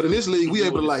 But in this league, we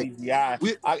able to like,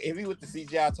 if he with the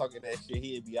CGI talking that shit,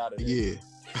 he'd be out of there. Yeah.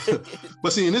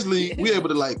 But see, in this league, we able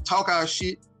to like talk our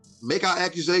shit, make our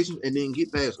accusations, and then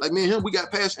get past. Like me and him, we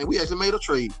got past, and we actually made a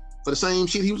trade for the same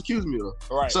shit he was accusing me of.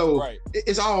 Right. So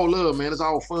it's all love, man. It's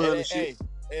all fun and shit.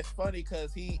 It's funny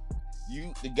because the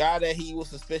guy that he was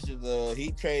suspicious of,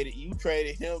 you traded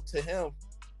him to him,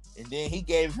 and then he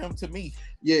gave him to me.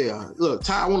 Yeah, look,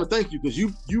 Ty, I want to thank you because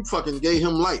you fucking gave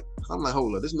him light. I'm like,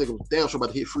 hold up, this nigga was damn sure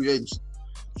about to hit free agency.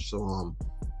 So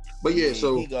but yeah,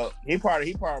 so he part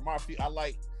of my future.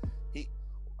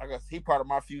 I guess he part of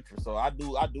my future. So I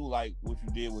do like what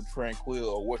you did with Tranquil,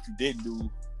 or what you didn't do.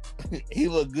 He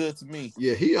looked good to me.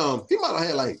 Yeah, he might have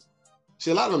had like,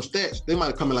 see, a lot of them stats, they might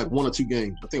have come in like 1 or 2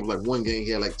 games. I think it was like one game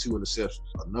he had like 2 interceptions.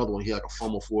 Another one he had like a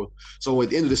fumble for. So at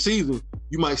the end of the season,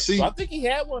 you might see. So I think he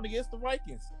had one against the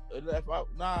Vikings.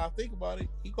 I think about it,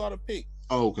 he caught a pick.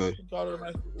 Oh, okay.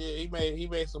 He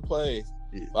made some plays.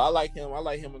 Yeah. But I like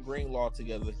him and Greenlaw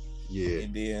together. Yeah.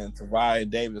 And then Tavai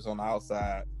and Davis on the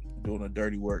outside doing the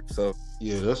dirty work. So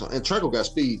yeah, and Tranquil got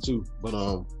speed too. But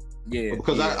yeah,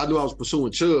 because I knew I was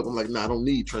pursuing Chubb, I'm like, nah, I don't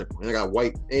need Tranquil. And I got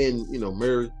White and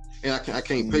Murray, and I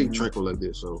can't pay Tranquil like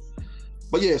this. So,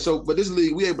 but yeah, but this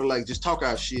league we able to like just talk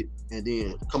our shit and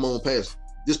then come on past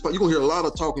this. You're gonna hear a lot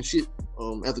of talking shit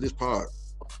after this part,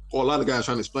 or a lot of guys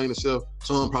trying to explain themselves.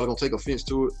 Some probably gonna take offense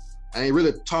to it. I ain't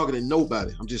really targeting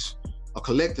nobody. I'm just a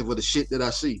collective of the shit that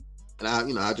I see,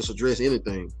 and I just address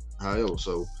anything. However,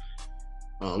 so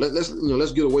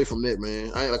let's get away from that,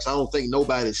 man. I don't think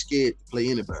nobody's scared to play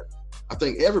anybody. I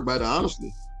think everybody,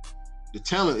 honestly, the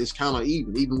talent is kind of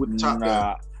even with the top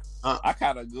guy. I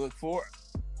kind of look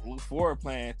forward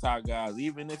playing top guys,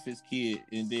 even if it's kid.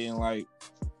 And then like,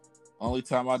 only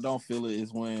time I don't feel it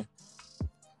is when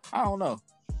I don't know.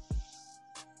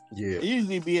 Yeah. It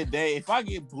usually be a day. If I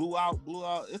get blew out,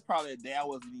 it's probably a day I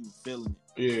wasn't even feeling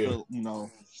it. Yeah.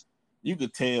 So, you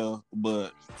could tell,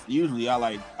 but usually I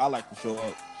like to show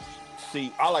up.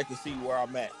 I like to see where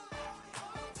I'm at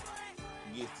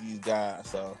against these guys.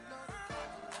 So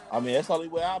I mean, that's the only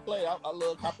way I play. I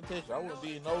love competition. I wouldn't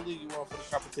be in no league you want for the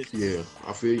competition. Yeah,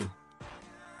 I feel you.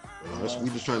 We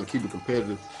just trying to keep it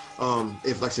competitive.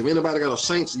 If anybody got a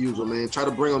Saints user, man, try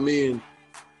to bring them in.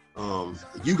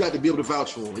 You got to be able to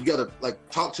vouch for them. You got to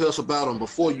talk to us about them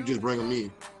before you just bring them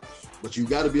in. But you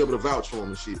got to be able to vouch for them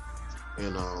and shit.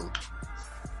 And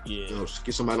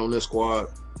get somebody on that squad,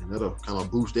 and that'll kind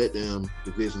of boost that damn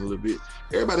division a little bit.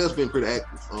 Everybody else been pretty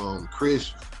active.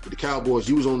 Chris with the Cowboys,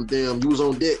 you was on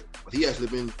deck, but he actually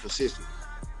been consistent.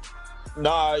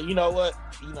 Nah, you know what?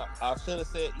 I should have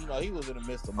said, he was in the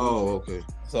midst of moving. Oh, okay.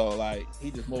 So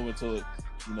he just moving to it.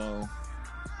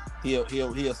 He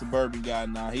a suburban guy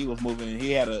now. He was moving.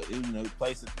 He had a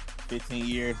place in 15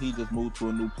 years. He just moved to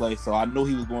a new place. So I knew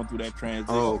he was going through that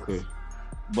transition. Oh, okay.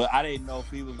 But I didn't know if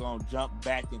he was gonna jump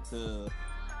back into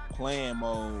playing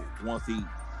mode once he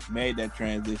made that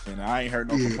transition. I ain't heard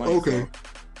no complaints. Okay.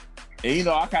 So. And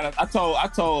I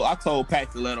told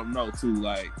Pat to let him know too.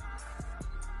 Like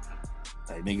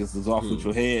niggas is off with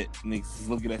your head. Niggas is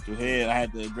looking at your head. I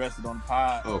had to address it on the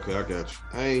pod. Okay, I got you.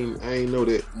 I ain't know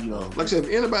that. Like I said, if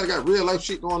anybody got real life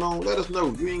shit going on, let us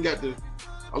know. You ain't got to.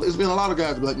 There's been a lot of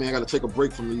guys be like, man, I got to take a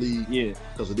break from the league. Yeah.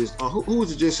 Because of this. Who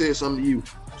was it just said something to you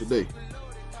today?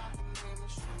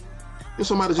 Did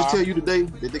somebody just tell you today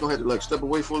that they're gonna have to step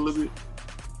away for a little bit?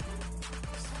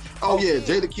 Oh yeah,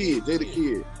 Jay the Kid.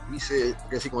 He said,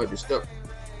 I guess he gonna have to step.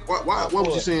 What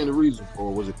was he saying the reason?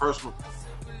 Or was it personal?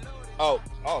 Oh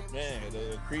man,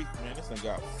 the Creek, man, this thing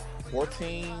got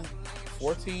 14 hours.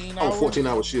 Oh,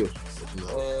 14-hour shift.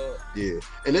 Yeah.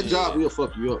 And that job will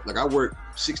fuck you up. Like I worked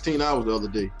 16 hours the other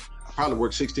day. I probably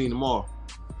work 16 tomorrow.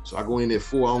 So I go in at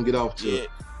 4, I don't get off till get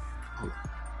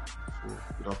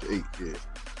off to 8, yeah.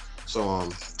 So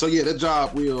yeah, that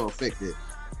job will affect it.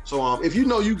 So if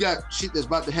you got shit that's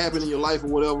about to happen in your life or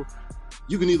whatever,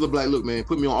 you can either be like, look, man,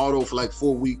 put me on auto for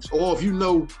 4 weeks, or if you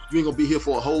ain't gonna be here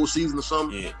for a whole season or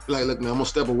something, be like, look, man, I'm gonna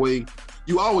step away.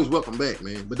 You always welcome back,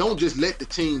 man. But don't just let the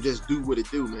team just do what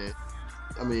it do, man.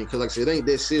 I mean, because like I said, it ain't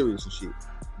that serious and shit.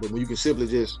 But when you can simply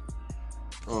just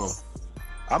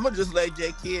I'm gonna just let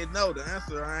J Kid know the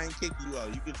answer. I ain't kicking you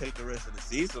out. You can take the rest of the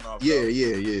season off. Yeah. I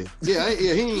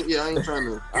ain't trying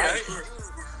to.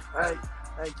 I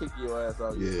ain't kicking your ass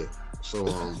out. Yeah. So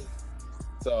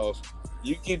So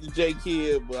you keep the J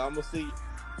Kid, but I'm gonna see.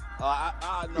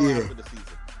 I know after the season.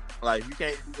 Like if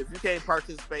you can't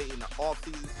participate in the off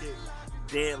season shit,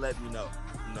 then let me know.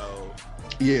 No.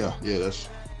 Yeah, that's.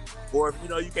 Or if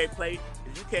you can't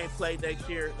play, next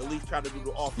year, at least try to do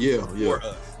the off season for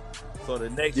us. So the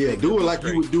next do it like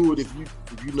you would do it if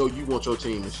you know you want your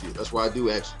team and shit. That's why I do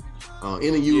ask.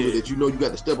 Any user that you know you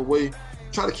got to step away,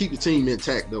 try to keep the team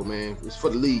intact though, man. It's for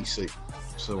the league's sake.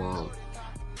 So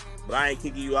but I ain't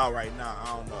kicking you out right now. I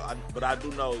don't know. But I do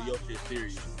know your shit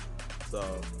serious. So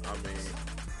I mean,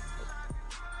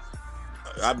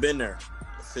 I've been there.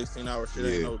 16-hour shit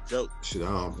ain't no joke. Shit,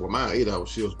 well, mine 8-hour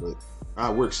shifts, but I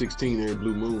work 16 there in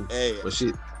Blue Moon. Hey, but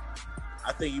shit,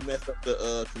 I think you messed up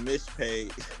the commission pay.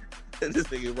 This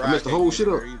nigga Rod I messed the whole shit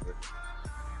up.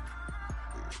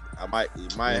 I might.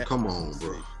 Man, come on,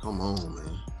 bro. Come on,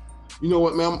 man. You know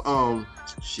what, man?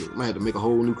 Shit, I might have to make a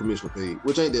whole new commissioner page,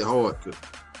 which ain't that hard.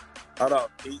 Hold on.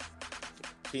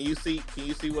 Can you see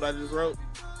what I just wrote?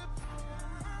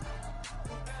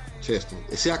 Testing.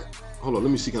 And see, hold on.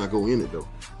 Let me see. Can I go in it though?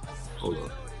 Hold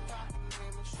on.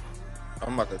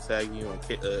 I'm about to tag you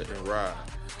and Rod.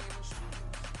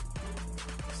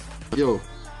 Yo,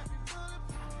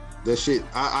 that shit.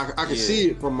 I can see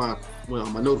it from my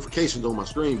notifications on my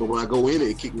screen, but when I go in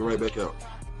it kick me right back out.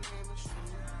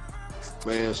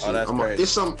 Man, shit.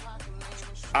 It's some.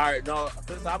 All right, no.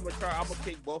 Since I'm gonna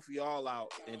kick both of y'all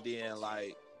out and then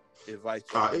like invite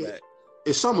y'all back.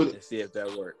 It's some of it. And see if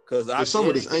that works. Cause some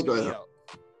of this Anchor app.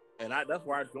 And that's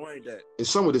why I joined that.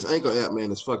 It's some of this Anchor app, man,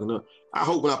 that's fucking up. I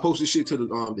hope when I post this shit to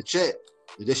the chat,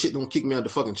 that shit don't kick me out of the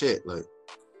fucking chat. Like,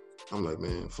 I'm like,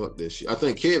 man, fuck that shit. I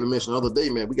think Kevin mentioned the other day,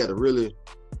 man, we got to really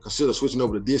consider switching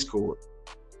over to Discord.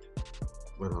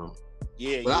 But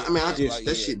shit just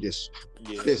listen.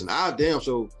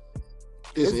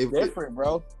 Listen, different,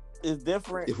 bro. It's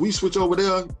different. If we switch over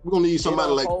there, we're gonna need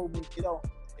somebody like.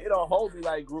 It don't hold me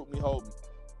like Group Me hold me.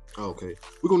 Okay,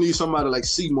 we're gonna need somebody like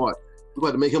C-Mart. We're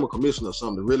going to make him a commissioner or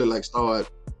something to really like start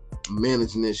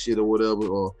managing that shit or whatever.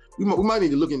 Or we might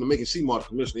need to look into making C-Mart a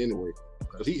commissioner anyway,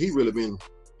 because he really been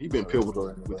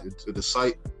pivotal with the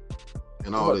site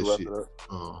and all that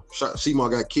shit.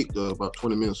 C-Mart got kicked about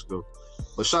 20 minutes ago,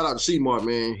 but shout out to C-Mart,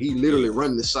 man. He literally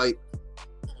running the site.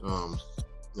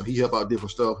 He help out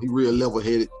different stuff. He real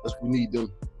level-headed. That's what we need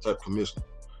them type of commissioner.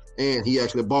 And he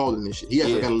actually balling this shit. He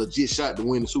actually got a legit shot to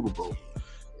win the Super Bowl.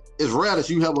 It's rare that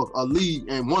you have a league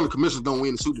and one of the commissioners don't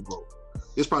win the Super Bowl.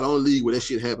 It's probably the only league where that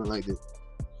shit happened like this.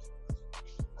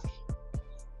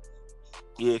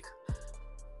 Yeah,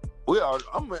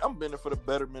 I'm been there for the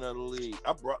betterment of the league.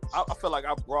 I feel like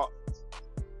I brought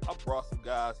some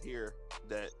guys here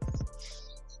that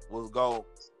was gonna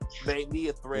make me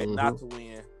a threat not to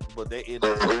win, but they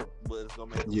ended up, but it's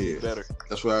gonna make me better.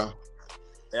 That's right.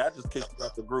 Yeah, I just kicked you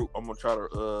out the group. I'm gonna try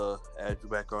to add you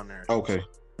back on there. Okay.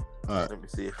 All right. Let me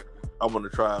see if I'm gonna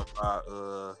try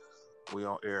we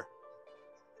on air.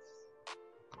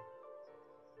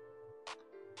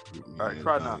 All right,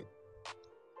 try now.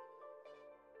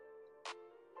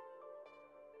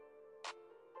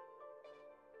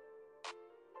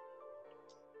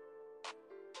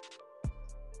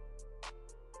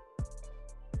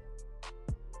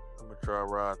 I'm gonna try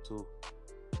Rod too.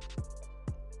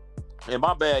 And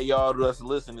my bad, y'all, just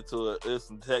listening to it. There's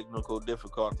some technical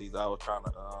difficulties I was trying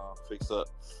to fix up.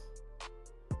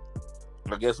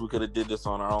 I guess we could have did this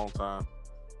on our own time.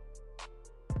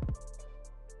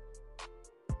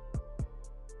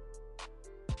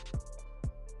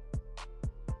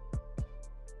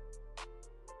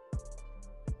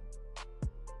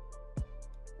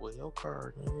 Well, your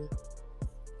card, nigga.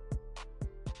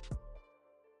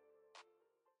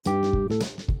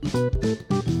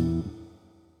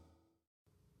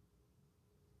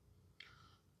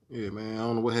 Yeah, man, I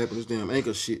don't know what happened to this damn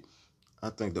Anchor shit. I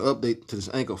think the update to this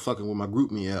Anchor fucking with my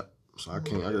GroupMe app. So I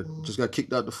just got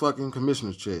kicked out the fucking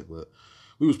commissioner's chat, but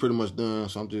we was pretty much done,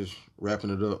 so I'm just wrapping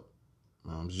it up.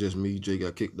 It's just me, Jay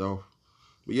got kicked off.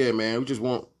 But yeah, man, we just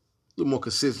want a little more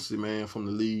consistency, man, from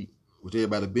the league, which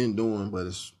everybody been doing, but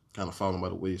it's kind of falling by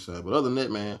the wayside. But other than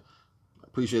that, man, I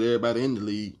appreciate everybody in the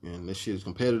league, and that shit is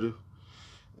competitive,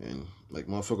 and like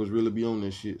motherfuckers really be on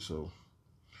this shit, so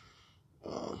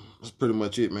that's pretty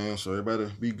much it, man. So everybody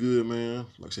be good, man.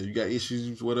 Like I said, you got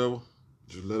issues, whatever,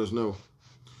 just let us know.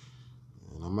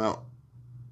 And I'm out.